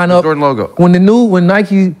nobody line up. Jordan logo. When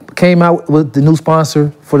Nike came out with the new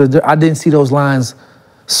sponsor for I didn't see those lines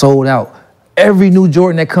sold out. Every new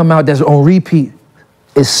Jordan that come out that's on repeat.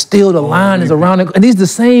 It's still the line is around it, and these the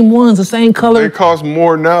same ones, the same color. They cost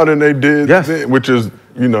more now than they did then, which is,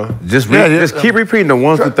 you know. Just keep repeating the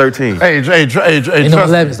 1 through 13. Hey, And the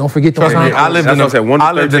 11s, don't forget the 11s.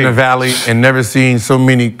 I lived in the valley and never seen so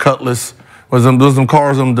many Cutlass. Was them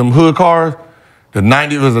cars, them hood cars? The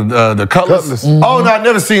 90 was the Cutlass. Oh no, I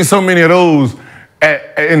never seen so many of those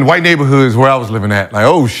in white neighborhoods where I was living at. Like,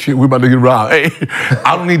 oh shit, we about to get robbed. Hey,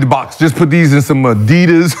 I don't need the box. Just put these in some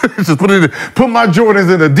Adidas. Just put my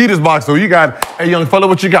Jordans in the Adidas box. So you got, hey young fella,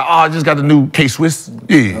 what you got? Oh, I just got the new K-Swiss.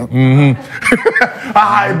 Yeah.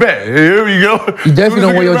 I bet. Here we go. You definitely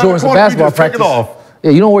don't wear your Jordans to basketball practice.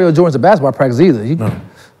 Yeah, you don't wear your Jordans to basketball practice either.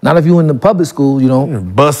 Not if you in the public school, you know.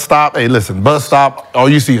 Bus stop. Hey, listen, bus stop. All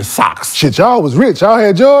you see is socks. Shit, y'all was rich. Y'all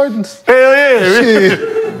had Jordans. Hell yeah.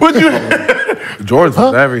 Shit. What you? Jordans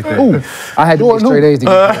was everything. Ooh, I had to get straight A's to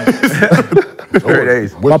get straight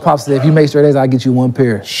A's. My pops said, if you make straight A's, I'll get you one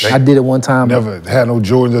pair. I did it one time. Never had no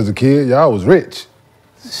Jordans as a kid. Y'all was rich.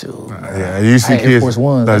 Shoot. Yeah, you see kids. Air Force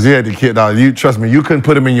Ones. You had the kid. You trust me. You couldn't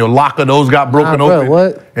put them in your locker. Those got broken open.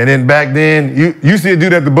 What? And then back then, you see a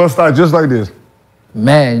dude at the bus stop just like this.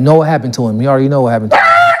 Man, you know what happened to him. You already know what happened to him.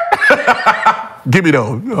 Give me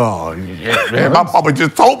those. Oh, yeah, man. My papa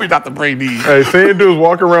just told me not to bring these. Hey, seeing dudes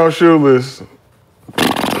walk around shoeless.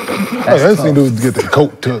 Hey, I seen dudes get the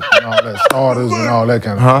coat took and all that, starters and all that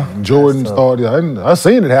kind of thing. Jordan started. I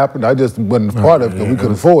seen it happen. I just wasn't part of it because we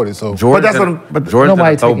couldn't afford it. So, Jordan's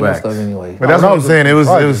nobody taking that stuff anyway. But that's what I'm saying. It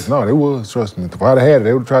was. No, they was. Trust me. If I'd have had it,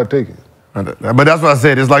 they would try to take it. But that's what I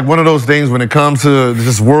said. It's like one of those things when it comes to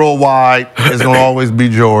just worldwide, it's gonna always be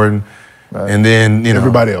Jordan. And then, you know,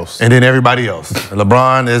 everybody else. And then everybody else.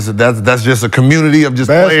 LeBron that's just a community of just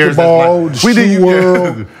basketball, players. The shoe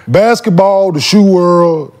world, basketball, the shoe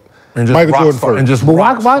world. And just Michael Jordan first. And just but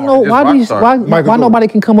why nobody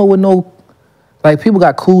can come up with no, like, people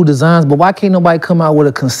got cool designs, but why can't nobody come out with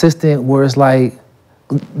a consistent where it's like,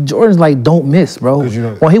 Jordan's like, don't miss, bro.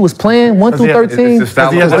 When he was playing 1 through 13, he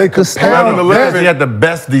had the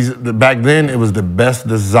best, back then it was the best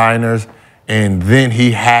designers, and then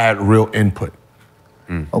he had real input.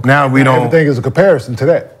 Okay. Now we don't. Everything is a comparison to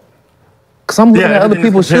that. Cause I'm looking at other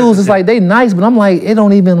people's shoes, it's like, they nice, but I'm like, it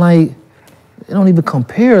don't even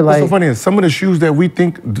compare. Like, what's so funny is some of the shoes that we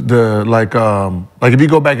think like if you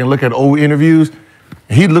go back and look at old interviews,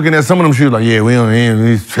 he looking at some of them shoes like, yeah, we don't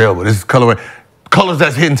these terrible. This is colors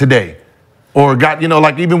that's hitting today, or got, you know,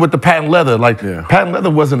 like even with the patent leather, like patent leather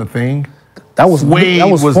wasn't a thing. That was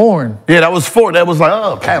foreign. Yeah, that was foreign. That was like,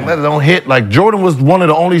 oh, patent leather don't hit. Like Jordan was one of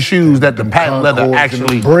the only shoes that the patent leather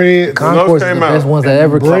actually. Concourse is the best ones that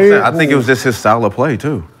ever came. I think it was just his style of play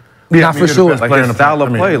too. Yeah, not for sure. Like his style of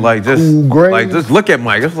play, like just look at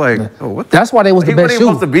Mike. It's like, oh, what? That's why they was the best shoe. He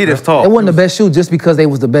wasn't supposed to be this tall. It wasn't the best shoe just because they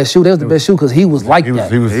was the best shoe. They was the best shoe because he was like that.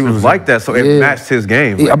 He was like that, so it matched his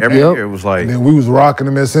game. Like every year it was like. And then we was rocking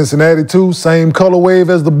them in Cincinnati too. Same color wave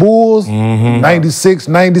as the Bulls. 96,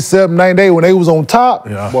 97, 98 when they was on top.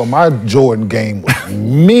 Well, my Jordan game was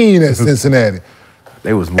mean at Cincinnati.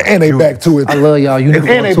 They was moving. And they back to it. I love y'all. And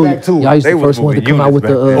they back to it. Y'all used to be the first ones to come out with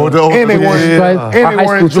the. And they weren't. Our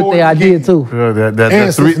high school took their idea too.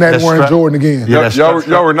 And Cincinnati wearing Jordan again.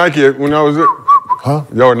 Y'all were Nike when I was there? Huh?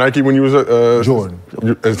 Y'all were Nike when you was at Jordan.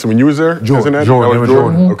 So when you was there? Jordan.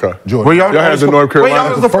 Jordan. Okay. Jordan. Well, y'all had the North Carolina. Wait,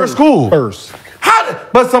 y'all was the first school. First.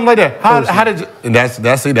 But something like that. How did you, and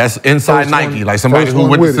that's inside Nike. Like somebody who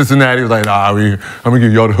went to Cincinnati was like, nah, I'm gonna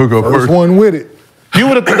give y'all the hookup first. First one with it. You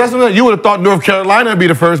would have thought North Carolina would be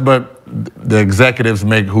the first, but the executives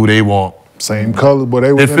make who they want. Same color, but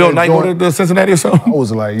they was. Did Phil Knight go to Cincinnati or something? I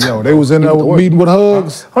was like, they was in there meeting with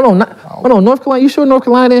hugs. Hold on, North Carolina. You sure North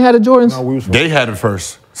Carolina didn't have the Jordans? No, they had it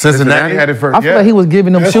first. Cincinnati had it first. I feel like he was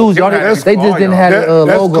giving them shoes. Y'all, they just didn't have the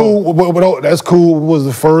That's logo. cool. But that's cool. Was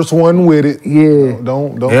the first one with it. Yeah.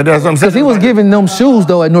 Don't. Yeah, that's what I'm saying. Because he was giving them shoes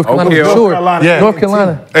though at North Carolina for sure. North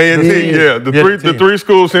Carolina. A&T, yeah. The three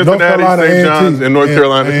schools, Cincinnati, St. John's, and North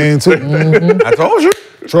Carolina. I told you.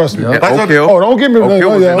 Trust me. Don't give me. No,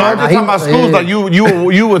 I'm just talking about schools. Like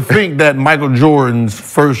you would think that Michael Jordan's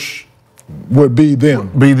first would be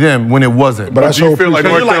them. When it wasn't. But do you feel like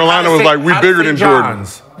North Carolina was like, we bigger than Jordan?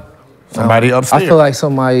 Somebody upstairs. I feel like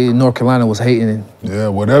somebody in North Carolina was hating it. Yeah,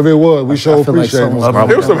 whatever it was, we sure appreciate it.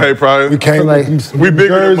 There was some hate, probably. We came we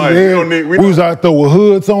bigger than Mike. We was out there with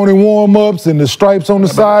hoods on and warm-ups and the stripes on the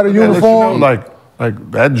side of uniform. Like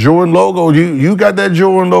that Jordan logo, you got that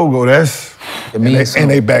Jordan logo. That's and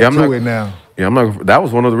they back to it now. Yeah, I'm not. That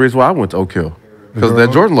was one of the reasons why I went to Oak Hill. Because of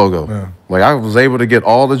that Jordan logo. Yeah. Like, I was able to get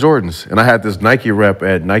all the Jordans. And I had this Nike rep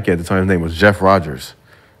at Nike at the time. His name was Jeff Rogers.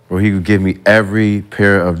 Where he would give me every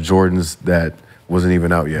pair of Jordans that wasn't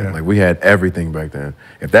even out yet. Like, we had everything back then.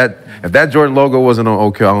 If that Jordan logo wasn't on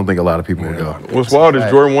Oak Hill, I don't think a lot of people would go. What's wild is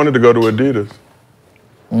Jordan wanted to go to Adidas.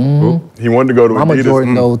 He wanted to go to Mama Adidas.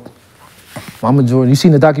 Jordan, though. Mama Jordan. You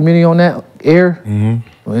seen the documentary on that, Air?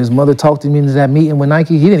 When his mother talked to me in that meeting with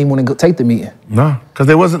Nike, he didn't even want to take the meeting. No, because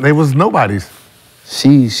they was nobody's.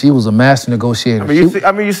 She was a master negotiator.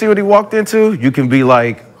 I mean, you see what he walked into? You can be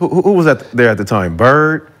like, who was there at the time?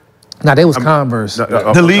 Bird? Nah, they was Converse.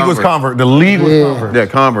 The league was Converse. The league was Converse. Yeah,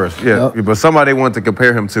 Converse. Yeah, but somebody wanted to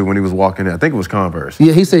compare him to when he was walking in. I think it was Converse.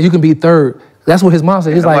 Yeah, he said you can be third. That's what his mom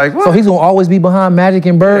said. He's like, so he's gonna always be behind Magic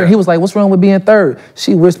and Bird. He was like, what's wrong with being third?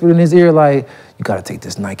 She whispered in his ear like, you gotta take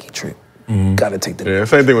this Nike trip. You gotta take the. Yeah,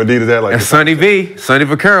 same thing with Adidas had like. And Sonny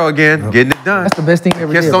Vaccaro again, getting it done. That's the best thing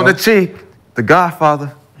ever. Kiss on the cheek, the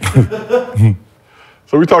Godfather.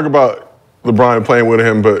 So we talk about LeBron and playing with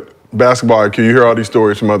him, but basketball IQ, you hear all these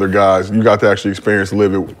stories from other guys. You got to actually experience,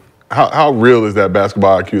 live it. How real is that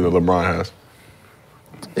basketball IQ that LeBron has?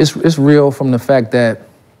 It's real from the fact that,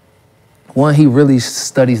 one, he really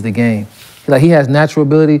studies the game. Like, he has natural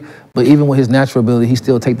ability, but even with his natural ability, he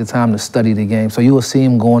still take the time to study the game. So you will see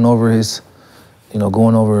him going over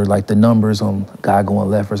like the numbers on a guy going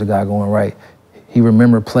left versus a guy going right. He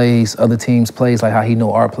remember plays, other teams' plays, like how he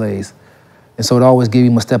know our plays. And so it always give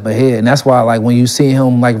him a step ahead. And that's why, like, when you see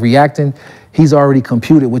him, like, reacting, he's already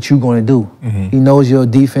computed what you're going to do. He knows your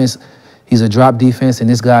defense. He's a drop defense, and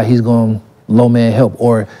this guy, he's going low man help.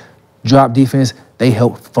 Or drop defense, they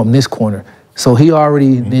help from this corner. So he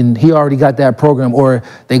already got that program, or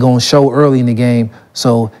they gonna show early in the game.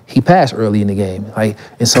 So he passed early in the game. Like,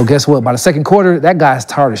 and so guess what? By the second quarter, that guy's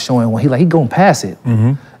tired of showing when he gonna pass it.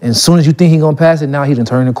 And as soon as you think he gonna pass it, now he done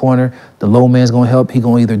turn the corner. The low man's gonna help. He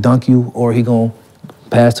gonna either dunk you or he gonna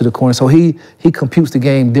pass to the corner. So he computes the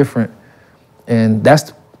game different, and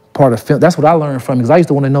that's part of film. That's what I learned from him, because I used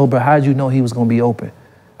to want to know, but how did you know he was gonna be open?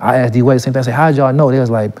 I asked D-Wade the same thing. I said, how did y'all know? They was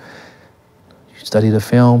like, study the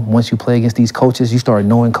film. Once you play against these coaches, you start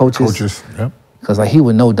knowing coaches. Yep. Because like he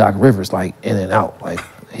would know Doc Rivers like in and out. Like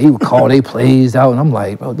he would call they plays out, and I'm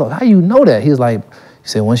like, bro, look, how you know that? He was like, he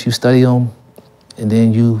said once you study them, and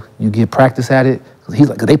then you get practice at it. He's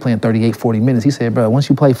like, cause they playing 38, 40 minutes. He said, bro, once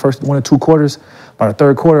you play first 1 or 2 quarters, by the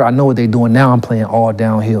third quarter, I know what they're doing. Now I'm playing all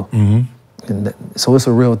downhill. And so it's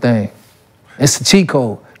a real thing. It's a cheat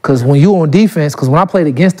code. Cause when you on defense, cause when I played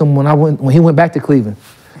against him, when he went back to Cleveland.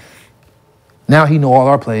 Now he know all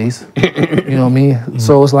our plays, you know what I mean?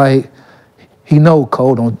 So it's like, he know,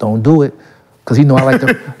 Cole, don't do it. Cause he know I like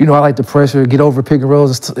the, I like the pressure, get over pick and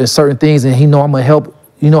rolls and certain things, and he know I'm gonna help.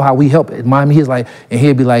 You know how we help at Miami? He's like, and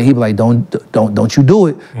he'd be like, don't you do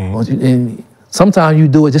it. And sometimes you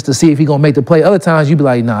do it just to see if he gonna make the play. Other times you be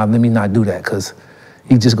like, nah, let me not do that, cause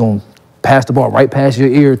he just gonna pass the ball right past your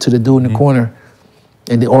ear to the dude in the corner,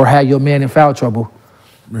 or have your man in foul trouble.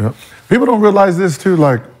 Yeah. People don't realize this too,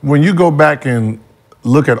 like when you go back and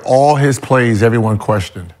look at all his plays, everyone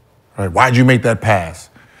questioned, right? Why'd you make that pass?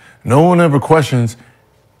 No one ever questions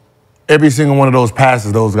every single one of those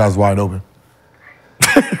passes, those guys wide open.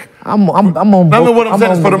 I'm on None of what I'm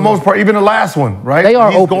saying is for the most part, even the last one, right? They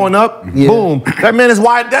are He's open. going up, boom. That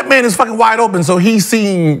man is fucking wide open, so he's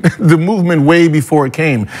seeing the movement way before it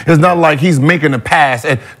came. It's not like he's making a pass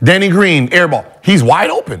and Danny Green, air ball. He's wide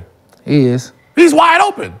open. He is. He's wide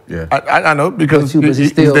open. Yeah. I know because But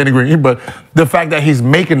he's Danny Green, but the fact that he's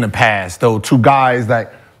making the pass, though, to guys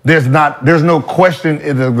that there's no question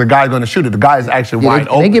the guy's going to shoot it. The guy is actually wide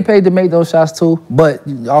open. They get paid to make those shots too, but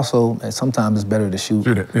also sometimes it's better to shoot.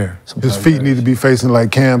 Shoot it, yeah. His feet need to be facing like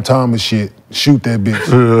Cam Thomas shit. Shoot that bitch.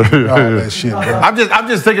 All that shit, bro. I'm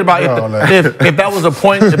just thinking about if that was a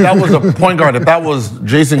point guard, if that was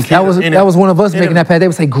Jason Kidd, that was one of us making that pass. They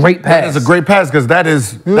would say great pass. That is a great pass because that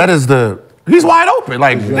is he's wide open.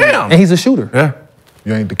 Like damn, and he's a shooter. Yeah,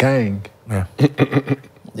 you ain't the king. Yeah.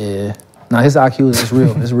 Yeah. Now his IQ is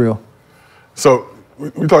real. It's real. So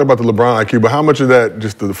we talk about the LeBron IQ, but how much of that,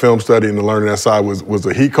 just the film study and the learning that side, was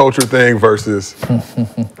a Heat culture thing versus?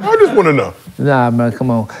 I just want to know. Nah, man,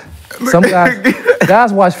 come on. Some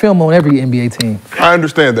guys watch film on every NBA team. I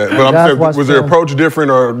understand that, but I'm saying, was their approach different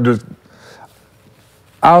or just?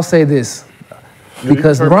 I'll say this,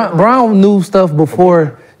 because Bron knew stuff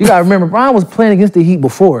before. You gotta remember, Bron was playing against the Heat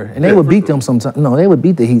before, and they would beat them sometimes. No, they would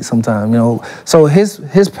beat the Heat sometimes, you know. So his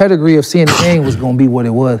pedigree of seeing the game was gonna be what it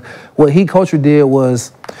was. What Heat culture did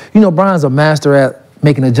was, you know, Bron's a master at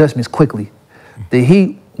making adjustments quickly. The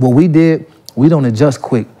Heat, what we did, we don't adjust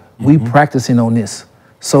quick. We practicing on this.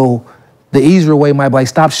 So the easier way might be like,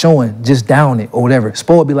 stop showing, just down it or whatever.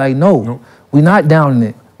 Spo would be like, no, we're not downing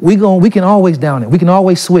it. We can always down it. We can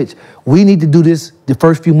always switch. We need to do this the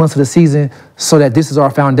first few months of the season so that this is our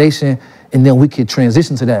foundation, and then we can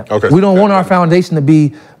transition to that. Okay. We don't want our foundation to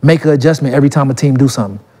be make an adjustment every time a team do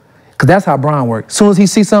something. Because that's how Bron works. As soon as he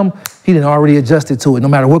sees something, he done already adjusted to it, no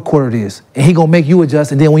matter what quarter it is. And he gonna make you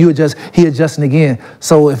adjust, and then when you adjust, he adjusting again.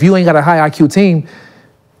 So if you ain't got a high IQ team,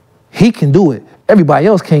 he can do it. Everybody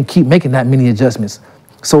else can't keep making that many adjustments.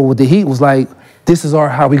 So with the Heat was like, this is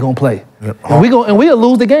how we gonna play. Yep. And we'll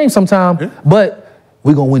lose the game sometime, but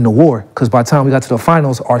we gonna win the war. Because by the time we got to the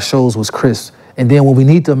finals, our shows was crisp. And then when we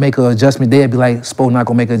need to make an adjustment, they'd be like, Spo not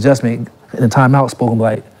gonna make an adjustment. In the timeout, Spo gonna be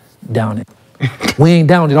like, down it. We ain't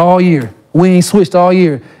down it all year. We ain't switched all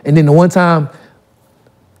year. And then the one time,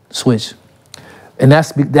 switch. And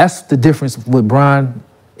that's the difference with Bron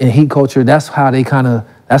and Heat culture. That's how they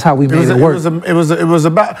that's how we made it work. It was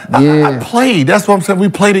about. I played. That's what I'm saying. We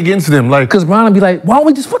played against them, like. Because Bron would be like, "Why don't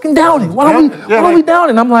we just fucking down it? Why don't we down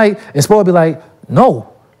it?" And I'm like, and Spo would be like,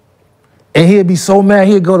 "No," and he'd be so mad.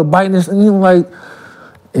 He'd go to biting this, and he'd like,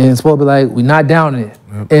 and Spo would be like, "We not downing it."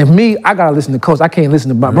 Yep. And me, I gotta listen to coach. I can't listen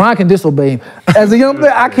to Bron. Bron can disobey him. As a young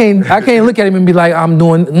player, I can't look at him and be like, "I'm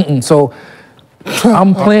doing." So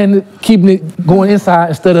I'm playing, keeping it going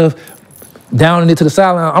inside instead of downing it to the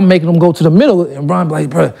sideline. I'm making them go to the middle, and Bron be like,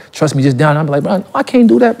 bro, trust me, just down. I'm like, bro, I can't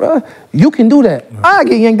do that, bro. You can do that. I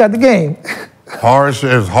get yanked out the game. Hard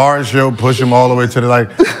show, push him all the way to the, like,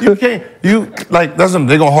 that's something.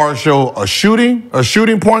 They're gonna hard show a shooting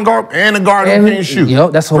point guard and a guard who can't shoot.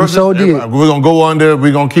 Yep, that's what we so did. We're gonna go under,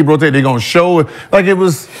 we're gonna keep rotating, they're gonna show it. Like it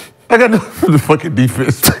was, I got the fucking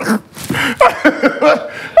defense.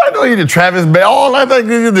 I know you did Travis Bay, all that.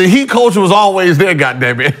 The Heat culture was always there,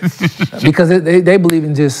 goddammit. Because they believe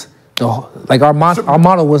in just, our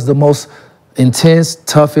motto was the most intense,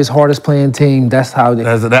 toughest, hardest playing team. That's how they.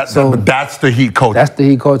 That's the Heat culture. That's the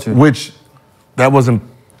Heat culture. Which, that wasn't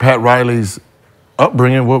Pat Riley's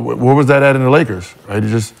upbringing. Where was that at in the Lakers? Right?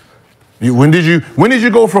 When did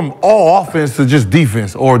you go from all offense to just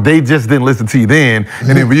defense, or they just didn't listen to you then? And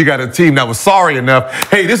then when you got a team that was sorry enough,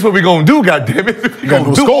 hey, this is what we gonna do, goddammit. We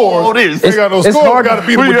gonna do all this. They got no score. We gotta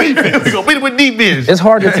beat them with defense. We gonna beat them with defense. It's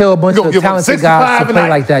hard to tell a bunch of talented guys to play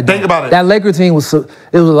like that. Think about it. That Laker team was a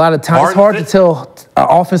lot of time. It's hard to tell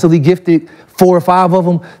offensively gifted 4 or 5 of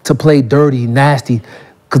them to play dirty, nasty,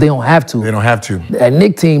 because they don't have to. They don't have to. That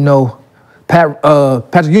Knick team, though.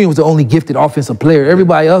 Patrick Ewing was the only gifted offensive player.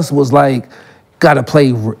 Everybody else was like, got to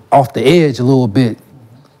play off the edge a little bit.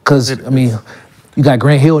 Because, I mean, you got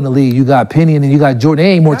Grant Hill in the league, you got Penny, and then you got Jordan.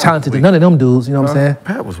 They ain't more talented than none of them dudes, you know what I'm saying?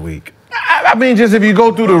 Pat was weak. I mean, just if you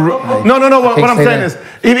go through the... No, what I'm saying is,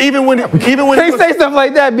 even when... Can't say stuff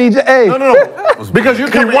like that, BJ. Hey. No. Because you're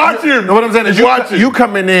coming... watching. What I'm saying is, you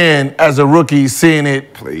coming in as a rookie, seeing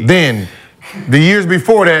it then... The years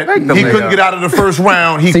before that, he couldn't get out of the first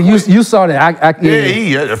round. So you saw that.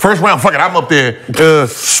 Yeah, first round, fuck it, I'm up there.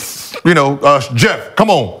 Jeff, come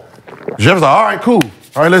on. Jeff's like, all right, cool.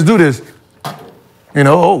 All right, let's do this. We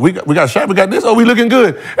got a shot, we got this. Oh, we looking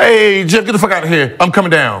good. Hey, Jeff, get the fuck out of here. I'm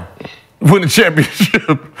coming down. Win the championship.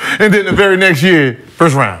 And then the very next year,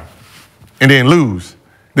 first round. And then lose.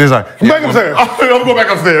 Then it's like, back upstairs. I'm gonna go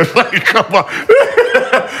back upstairs. Like, come on.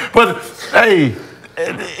 But, hey,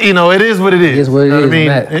 it is what it is. It is what it is. I mean,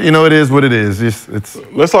 it is what it is. It's.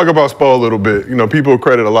 Let's talk about Spo a little bit. People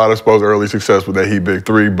credit a lot of Spo's early success with that Heat Big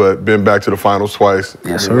Three, but been back to the finals twice.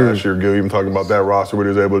 Yes, sir. Last year, Gil, even talking about that roster, what he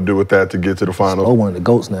was able to do with that to get to the finals. Spo one of the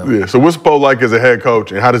GOATs now. Yeah. So what's Spo like as a head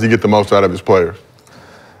coach, and how does he get the most out of his players?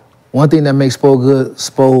 One thing that makes Spo good,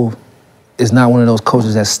 Spo is not one of those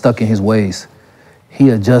coaches that's stuck in his ways. He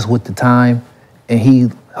adjusts with the time, and he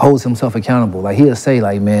holds himself accountable. Like, he'll say,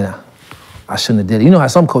 like, man, I shouldn't have did it. You know how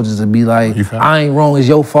some coaches would be like, I ain't wrong, it's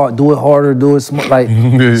your fault, do it harder, do it smart. Like,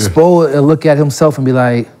 Spo will look at himself and be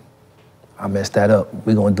like, I messed that up,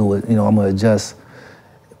 we're gonna do it, you know, I'm gonna adjust.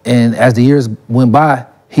 And as the years went by,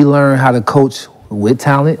 he learned how to coach with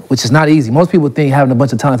talent, which is not easy. Most people think having a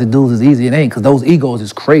bunch of talented dudes is easy. It ain't, because those egos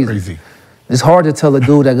is crazy. It's hard to tell a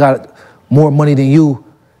dude that got more money than you,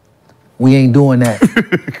 we ain't doing that.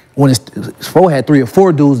 When Spo had 3 or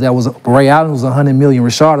 4 dudes that was, Ray Allen was 100 million,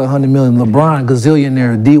 Rashard 100 million, LeBron,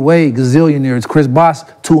 gazillionaire, D-Wade, gazillionaire, Chris Bosh,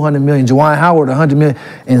 200 million, Juwan Howard, 100 million.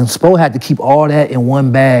 And Spo had to keep all that in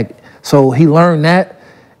one bag. So he learned that,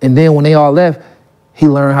 and then when they all left, he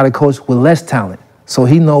learned how to coach with less talent. So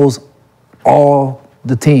he knows all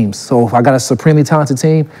the teams. So if I got a supremely talented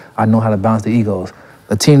team, I know how to balance the egos.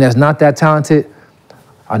 A team that's not that talented,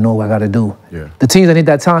 I know what I gotta do. Yeah. The teams that ain't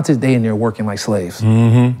that talented, they in there working like slaves.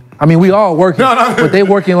 I mean, we all working, but they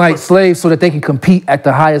working like slaves so that they can compete at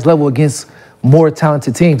the highest level against more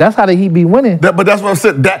talented teams. That's how the Heat be winning. But that's what I'm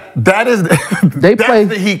saying. That is that's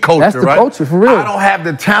the Heat culture, That's the right? culture, for real. I don't have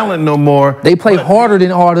the talent no more. They play harder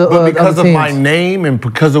than all the but because other of teams. my name and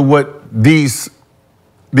because of what these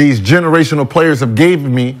generational players have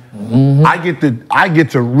given me, I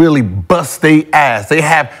get to really bust their ass.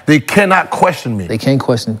 They cannot question me. They can't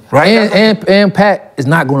question. Right? And Pat is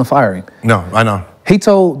not going to fire him. No, I know. He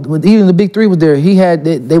told, even the Big Three was there,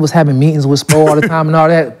 they was having meetings with Spo all the time and all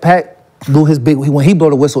that. Pat blew his big, when he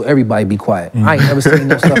blow the whistle, everybody be quiet. I ain't never seen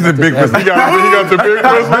no stuff like this ever. He got the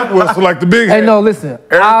big whistle like the big Hey, no, listen.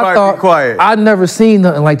 Everybody I thought, be quiet. I'd never seen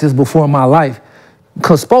nothing like this before in my life.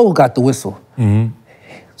 Because Spo got the whistle.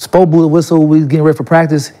 Spo blew the whistle, we was getting ready for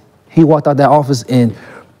practice. He walked out that office and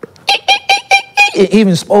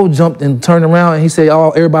even Spo jumped and turned around and he said,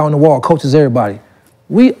 oh, everybody on the wall, coaches, everybody.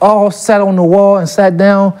 We all sat on the wall and sat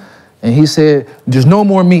down and he said, there's no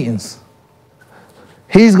more meetings.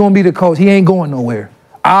 He's gonna be the coach, he ain't going nowhere.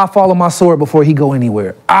 I'll follow my sword before he go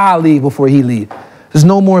anywhere. I'll leave before he leave. There's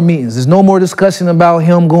no more meetings. There's no more discussion about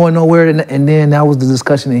him going nowhere. And then that was the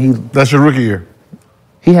discussion and he. That's your rookie year?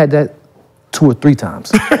 He had that 2 or 3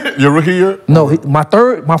 times. Your rookie year? No, my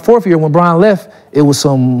 4th year when Bron left, it was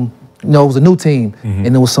some, it was a new team.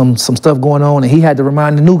 And there was some stuff going on and he had to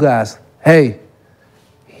remind the new guys, hey,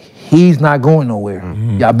 he's not going nowhere.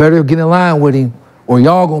 Y'all better get in line with him or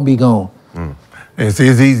y'all gonna be gone. And see,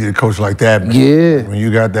 it's easy to coach like that, man. Yeah. When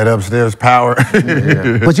you got that upstairs power.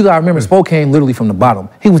 But you gotta remember, Spo came literally from the bottom.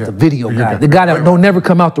 He was the video guy, the guy that don't never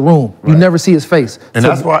come out the room. You never see his face. And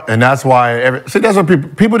that's why. That's what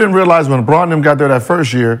people didn't realize when Bron and them got there that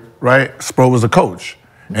first year, right? Spo was a coach,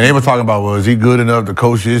 and they were talking about, well, is he good enough to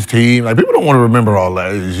coach his team? Like people don't want to remember all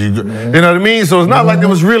that. Is he good? You know what I mean? So it's not like there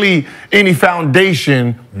was really any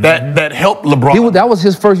foundation that helped LeBron. That was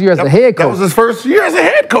his first year as a head coach. That was his first year as a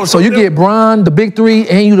head coach. So you get Bron, the Big Three,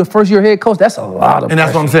 and you the first year head coach. That's a lot of. And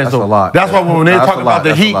that's what I'm saying. That's a lot. That's why when they talk about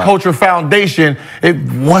the Heat culture foundation, it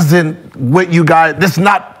wasn't what you guys. This is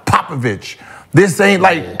not Popovich. This ain't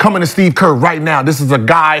like coming to Steve Kerr right now. This is a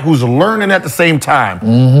guy who's learning at the same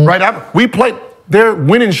time, right? We played their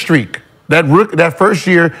winning streak. That first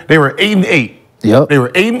year, they were 8-8. Yep. They were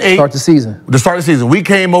 8-8. Start the season. The start of the season. We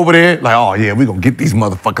came over there like, oh yeah, we gonna get these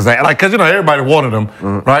motherfuckers. Like, cause everybody wanted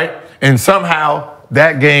them, right? And somehow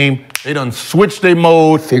that game, they done switched their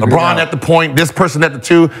mode. LeBron at the point, this person at the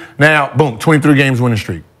 2. Now, boom, 23 games winning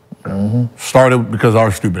streak. Started because of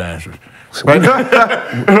our stupid asses. Right?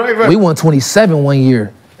 Right. We won 27 one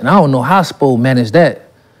year, and I don't know how Spo managed that.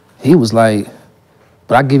 He was like,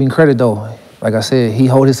 but I give him credit though. Like I said, he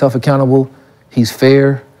hold himself accountable. He's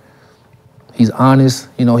fair. He's honest.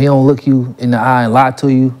 You know, he don't look you in the eye and lie to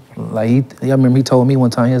you. Like I remember he told me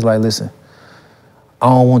one time, he was like, listen, I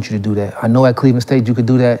don't want you to do that. I know at Cleveland State you could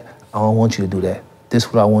do that. I don't want you to do that. This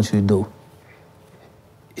is what I want you to do.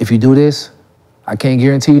 If you do this, I can't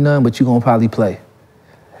guarantee you nothing, but you're gonna probably play.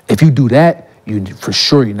 If you do that, for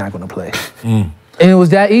sure you're not gonna play. And it was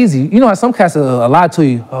that easy. You know how some cats a lot to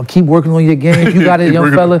you. Oh, keep working on your game. You got it,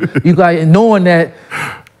 young fella. You got it. And knowing that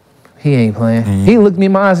he ain't playing. He looked me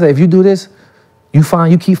in my eyes and said, if you do this,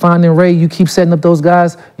 you keep finding Ray, you keep setting up those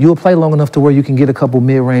guys, you'll play long enough to where you can get a couple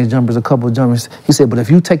mid-range jumpers, a couple of jumpers. He said, but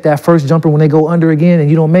if you take that first jumper when they go under again and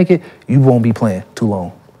you don't make it, you won't be playing too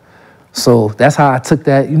long. So that's how I took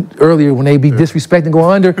that earlier when they be disrespecting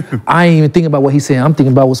going under. I ain't even thinking about what he said. I'm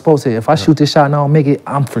thinking about what Spo said. If I shoot this shot and I don't make it,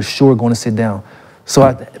 I'm for sure going to sit down. So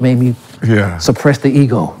it made me suppress the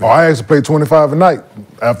ego. Oh, I actually played 25 a night.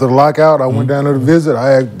 After the lockout, I went down there to visit.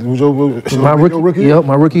 It was your rookie year? Yep,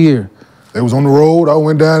 my rookie year. They was on the road. I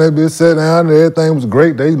went down there, sat down, and everything was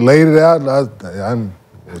great. They laid it out.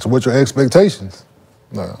 So what's your expectations?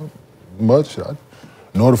 Much.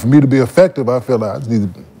 In order for me to be effective, I feel like I just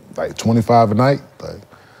need like 25 a night. Like,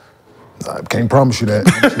 I can't promise you that.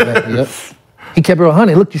 Yep. He kept it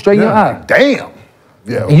 100. Looked you straight in your eye. Damn.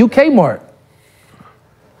 Yeah. And you Kmart.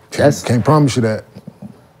 Can't promise you that.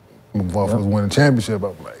 If I was winning a championship,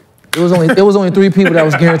 I'm like. It was only 3 people that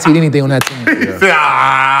was guaranteed anything on that team.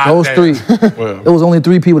 Those 3. It was only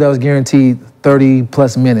 3 people that was guaranteed 30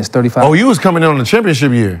 plus minutes, 35. Oh, you was coming in on the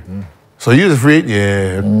championship year. So you was free,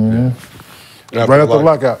 yeah. Right after the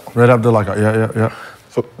lockout. Right after the lockout, yeah.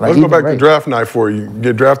 So let's go back to draft night for you.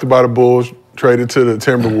 Get drafted by the Bulls, traded to the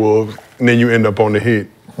Timberwolves, and then you end up on the Heat.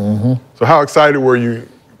 So how excited were you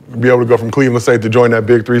to be able to go from Cleveland State to join that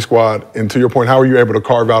Big 3 squad? And to your point, how were you able to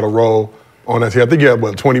carve out a role on that team? I think you had,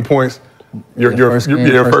 what, 20 points? Your first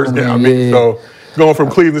game. I mean, so going from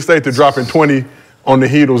Cleveland State to dropping 20 on the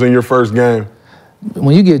Heatles in your first game.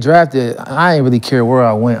 When you get drafted, I ain't really care where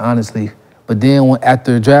I went, honestly. But then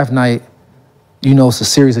after draft night, you know, it's a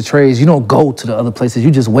series of trades. You don't go to the other places. You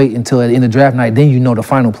just wait until at the end of draft night, then you know the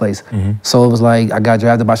final place. So it was like, I got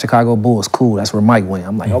drafted by Chicago Bulls. Cool, that's where Mike went.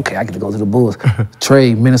 I'm like, okay, I get to go to the Bulls.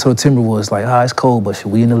 Trade, Minnesota Timberwolves. Like, it's cold, but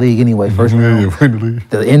we in the league anyway, first round. Yeah, we're in the league.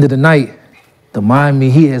 The end of the night, the Miami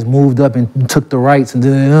Heat has moved up and took the rights,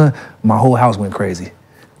 and my whole house went crazy.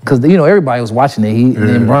 Because, you know, everybody was watching the Heat. And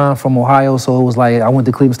then Bron from Ohio, so it was like, I went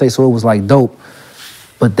to Cleveland State, so it was like dope.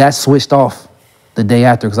 But that switched off the day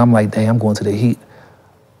after, because I'm like, dang, I'm going to the Heat.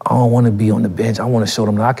 I don't want to be on the bench. I want to show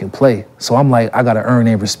them that I can play. So I'm like, I got to earn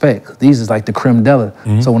their respect. These is like the creme de la.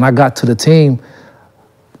 So when I got to the team,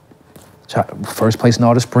 first place in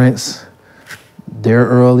all the sprints, there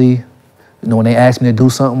early. You know, when they asked me to do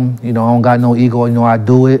something, you know, I don't got no ego, you know, I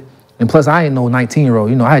do it. And plus, I ain't no 19-year-old.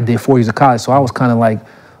 You know, I did 4 years of college, so I was kind of like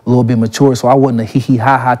a little bit mature, so I wasn't a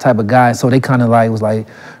hee-hee-ha-ha type of guy. So they kind of like was like,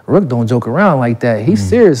 Rook don't joke around like that. He's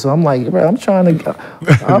serious. So I'm like, bro, I'm trying to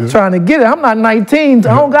get it. I'm not 19. I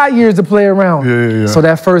don't got years to play around. So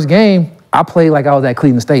that first game, I played like I was at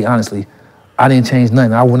Cleveland State, honestly. I didn't change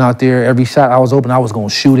nothing. I went out there, every shot I was open, I was going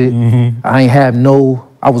to shoot it. I ain't have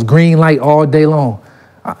I was green light all day long.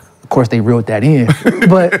 Of course, they reeled that in.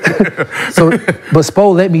 but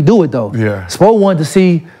Spo let me do it, though. Spo wanted to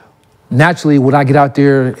see, naturally, would I get out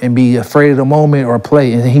there and be afraid of the moment or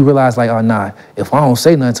play? And he realized, like, oh, nah, if I don't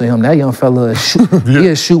say nothing to him, that young fella,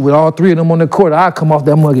 he'll shoot with all 3 of them on the court. I'll come off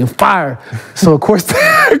that mug and fire. So, of course,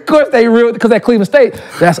 they reeled, because at Cleveland State,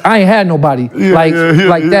 I ain't had nobody like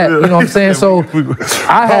that. You know what I'm saying? So,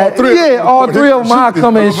 I had, all 3 of them, I'll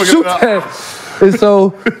come and shoot that. And so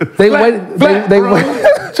they waited. They waited.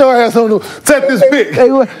 Your ass on the set this pick.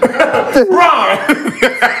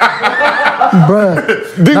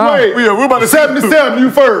 Bruh. D-Wade, we're about to 77, you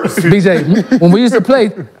first. BJ, when we used to play,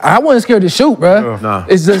 I wasn't scared to shoot, bruh.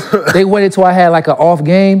 It's just, they waited till I had like an off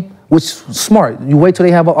game, which is smart. You wait till I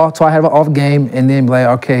have an off game, and then be like,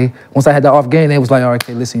 okay, once I had the off game, they was like, all right,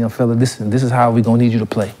 okay, listen, young fella, this is how we gonna need you to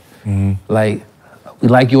play. Like, we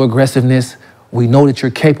like your aggressiveness. We know that you're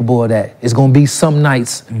capable of that. It's gonna be some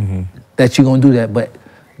nights that you're gonna do that, but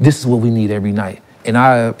this is what we need every night. And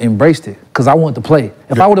I embraced it, because I wanted to play.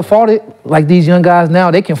 If I would have fought it, like these young guys now,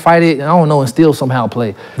 they can fight it, and I don't know, and still somehow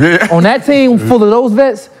play. On that team full of those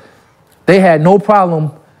vets, they had no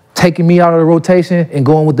problem taking me out of the rotation and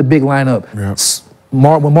going with the big lineup.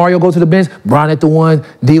 When Mario goes to the bench, Bron at the 1,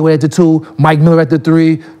 D-Wade at the 2, Mike Miller at the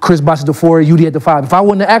 3, Chris Bosh at the 4, UD at the 5. If I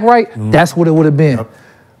wouldn't act right, that's what it would have been.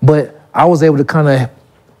 But I was able to kind of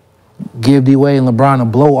give D-Wade and LeBron a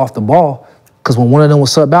blow off the ball, because when one of them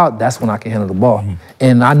was sub out, that's when I can handle the ball.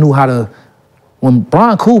 And I knew how to, when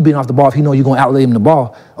Bron cool being off the ball, if he know you're going to outlay him the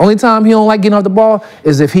ball. Only time he don't like getting off the ball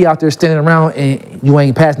is if he out there standing around and you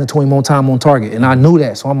ain't passing it to him on time on target. And I knew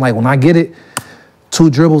that. So I'm like, when I get it,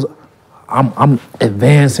 2 dribbles, I'm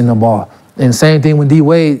advancing the ball. And same thing with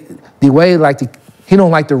D-Wade. D-Wade he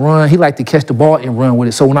don't like to run. He like to catch the ball and run with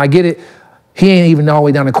it. So when I get it, he ain't even all the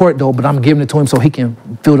way down the court, though, but I'm giving it to him so he can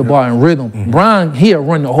feel the ball in rhythm. Bron, he'll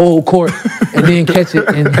run the whole court and then catch it.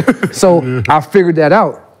 And so I figured that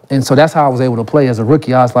out. And so that's how I was able to play as a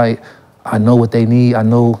rookie. I was like, I know what they need. I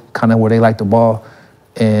know kind of where they like the ball.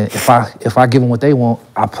 And if I give them what they want,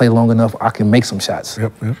 I play long enough, I can make some shots.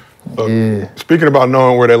 Speaking about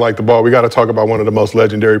knowing where they like the ball, we got to talk about one of the most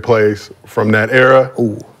legendary plays from that era.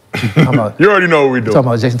 You already know what we're doing. Talking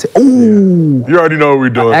about Jason Terry. Ooh. You already know what we're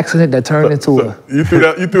doing. An accident that turned into a... You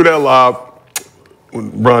threw that lob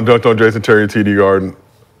when Bron dunked on Jason Terry and TD Garden.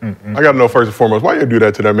 I got to know first and foremost, why you do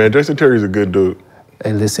that to that man? Jason Terry's a good dude.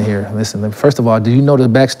 Hey, listen here. Listen. First of all, do you know the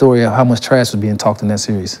backstory of how much trash was being talked in that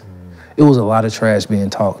series? It was a lot of trash being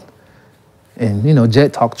talked. And you know,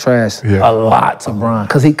 Jet talked trash a lot to Bron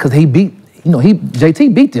because he beat. You know,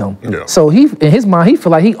 JT beat them. Yeah. So he, in his mind, he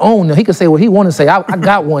feel like he owned them. He could say what he wanted to say. I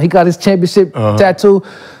got one. He got his championship tattoo.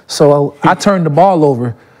 So I turned the ball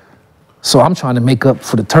over. So I'm trying to make up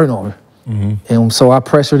for the turnover. And so I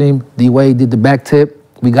pressured him. D-Wade did the back tip.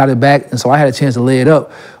 We got it back. And so I had a chance to lay it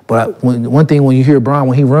up. But one thing, when you hear Bron,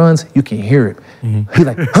 when he runs, you can hear it. He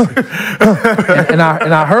like, and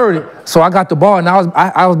I heard it. So I got the ball, and I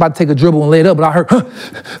was about to take a dribble and lay it up, but I heard,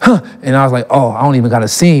 and I was like, oh, I don't even got to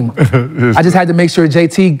seam. I just had to make sure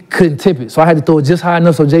JT couldn't tip it. So I had to throw it just high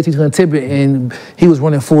enough so JT couldn't tip it, and he was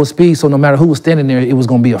running full speed, so no matter who was standing there, it was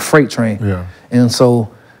going to be a freight train. Yeah. And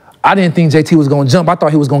so I didn't think JT was going to jump. I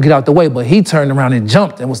thought he was going to get out the way, but he turned around and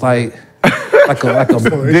jumped and was like a So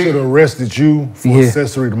they should have arrested you for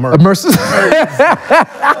accessory to murder. He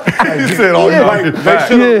said, "Oh, like, they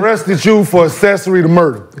should have arrested you for accessory to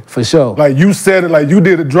murder." For sure. Like you said it, like you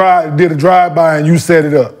did a drive-by and you set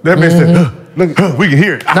it up. That man said, "Look, we can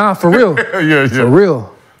hear it." Nah, for real. For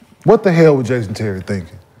real. What the hell was Jason Terry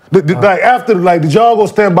thinking? Like after, like, did y'all go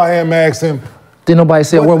stand by him and ask him? Didn't nobody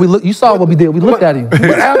say, well, you saw what we did. We looked at him. But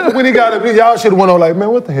after when he got it, y'all should have went on like, man,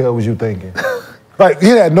 what the hell was you thinking? Like, he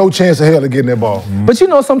had no chance of hell of getting that ball. But you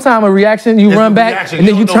know, sometimes a reaction, you run back, and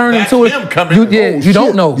then you turn into it. You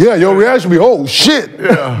don't know. Yeah, your reaction be, oh, shit.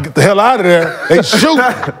 Get the hell out of there. They shoot.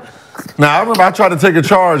 Now, I remember I tried to take a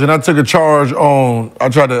charge, and I took a charge on,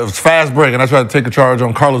 it was fast break, and I tried to take a charge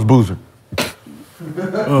on Carlos Boozer.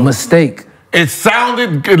 Mistake.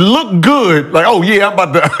 It looked good. Like, oh, yeah, I'm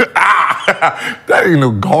about to, that ain't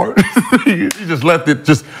no guard. He just left it,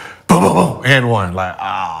 just, boom, boom, boom, and one. Like,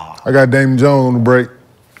 I got Damon Jones on the break.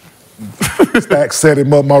 Stack set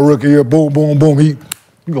him up my rookie year. Boom, boom, boom. He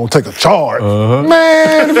gonna take a charge.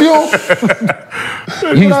 Man, if you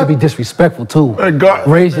don't... You used to be disrespectful, too.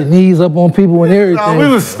 Raise your knees up on people and everything. Nah, we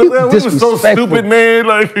was so stupid, man.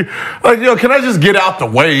 Like, yo, can I just get out the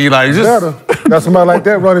way? Like, just... Got somebody like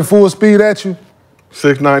that running full speed at you.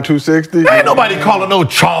 6'9", 260. Ain't nobody calling no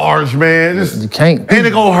charge, man. You can't. Ain't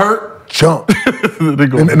it gonna hurt? Jump. And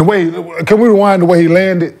the way, can we rewind the way he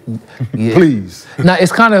landed? Please. Now,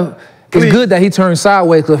 it's kind of, it's good that he turned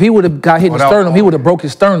sideways, because if he would have got hit in the sternum, he would have broke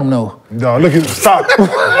his sternum, though. No, look at, stop.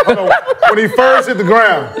 When he first hit the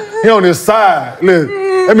ground, he on his side. Look,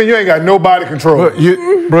 I mean, you ain't got no body control.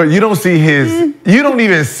 Bro, you don't see you don't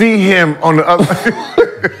even see him on the other.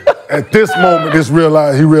 At this moment,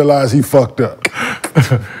 he realized he fucked up.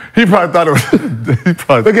 He probably thought it was.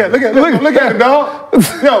 Look at it, dog.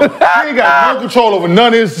 Yo, he ain't got no control over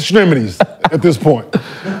none of his extremities at this point.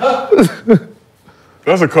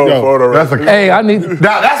 That's a cold photo, right? Hey, I need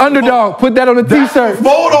that's underdog. Put that on the t-shirt.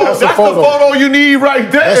 That's the photo you need right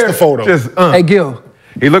there. That's the photo. Hey, Gil.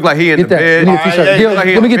 He looked like he in the bed. Get that. Gil,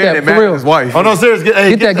 let me get that for real. His wife. Oh no, serious.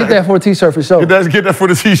 Get that for a t-shirt for sure. Get that for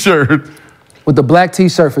the t-shirt. With the black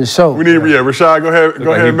t-shirt for sure. We need, Rashad, go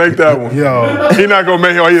ahead and make that one. Yo. He not gonna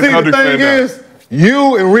make it. He See, the thing is,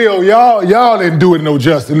 you and Rio, y'all didn't do it no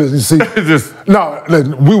justice. Listen, see,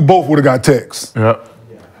 we both would have got texts. Yeah.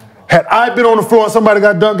 Had I been on the floor and somebody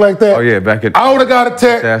got dunked like that, I would have got a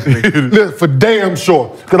text for damn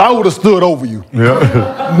sure, because I would have stood over you.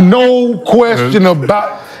 Yeah. No question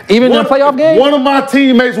about. Even in a playoff game? One of my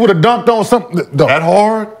teammates would have dunked on something. That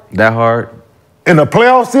hard? That hard. In a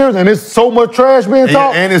playoff series, and it's so much trash being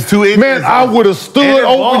talked. And it's 2 inches. Man, I would have stood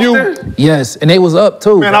over you. Yes, and they was up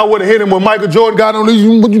too. Man, I would have hit him when Michael Jordan got on these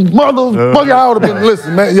motherfucker. I would have been,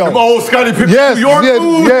 listen, man, yo. Them old Scottie Pippen New York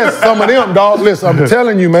moves. Yes, some of them, dog. Listen, I'm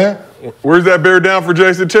telling you, man. Where's that bear down for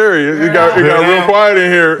Jason Terry? It got real quiet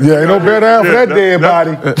in here. Yeah, ain't no bear down for that dead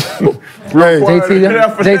body. Hey,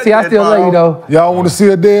 JT, I still love you though. Y'all want to see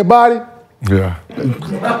a dead body? Yeah.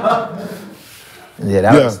 Yeah,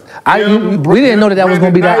 that was. We didn't know that was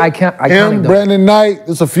going to be that iconic. Him, Brandon Knight.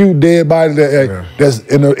 There's a few dead bodies that's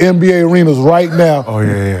in the NBA arenas right now. Oh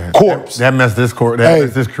yeah. Corpse. That messed this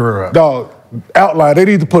messed this career up. Dog, outline. They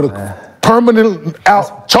need to put a permanent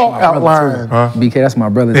chalk outline. BK, that's my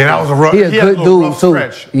brother. Yeah, that was a rough. He a good dude too.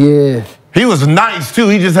 Stretch. Yeah. He was nice too.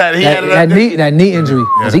 He just had that knee injury.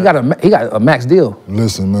 He got a max deal.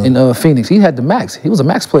 Listen, man. In Phoenix, he had the max. He was a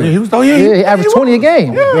max player. Yeah, he was. He averaged 20 a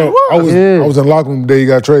game. Yeah, I was in locker room the day he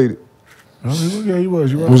got traded. Oh, yeah, he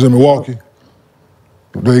was. He was in Milwaukee.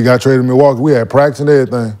 The day he got traded in Milwaukee, we had practice and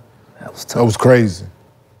everything. That was tough. That was crazy.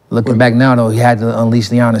 Looking back now, though, he had to unleash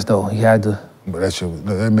Giannis, though. He had to. But that shit was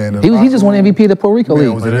that man. He just won MVP of the Puerto Rico League.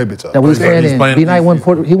 Was in that we was playing in. B-Night won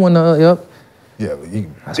Puerto. He won the. Yep. Yeah,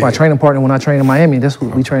 that's my training partner when I train in Miami. That's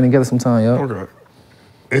what we train together sometime, yo. Okay.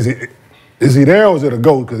 Is Is he there or is it a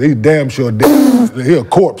goat? Because he's damn sure dead. He a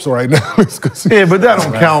corpse right now. Yeah, but that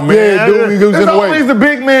don't count, man. Yeah, dude, he goes in There's the way. always the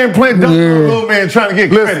big man playing dunk on the little man trying to get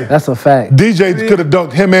credit. That's a fact. DJ could have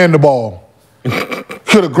dunked him and the ball.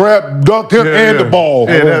 Could have dunked him and the ball.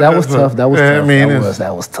 Yeah, that was tough. That was yeah, tough. I mean,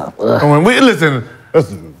 that was tough. Ugh. When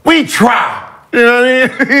we try. You know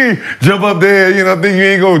what I mean? Jump up there, you know, think you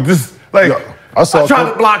ain't gonna just like. I tried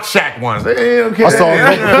to block Shaq once. Hey, okay. I saw a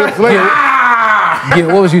couple clips lately.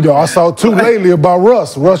 What was you doing? I saw two lately about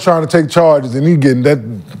Russ. Russ trying to take charges and he getting that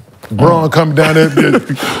Bron coming down there.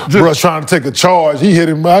 Russ trying to take a charge. He hit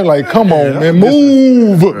him. I like, come on, man,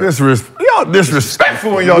 move. Y'all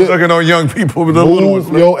disrespectful when y'all looking on young people with the little ones.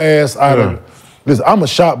 Move your ass out of it. Listen, I'm a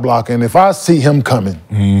shot blocker, and if I see him coming,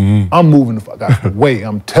 I'm moving the fuck out the way.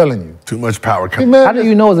 I'm telling you. Too much power coming. How do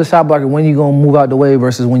you know as a shot blocker when you gonna move out the way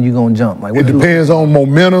versus when you gonna jump? Like, It depends on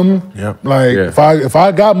momentum. Yep. Like if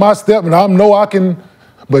I got my step and I know I can,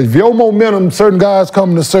 but if your momentum, certain guys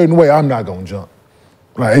coming a certain way, I'm not gonna jump.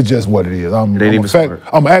 Like it's just what it is. I'm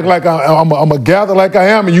gonna act like I'm gonna gather like I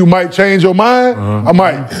am, and you might change your mind. I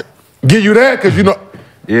might give you that because you know.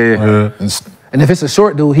 And if it's a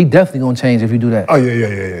short dude, he definitely gonna change if you do that. Oh yeah.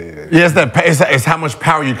 Yeah, it's how much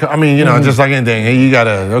power you. I mean, you know, just like anything, you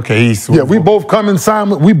gotta. Yeah, we both coming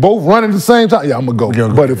simon. We both running at the same time. Yeah, I'm gonna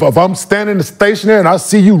go. But if I'm standing stationary and I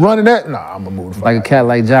see you running that, nah, I'm gonna move. Like a cat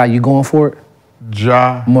like Ja, you going for it?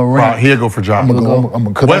 Ja Morant. He'll go for Ja. I'm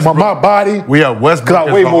gonna cause my body. We have Westbrook. Cause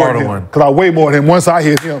I weigh more than him. Cause I weigh more than him. Once I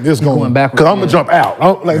hit him, it's going back. Cause I'm gonna jump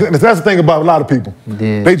out. Like that's the thing about a lot of people.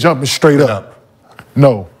 They jumping straight up.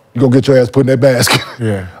 No. You gonna get your ass put in that basket.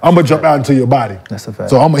 Yeah. I'm gonna jump out into your body. That's a fact.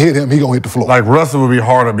 So I'm gonna hit him, he gonna hit the floor. Like Russell would be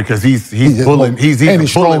harder because he's bullet. He's and he's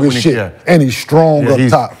strong as shit. And he's strong up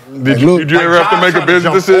top. Did you ever have to make a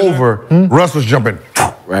business decision? Russ was jumping.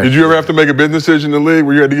 Did you ever have to make a business decision in the league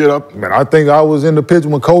where you had to get up? Man, I think I was in the picture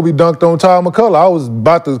when Kobe dunked on Ty McCullough. I was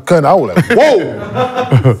about to cut. I was like,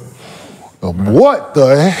 whoa. What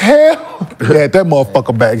the hell? He had that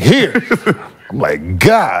motherfucker back here. I'm like,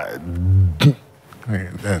 God.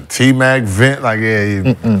 T-Mac, Vint, like,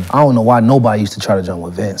 yeah. I don't know why nobody used to try to jump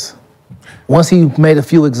with Vince. Once he made a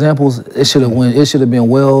few examples, it should have been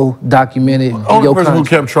well documented. The only person who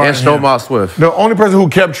kept trying him. Swift. The only person who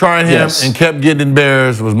kept trying him and kept getting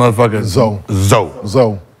embarrassed was motherfucker Zoe.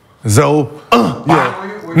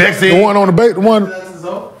 Yeah. Next thing. The one on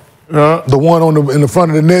the one in the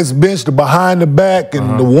front of the Nets bench, the behind the back,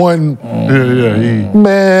 and the one.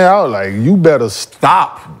 Man, I was like, you better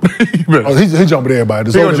stop. Oh, he jumping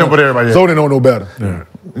everybody. He gonna jump with everybody. So they don't know better.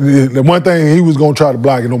 The one thing he was gonna try to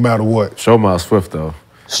block it no matter what. Shomar Swift though.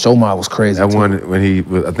 Shomar was crazy. That one when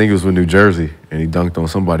I think it was with New Jersey, and he dunked on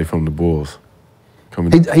somebody from the Bulls. He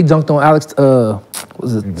dunked on Alex.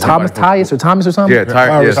 Was it Thomas or something? Yeah,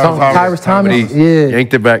 Tyrus Thomas. He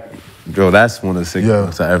yanked it back. Yo, that's one of the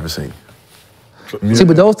sickest I ever seen. See,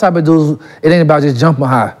 but those type of dudes, it ain't about just jumping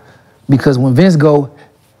high, because when Vince go,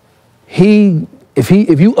 if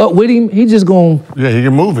you up with him, he just gonna he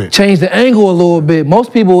can move it, change the angle a little bit.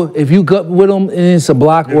 Most people, if you up with him, it's a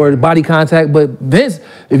block or body contact. But Vince,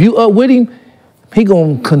 if you up with him, he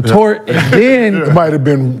gonna contort and then it might have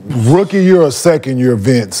been rookie year or second year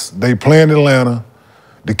Vince. They playing Atlanta,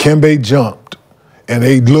 Dikembe jumped, and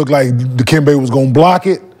they looked like Dikembe was gonna block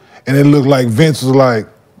it. And it looked like Vince was like,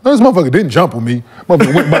 this motherfucker didn't jump with me.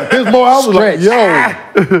 Motherfucker went by this more. I was like,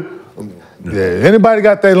 yo. Anybody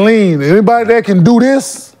got that lean? Anybody that can do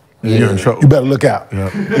this? You're in trouble. You better look out.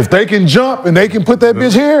 If they can jump and they can put that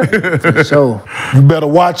bitch here, so you better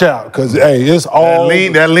watch out. Because, hey, it's all.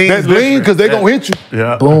 That lean because they going to hit you.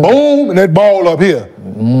 Yeah. Boom, and that ball up here.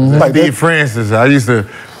 Like Steve Francis, I used to.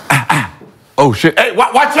 Oh shit! Hey,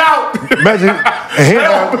 watch out! Imagine,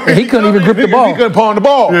 he couldn't even grip the ball. He couldn't palm the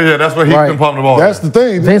ball. Yeah, that's what he couldn't palm the ball. That's the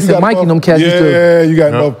thing. Vince and Mike and them cats used to. Yeah, you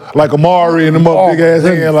got like Amari and them up big ass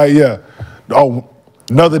hand. Like oh,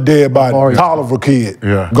 another dead body. Tolliver kid.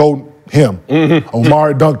 Yeah. Go him.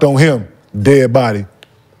 Amari dunked on him. Dead body.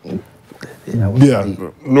 Yeah.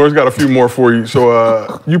 Norris got a few more for you.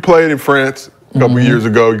 So you played in France a couple years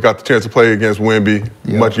ago. You got the chance to play against Wemby,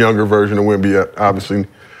 much younger version of Wemby, obviously.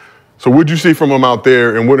 So what'd you see from him out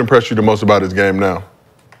there, and what impressed you the most about his game now?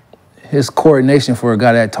 His coordination for a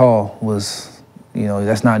guy that tall was,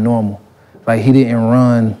 that's not normal. Like, he didn't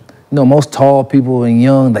run. Most tall people and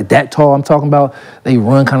young, like that tall I'm talking about, they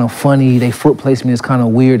run kind of funny. They foot placement is kind of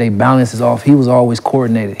weird. They balance is off. He was always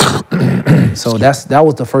coordinated. So that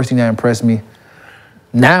was the first thing that impressed me.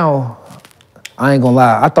 Now, I ain't gonna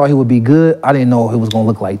lie. I thought he would be good. I didn't know it was gonna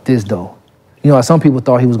look like this, though. Some people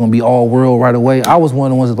thought he was going to be all world right away. I was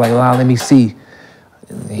one of the ones that was like, let me see.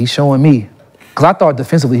 He's showing me. Because I thought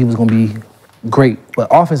defensively he was going to be great. But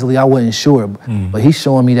offensively, I wasn't sure. But he's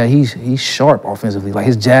showing me that he's sharp offensively. Like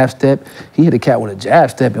his jab step, he hit a cat with a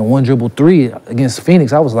jab step and 1-dribble-3 against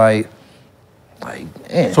Phoenix. I was like,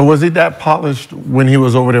 man. So was he that polished when he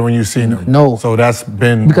was over there when you seen him? No. So that's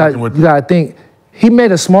been You gotta think, he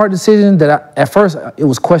made a smart decision that at first it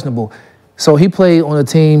was questionable. So he played on a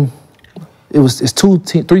team, it's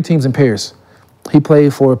 3 teams in Paris. He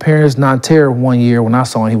played for Paris Nanterre 1 year when I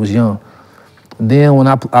saw him, he was young. Then when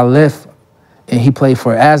I left and he played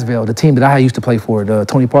for Asvel, the team that I used to play for, the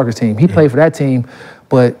Tony Parker's team. He played for that team,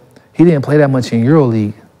 but he didn't play that much in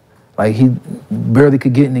EuroLeague. Like he barely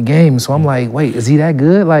could get in the game. So I'm like, wait, is he that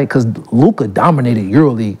good? Like, cause Luka dominated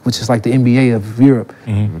EuroLeague, which is like the NBA of Europe,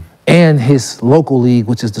 and his local league,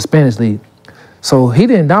 which is the Spanish league. So he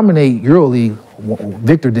didn't dominate EuroLeague,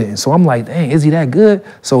 Victor didn't. So I'm like, dang, is he that good?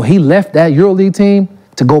 So he left that EuroLeague team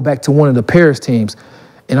to go back to one of the Paris teams.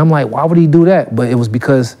 And I'm like, why would he do that? But it was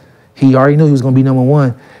because he already knew he was gonna be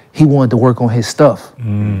 #1. He wanted to work on his stuff.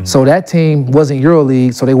 So that team wasn't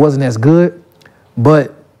EuroLeague, so they wasn't as good.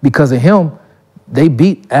 But because of him, they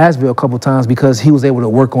beat Asvel a couple times because he was able to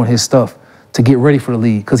work on his stuff to get ready for the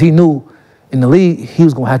league. Because he knew in the league, he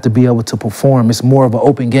was gonna have to be able to perform. It's more of an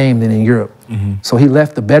open game than in Europe. So he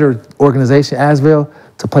left the better organization, Asvel,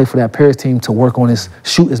 to play for that Paris team to work on his,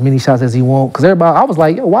 shoot as many shots as he wants. Because everybody, I was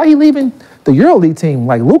like, yo, why he leaving the EuroLeague team?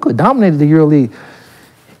 Like, Luka dominated the EuroLeague.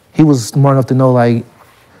 He was smart enough to know, like,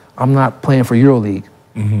 I'm not playing for EuroLeague.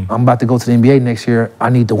 I'm about to go to the NBA next year. I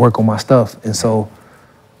need to work on my stuff. And so,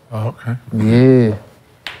 yeah.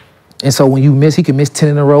 And so when you miss, he can miss 10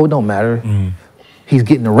 in a row, it don't matter. He's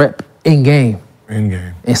getting a rep in game.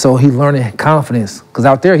 And so he learning confidence. Because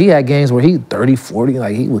out there, he had games where he 30, 40,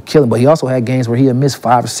 like he was killing. But he also had games where he had missed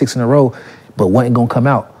 5 or 6 in a row, but wasn't gonna come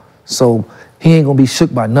out. So he ain't gonna be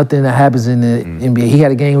shook by nothing that happens in the NBA. He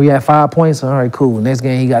had a game where he had 5 points, all right, cool. Next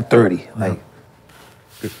game, he got 30. Like.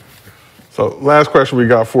 So last question we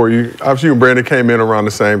got for you. Obviously, you and Brandon came in around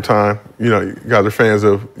the same time. You know, you guys are fans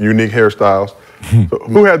of unique hairstyles. So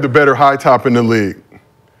who had the better high top in the league?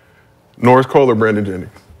 Norris Cole or Brandon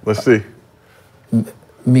Jennings? Let's see.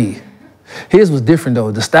 Me. His was different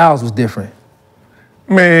though. The styles was different.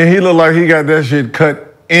 Man, he looked like he got that shit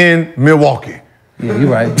cut in Milwaukee. Yeah, you're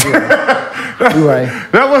right. You're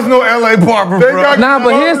right. That was no LA barber, bro. Nah,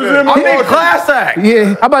 but his Class Act.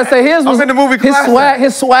 Yeah, I'm about to say his was in the movie Class Act.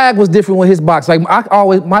 his swag was different with his box. Like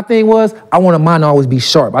my thing was I wanted mine to always be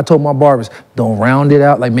sharp. I told my barbers, don't round it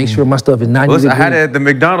out. Like make sure my stuff is 90 Listen, I degrees. had it at the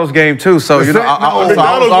McDonald's game too, so you know I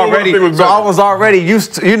was already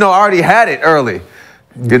used to, you know, I already had it early.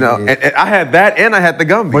 You know, and I had that and I had the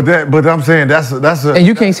Gumby. But I'm saying that's a and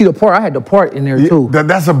you can't see the part. I had the part in there too.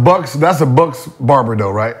 That's a Bucks barber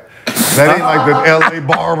though, right? That ain't like the LA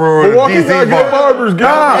barber or the Milwaukee DC got good barbers,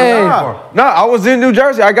 guys. Nah, I was in New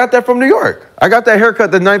Jersey. I got that from New York. I got that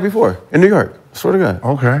haircut the night before in New York. I swear to God.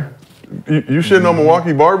 Okay. You shitting on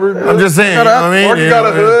Milwaukee barbers? I'm just saying. You know what I mean? Milwaukee got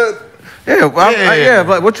a hood. Yeah,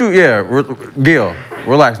 but what you, Gil,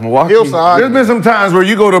 relax, Milwaukee. There's been some times where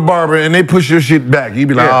you go to a barber and they push your shit back. You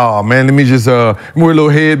be like, oh man, let me just wear a little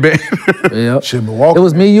headband. Yep. Shit, Milwaukee. It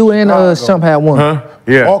was me, you, and Shump had one. Huh?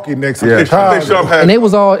 Yeah. Milwaukee next to Chicago. And it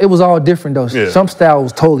was all different though. Shump style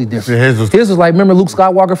was totally different. His was like, remember Luke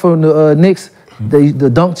Skywalker from the Knicks,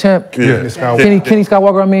 the dunk champ? Yeah. Kenny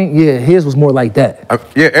Skywalker, I mean? Yeah, his was more like that.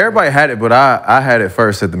 Yeah, everybody had it, but I had it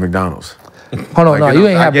first at the McDonald's. Hold on, no, you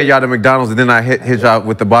ain't have I get y'all the McDonald's, and then I hit y'all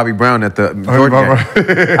with the Bobby Brown at the Jordan game.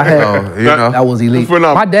 I had that was elite.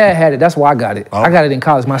 My dad had it. That's why I got it. I got it in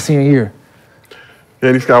college, my senior year.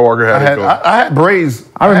 Kenny Skywalker had it. I had braids.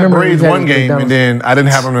 I remember had braids one game, and then I didn't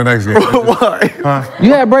have them the next game. Why?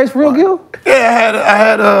 You had braids for real, Gil? Yeah, I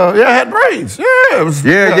had braids.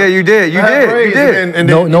 Yeah, you did. You did. And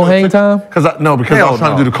no hang time? Because I was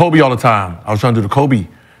trying to do the Kobe all the time. I was trying to do the Kobe. You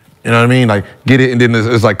know what I mean? Like get it, and then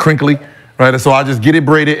it's like crinkly. Right, so I just get it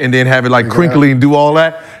braided and then have it like crinkly and do all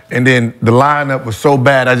that. And then the lineup was so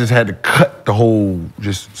bad, I just had to cut the whole,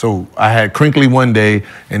 so I had crinkly one day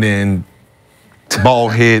and then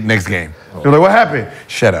bald head next game. They're like, what happened?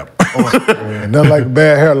 Shut up. Nothing like a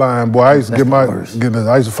bad hairline, boy. I used to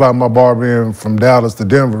I used to fly my barber in from Dallas to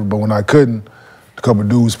Denver, but when I couldn't, a couple of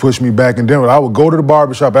dudes pushed me back in Denver. I would go to the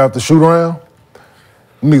barbershop after shoot around,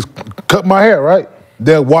 cut my hair, right?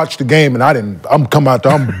 They'll watch the game and I'm come out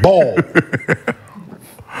there, I'm bald.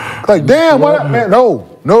 Like, damn, what, man? No.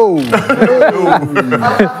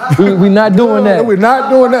 We're not doing that. We're not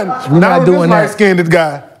doing that. We're not doing that. Light-skinned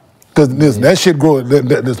guy. Because that shit grows.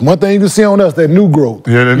 There's one thing you can see on us, that new growth.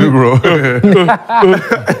 Yeah, that new growth.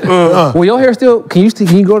 Well, your hair still, can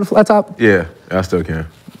you grow the flat top? Yeah, I still can.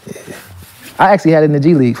 I actually had it in the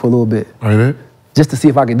G League for a little bit. Oh, you did? just to see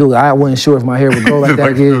if I could do it. I wasn't sure if my hair would grow like that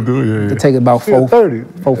again. To take about 4, 5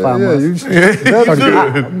 months. You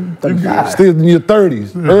still in your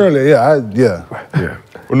 30s, early, yeah.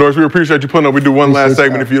 Well, Norris, we appreciate you putting up. We do one last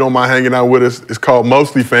segment if you don't mind hanging out with us. It's called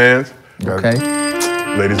Mostly Fans. Okay.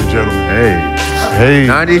 Ladies and gentlemen. Hey.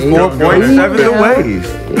 94.7 the wave.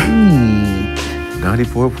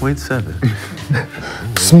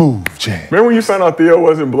 94.7. Smooth jam. Remember when you found out Theo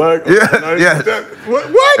wasn't black? Yeah.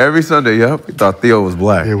 What? Every Sunday, yep. We thought Theo was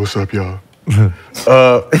black. Hey, what's up, y'all?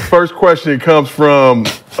 First question comes from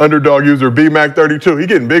underdog user BMac32. He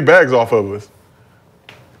getting big bags off of us.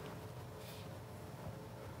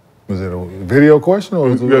 Was it a video question or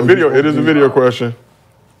was it a video? It is a video question.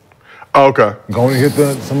 Oh, okay. Go and hit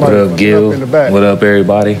somebody What up, Gil? in the back. What up,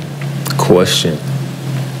 everybody? Question.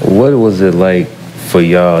 What was it like for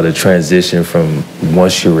y'all to transition from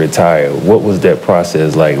once you retire? What was that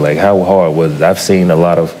process like? Like, how hard was it? I've seen a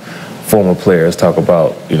lot of former players talk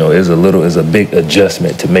about, it's a big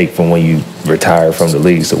adjustment to make from when you retire from the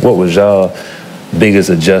league. So what was y'all biggest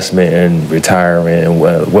adjustment in retiring, and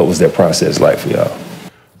what was that process like for y'all?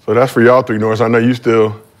 So that's for y'all three, Norris. I know you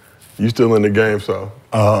still in the game, so.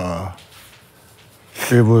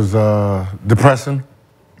 It was depressing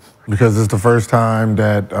because it's the first time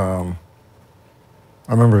that I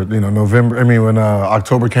remember, when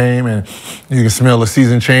October came and you can smell the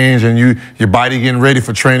season change and your body getting ready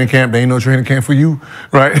for training camp. There ain't no training camp for you,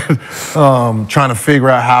 right? Trying to figure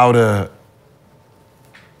out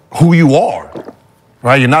who you are,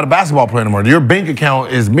 right? You're not a basketball player anymore. Your bank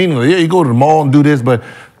account is meaningless. Yeah, you go to the mall and do this, but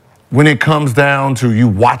when it comes down to you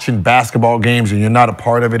watching basketball games and you're not a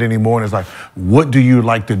part of it anymore, and it's like, what do you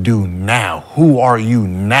like to do now? Who are you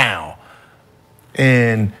now?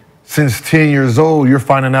 And since 10 years old, you're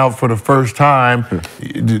finding out for the first time,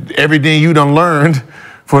 everything you done learned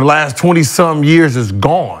for the last 20-something years is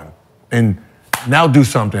gone. And now do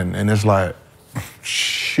something. And it's like,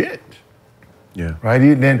 shit. Yeah. Right?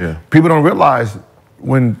 Then people don't realize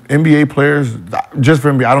when NBA players, just for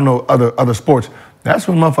NBA, I don't know other sports, that's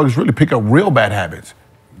when motherfuckers really pick up real bad habits.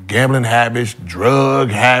 Gambling habits,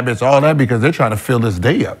 drug habits, all that, because they're trying to fill this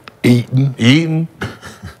day up. Eating.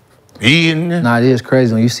 Nah, it is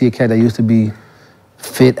crazy. When you see a cat that used to be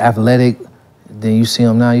fit, athletic, then you see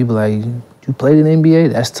him now, you be like, you played in the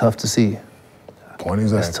NBA? That's tough to see.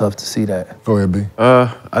 That's tough to see that. Go ahead, B.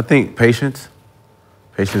 I think patience.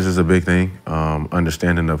 Patience is a big thing.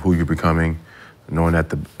 Understanding of who you're becoming, knowing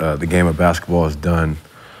that the game of basketball is done.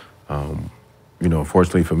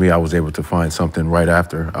 Fortunately for me, I was able to find something right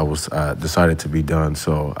after I decided to be done,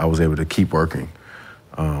 so I was able to keep working.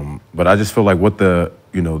 But I just feel like what the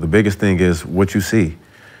biggest thing is what you see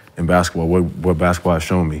in basketball, what basketball has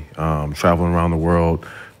shown me. Traveling around the world,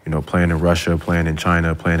 playing in Russia, playing in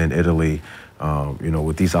China, playing in Italy,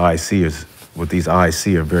 what these eyes see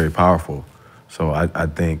are very powerful. So I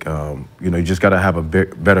think, you just gotta have a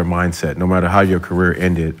better mindset, no matter how your career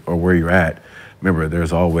ended or where you're at. Remember,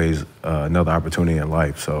 there's always another opportunity in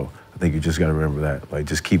life. So I think you just gotta remember that. Like,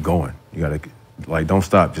 just keep going. You gotta, don't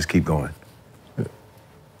stop, just keep going.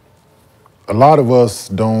 A lot of us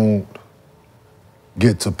don't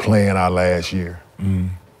get to play in our last year.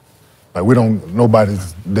 Like,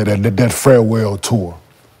 nobody's, that farewell tour.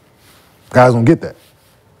 Guys don't get that.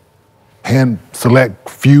 Select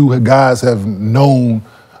few guys have known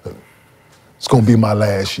it's gonna be my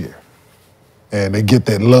last year. And they get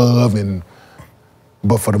that love,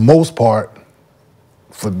 but for the most part,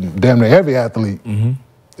 for damn near every athlete,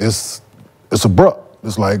 it's abrupt.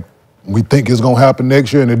 It's like, we think it's gonna happen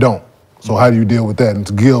next year and it don't. So how do you deal with that? And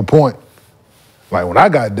to Gil's point, like when I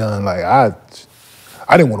got done, like I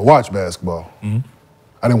didn't want to watch basketball.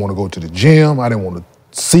 I didn't want to go to the gym. I didn't want to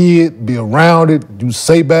see it, be around it. You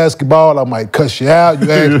say basketball, I might cuss you out.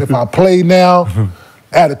 You ask me if I play now.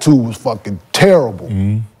 Attitude was fucking terrible.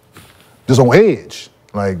 Just on edge.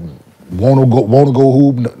 Like, want to go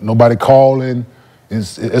hoop, nobody calling.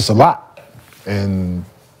 It's a lot. And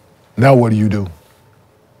now what do?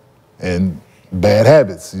 And bad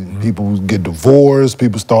habits. People get divorced.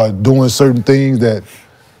 People start doing certain things that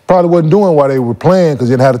probably wasn't doing while they were playing because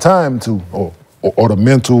they didn't have the time to, or the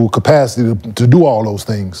mental capacity to do all those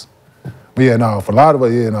things. But yeah, no, for a lot of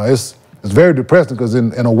us, it's very depressing because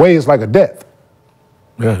in a way it's like a death.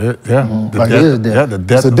 Yeah. Like, it is a death. Yeah, the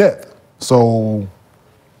death. It's a death. So,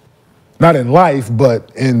 not in life,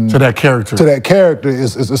 but to that character. To that character,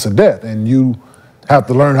 it's a death, and you have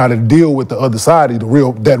to learn how to deal with the other side of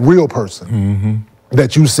that real person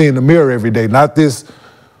that you see in the mirror every day, not this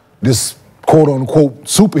quote unquote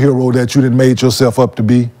superhero that you done made yourself up to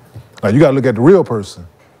be. Like, you got to look at the real person,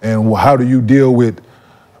 and how do you deal with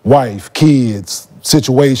wife, kids,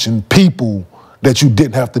 situation, people, that you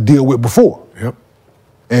didn't have to deal with before. Yep.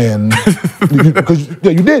 And because you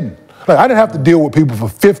didn't. Like I didn't have to deal with people for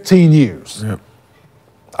 15 years. Yep.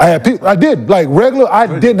 I had people. I did like regular. I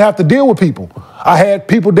didn't have to deal with people. I had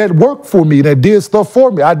people that worked for me that did stuff for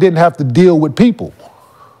me. I didn't have to deal with people.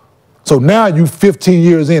 So now you 15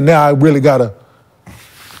 years in. Now I really gotta.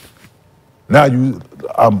 Now you.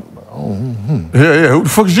 Yeah. Who the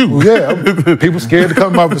fuck is you? Yeah. People scared to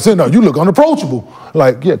come to my vicinity. No, you look unapproachable.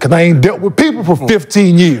 Like because I ain't dealt with people for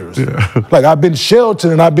 15 years. Yeah. Like I've been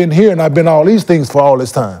sheltered and I've been here and I've been all these things for all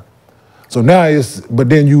this time. So now it's, but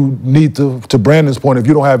then you need to Brandon's point, if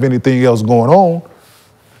you don't have anything else going on,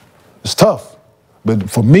 it's tough. But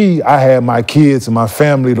for me, I had my kids and my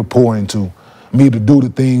family to pour into, me to do the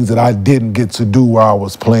things that I didn't get to do while I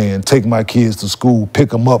was playing, take my kids to school,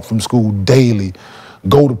 pick them up from school daily,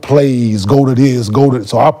 go to plays, go to this,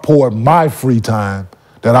 so I poured my free time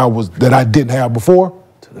that I didn't have before.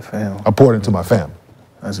 To the family. I poured into my family.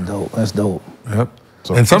 That's dope. That's dope. Yep.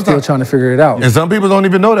 So and sometimes still trying to figure it out. And some people don't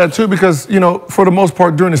even know that too, because for the most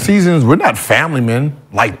part during the seasons, we're not family men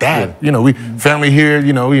like that. Yeah. We family here.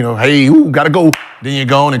 Hey, gotta go. Then you're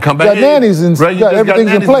going and come back. You got nannies and right?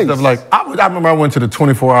 everything's in place. Like I remember I went to the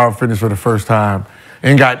 24-hour fitness for the first time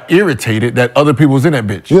and got irritated that other people was in that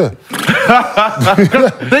bitch. Yeah.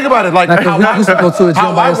 Think about it, like how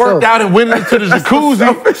I worked out and went into the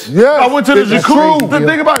jacuzzi. Yeah, I went to the jacuzzi.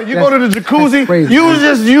 Think about it. You go to the jacuzzi,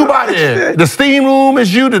 you by there. The steam room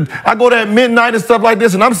is you. I go there at midnight and stuff like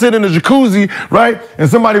this, and I'm sitting in the jacuzzi, right? And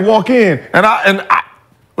somebody walk in, and I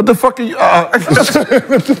what the fuck are you? Who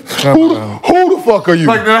the fuck are you?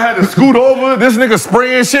 Like, then I had to scoot over. This nigga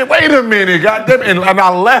spraying shit. Wait a minute, goddamn! And I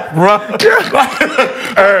left, bro.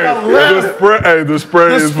 The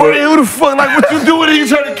spray is. Who the fuck? Like, what you doing? You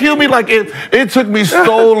trying to kill me? Like, it took me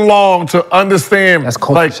so long to understand. That's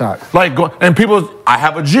culture shock. Like, and people. I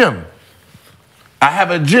have a gym.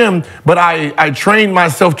 But I train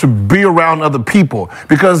myself to be around other people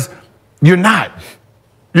because you're not.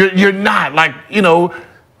 You're not like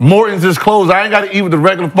Morton's is closed. I ain't got to eat with the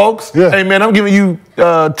regular folks. Yeah. Hey, man, I'm giving you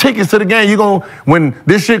tickets to the game. When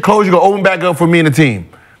this shit closed, you're going to open back up for me and the team.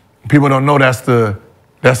 People don't know that's the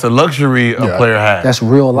luxury a player has. That's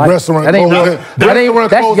real life. Restaurant that's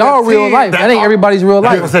y'all real life. That ain't everybody's real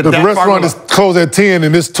life. Yeah, the restaurant is closed at 10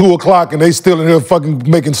 and it's 2 o'clock and they still in there fucking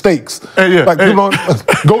making steaks.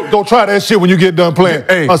 Go try that shit when you get done playing.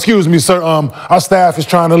 Excuse me, sir. Our staff is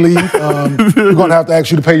trying to leave. We're gonna have to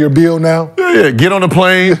ask you to pay your bill now. Yeah. Get on the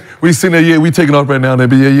plane. We sitting there. Yeah, we taking off right now. They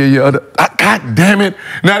be yeah. God damn it.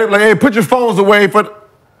 Now they're like, hey, put your phones away for.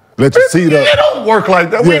 Let your seat up. It don't work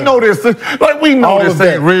like that. Yeah. We know this. Like, we know all this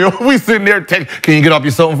ain't real. We sitting there, can you get off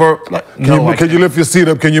your sofa for? Like, no, can you lift your seat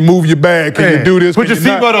up? Can you move your bag? Can you do this? Put your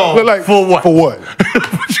seatbelt on. Like, for what? For what?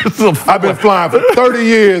 I've been flying for 30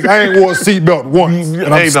 years. I ain't wore a seatbelt once,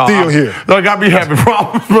 and I'm still here. Like, I be having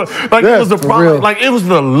problems. Like, it was the problem. Like, it was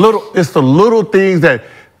it's the little things that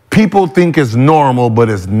people think is normal, but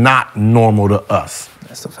it's not normal to us.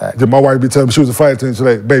 That's a fact. My wife be telling me, she was a flight attendant, she's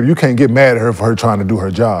like, baby, you can't get mad at her for her trying to do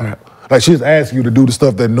her job. Yeah. Like, she's asking you to do the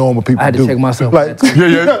stuff that normal people do. I had to check myself. Like,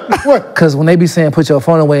 because when they be saying put your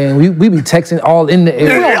phone away and we be texting all in the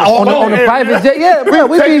air on the private jet. Yeah, bro.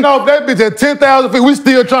 We taking off that bitch at 10,000 feet. We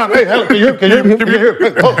still trying. Hey, hello, can you hear me?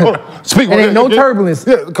 Hold on. Speak. And ain't no turbulence.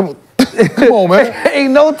 Yeah, come on. Come on, man.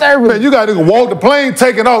 Ain't no turbulence. Man, you got to walk the plane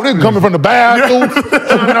taking off. They coming from the bathroom,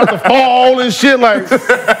 coming out the fall and shit. Like,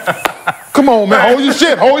 come on, man. Hold your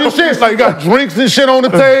shit. It's like you got drinks and shit on the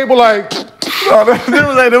table. Like,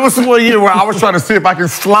 there was one year where I was trying to see if I can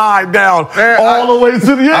slide down all the way to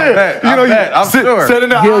the end. I'm sure. Sit in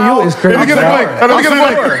the Gil, you is crazy. Let me get a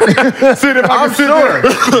blank. See if I can sit there.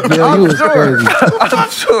 Gil, you is crazy. I'm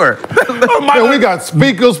sure. Man, we got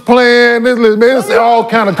speakers playing. It's all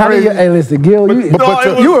kind of crazy. Hey, listen, Gil,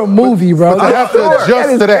 you a movie, bro. I have to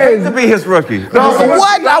adjust to that. I hate to be his rookie.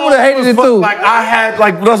 What? I would have hated it too. Like, I had,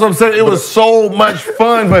 that's what I'm saying. It was so much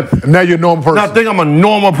fun, but now you're a normal person. I think I'm a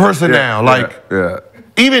normal person now. Like,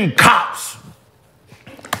 even cops.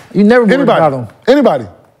 You never worried about them. Anybody.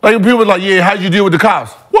 Like, people were like, yeah, how'd you deal with the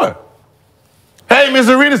cops? What? Hey,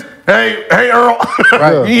 Mr. Arenas. Hey, Earl.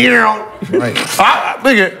 Right. Right.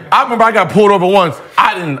 I remember I got pulled over once.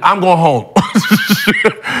 I'm going home.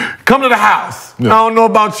 Come to the house. I don't know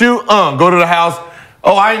about you. Go to the house.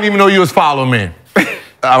 Oh, I didn't even know you was following me.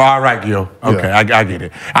 All right, Gil. Okay, I get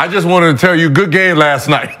it. I just wanted to tell you, good game last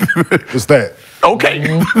night. It's that. Okay.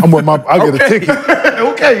 I get a ticket.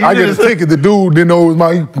 Okay. I get a ticket. The dude didn't know it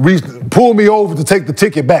was he pulled me over to take the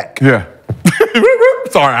ticket back. Yeah.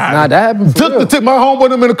 Sorry. That happened. Took the ticket. My homeboy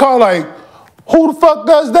them in the car like, who the fuck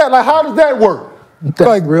does that? Like, how does that work?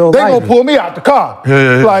 Like, real they life. gonna pull me out the car.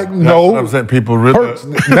 Yeah. Like, no. I'm saying people really. Hurts.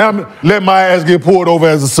 Now let my ass get pulled over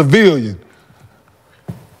as a civilian.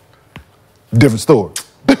 Different story.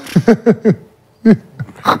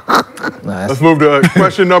 Let's move to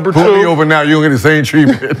question number 2. Pull me over now, you don't get the same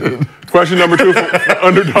treatment. Question number 2 from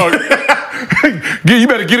Underdog. You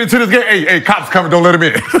better get into this game. Hey, cops coming, don't let him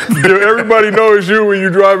in. Everybody knows you when you're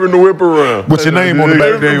driving the whip around. What's your name on the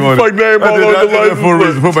back? Name all over the license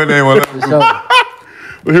plate. Put my name on it.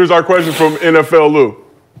 Well, here's our question from NFL Lou.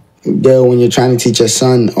 Yo, when you're trying to teach your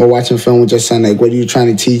son or watching film with your son, like, what are you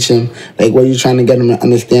trying to teach him? Like, what are you trying to get him to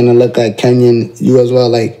understand and look like Kenyon, you as well?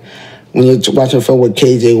 Like, when you're watching film with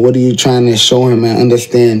KJ, what are you trying to show him and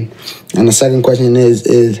understand? And the second question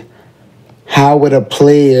is how would a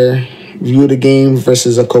player view the game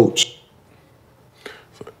versus a coach?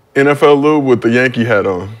 NFL Lou with the Yankee hat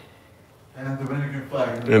on. And the Dominican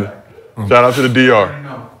flag. Shout out to the DR.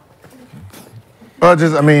 Well,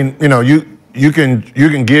 you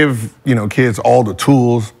can give kids all the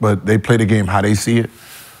tools, but they play the game how they see it,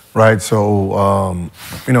 right? So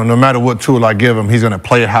no matter what tool I give him, he's gonna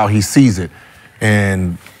play it how he sees it,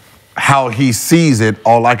 and how he sees it.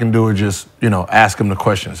 All I can do is just ask him the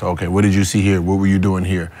questions. Okay, what did you see here? What were you doing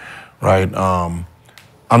here, right? I'm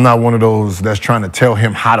not one of those that's trying to tell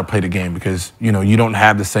him how to play the game because you don't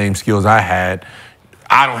have the same skills I had.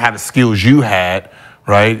 I don't have the skills you had,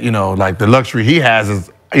 right? Like the luxury he has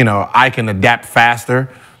is. I can adapt faster,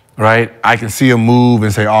 right? I can see a move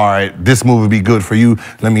and say, all right, this move would be good for you.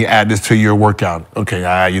 Let me add this to your workout.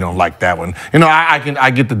 Okay, you don't like that one. I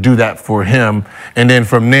get to do that for him. And then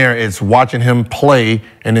from there, it's watching him play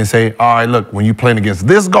and then say, all right, look, when you're playing against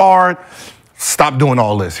this guard, stop doing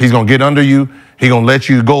all this. He's going to get under you. He's going to let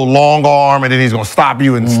you go long arm, and then he's going to stop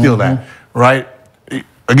you and steal that, right?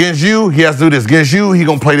 Against you, he has to do this. Against you, he's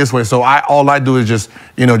gonna play this way. So all I do is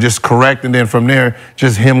just correct, and then from there,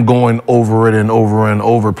 just him going over it and over and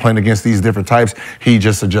over, playing against these different types, he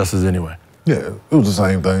just adjusts anyway. Yeah, it was the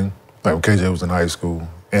same thing. Like when KJ was in high school,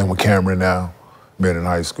 and with Cameron now, being in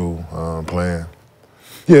high school, playing.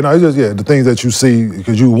 Yeah, no, it's just the things that you see,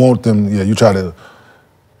 because you want them, you try to,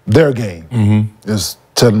 their game. Just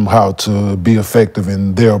tell them how to be effective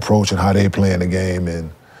in their approach and how they play in the game,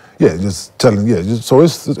 and just telling, so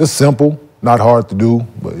it's simple, not hard to do,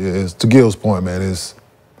 but it's to Gil's point, man,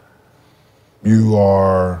 you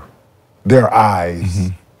are their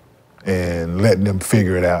eyes and letting them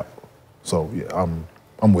figure it out. So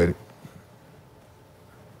I'm with it.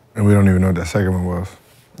 And we don't even know what that second one was.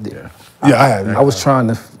 Yeah. I was trying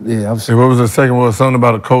to. What was the second one? Something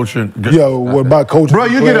about a coach and. What about coaches? Bro,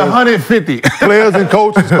 you get 150. Players and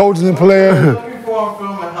coaches and players. Before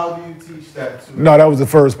film, and how do you teach that too? No, that was the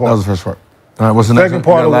first part. That was the first part. All right, what's the next second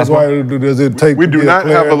part was why does it take? We do not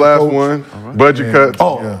have a last one. Budget cuts.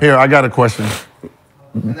 Oh, here, I got a question.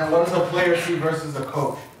 And then what does a player see versus a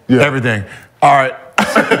coach? Everything. All right.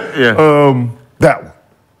 That one.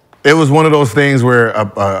 It was one of those things where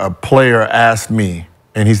a player asked me,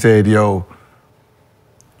 and he said, yo,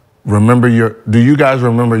 do you guys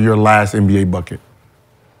remember your last NBA bucket?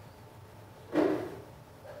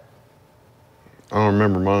 I don't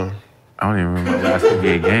remember mine. I don't even remember the last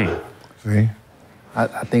NBA game. See? I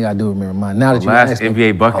think I do remember mine. Now that The you last asked me,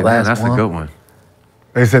 NBA bucket, man, last that's one. a good one.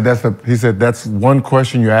 He said that's one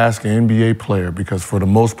question you ask an NBA player, because for the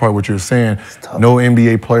most part, what you're saying, no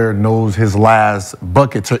NBA player knows his last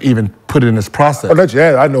bucket to even put it in his process. Oh, that's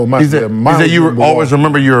I know mine. He said you always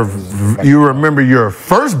remember your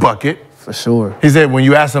first bucket. For sure. He said when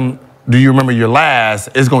you ask them, do you remember your last,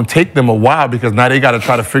 it's going to take them a while because now they got to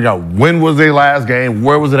try to figure out when was their last game,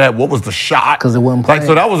 where was it at, what was the shot. Because it wasn't playing. Like,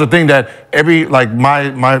 so that was the thing that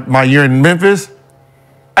my year in Memphis,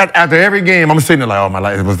 after every game, I'm sitting there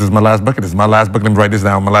like, this is my last bucket, this is my last bucket, let me write this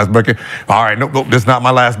down, my last bucket. All right, nope, this is not my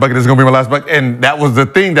last bucket, this is going to be my last bucket. And that was the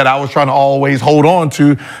thing that I was trying to always hold on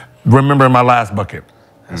to, remembering my last bucket.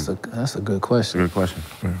 That's a good question. Good question.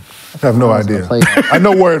 Yeah. I have no idea. I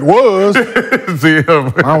know where it was.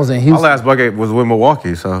 I was in Houston. My last bucket was with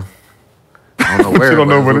Milwaukee, so I don't know where. You don't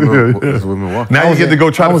know what it is. With Milwaukee. Now you get to go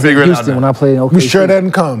try to figure it out. Houston when I played in OKC. We share that in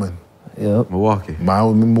common. Yep. Milwaukee. Mine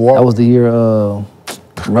was Milwaukee. That was the year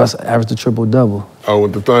Russ averaged a triple-double. Oh,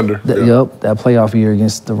 with the Thunder. Yep, that playoff year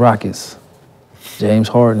against the Rockets. James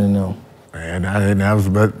Harden and them. Man, now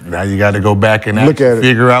you got to go back and Look at it.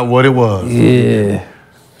 figure out what it was. Yeah.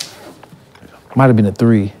 Might have been a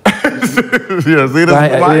 3. Yeah, see,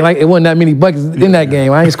 it wasn't that many buckets in that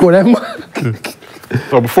game. I ain't scored that much.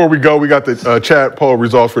 So before we go, we got the chat poll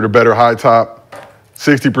results for the better high top.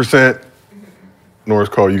 60%. Norris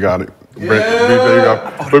Cole, you got it. BJ, you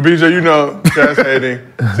go. But BJ, you know,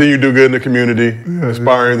 cascading, seeing you do good in the community,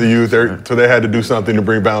 inspiring the youth. So they had to do something to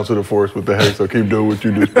bring balance to the force with the hate. So keep doing what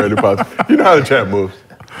you do, spread the positive. You know how the chat moves.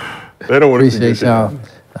 They don't want to appreciate y'all.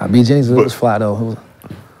 BJ's was fly though.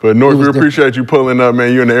 But Norris, we appreciate you pulling up,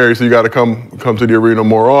 man. You're in the area, so you got to come to the arena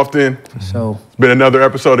more often. So it's been another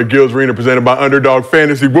episode of Gils Arena presented by Underdog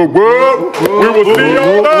Fantasy. Whoop, whoop. We will see you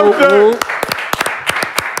on Thursday.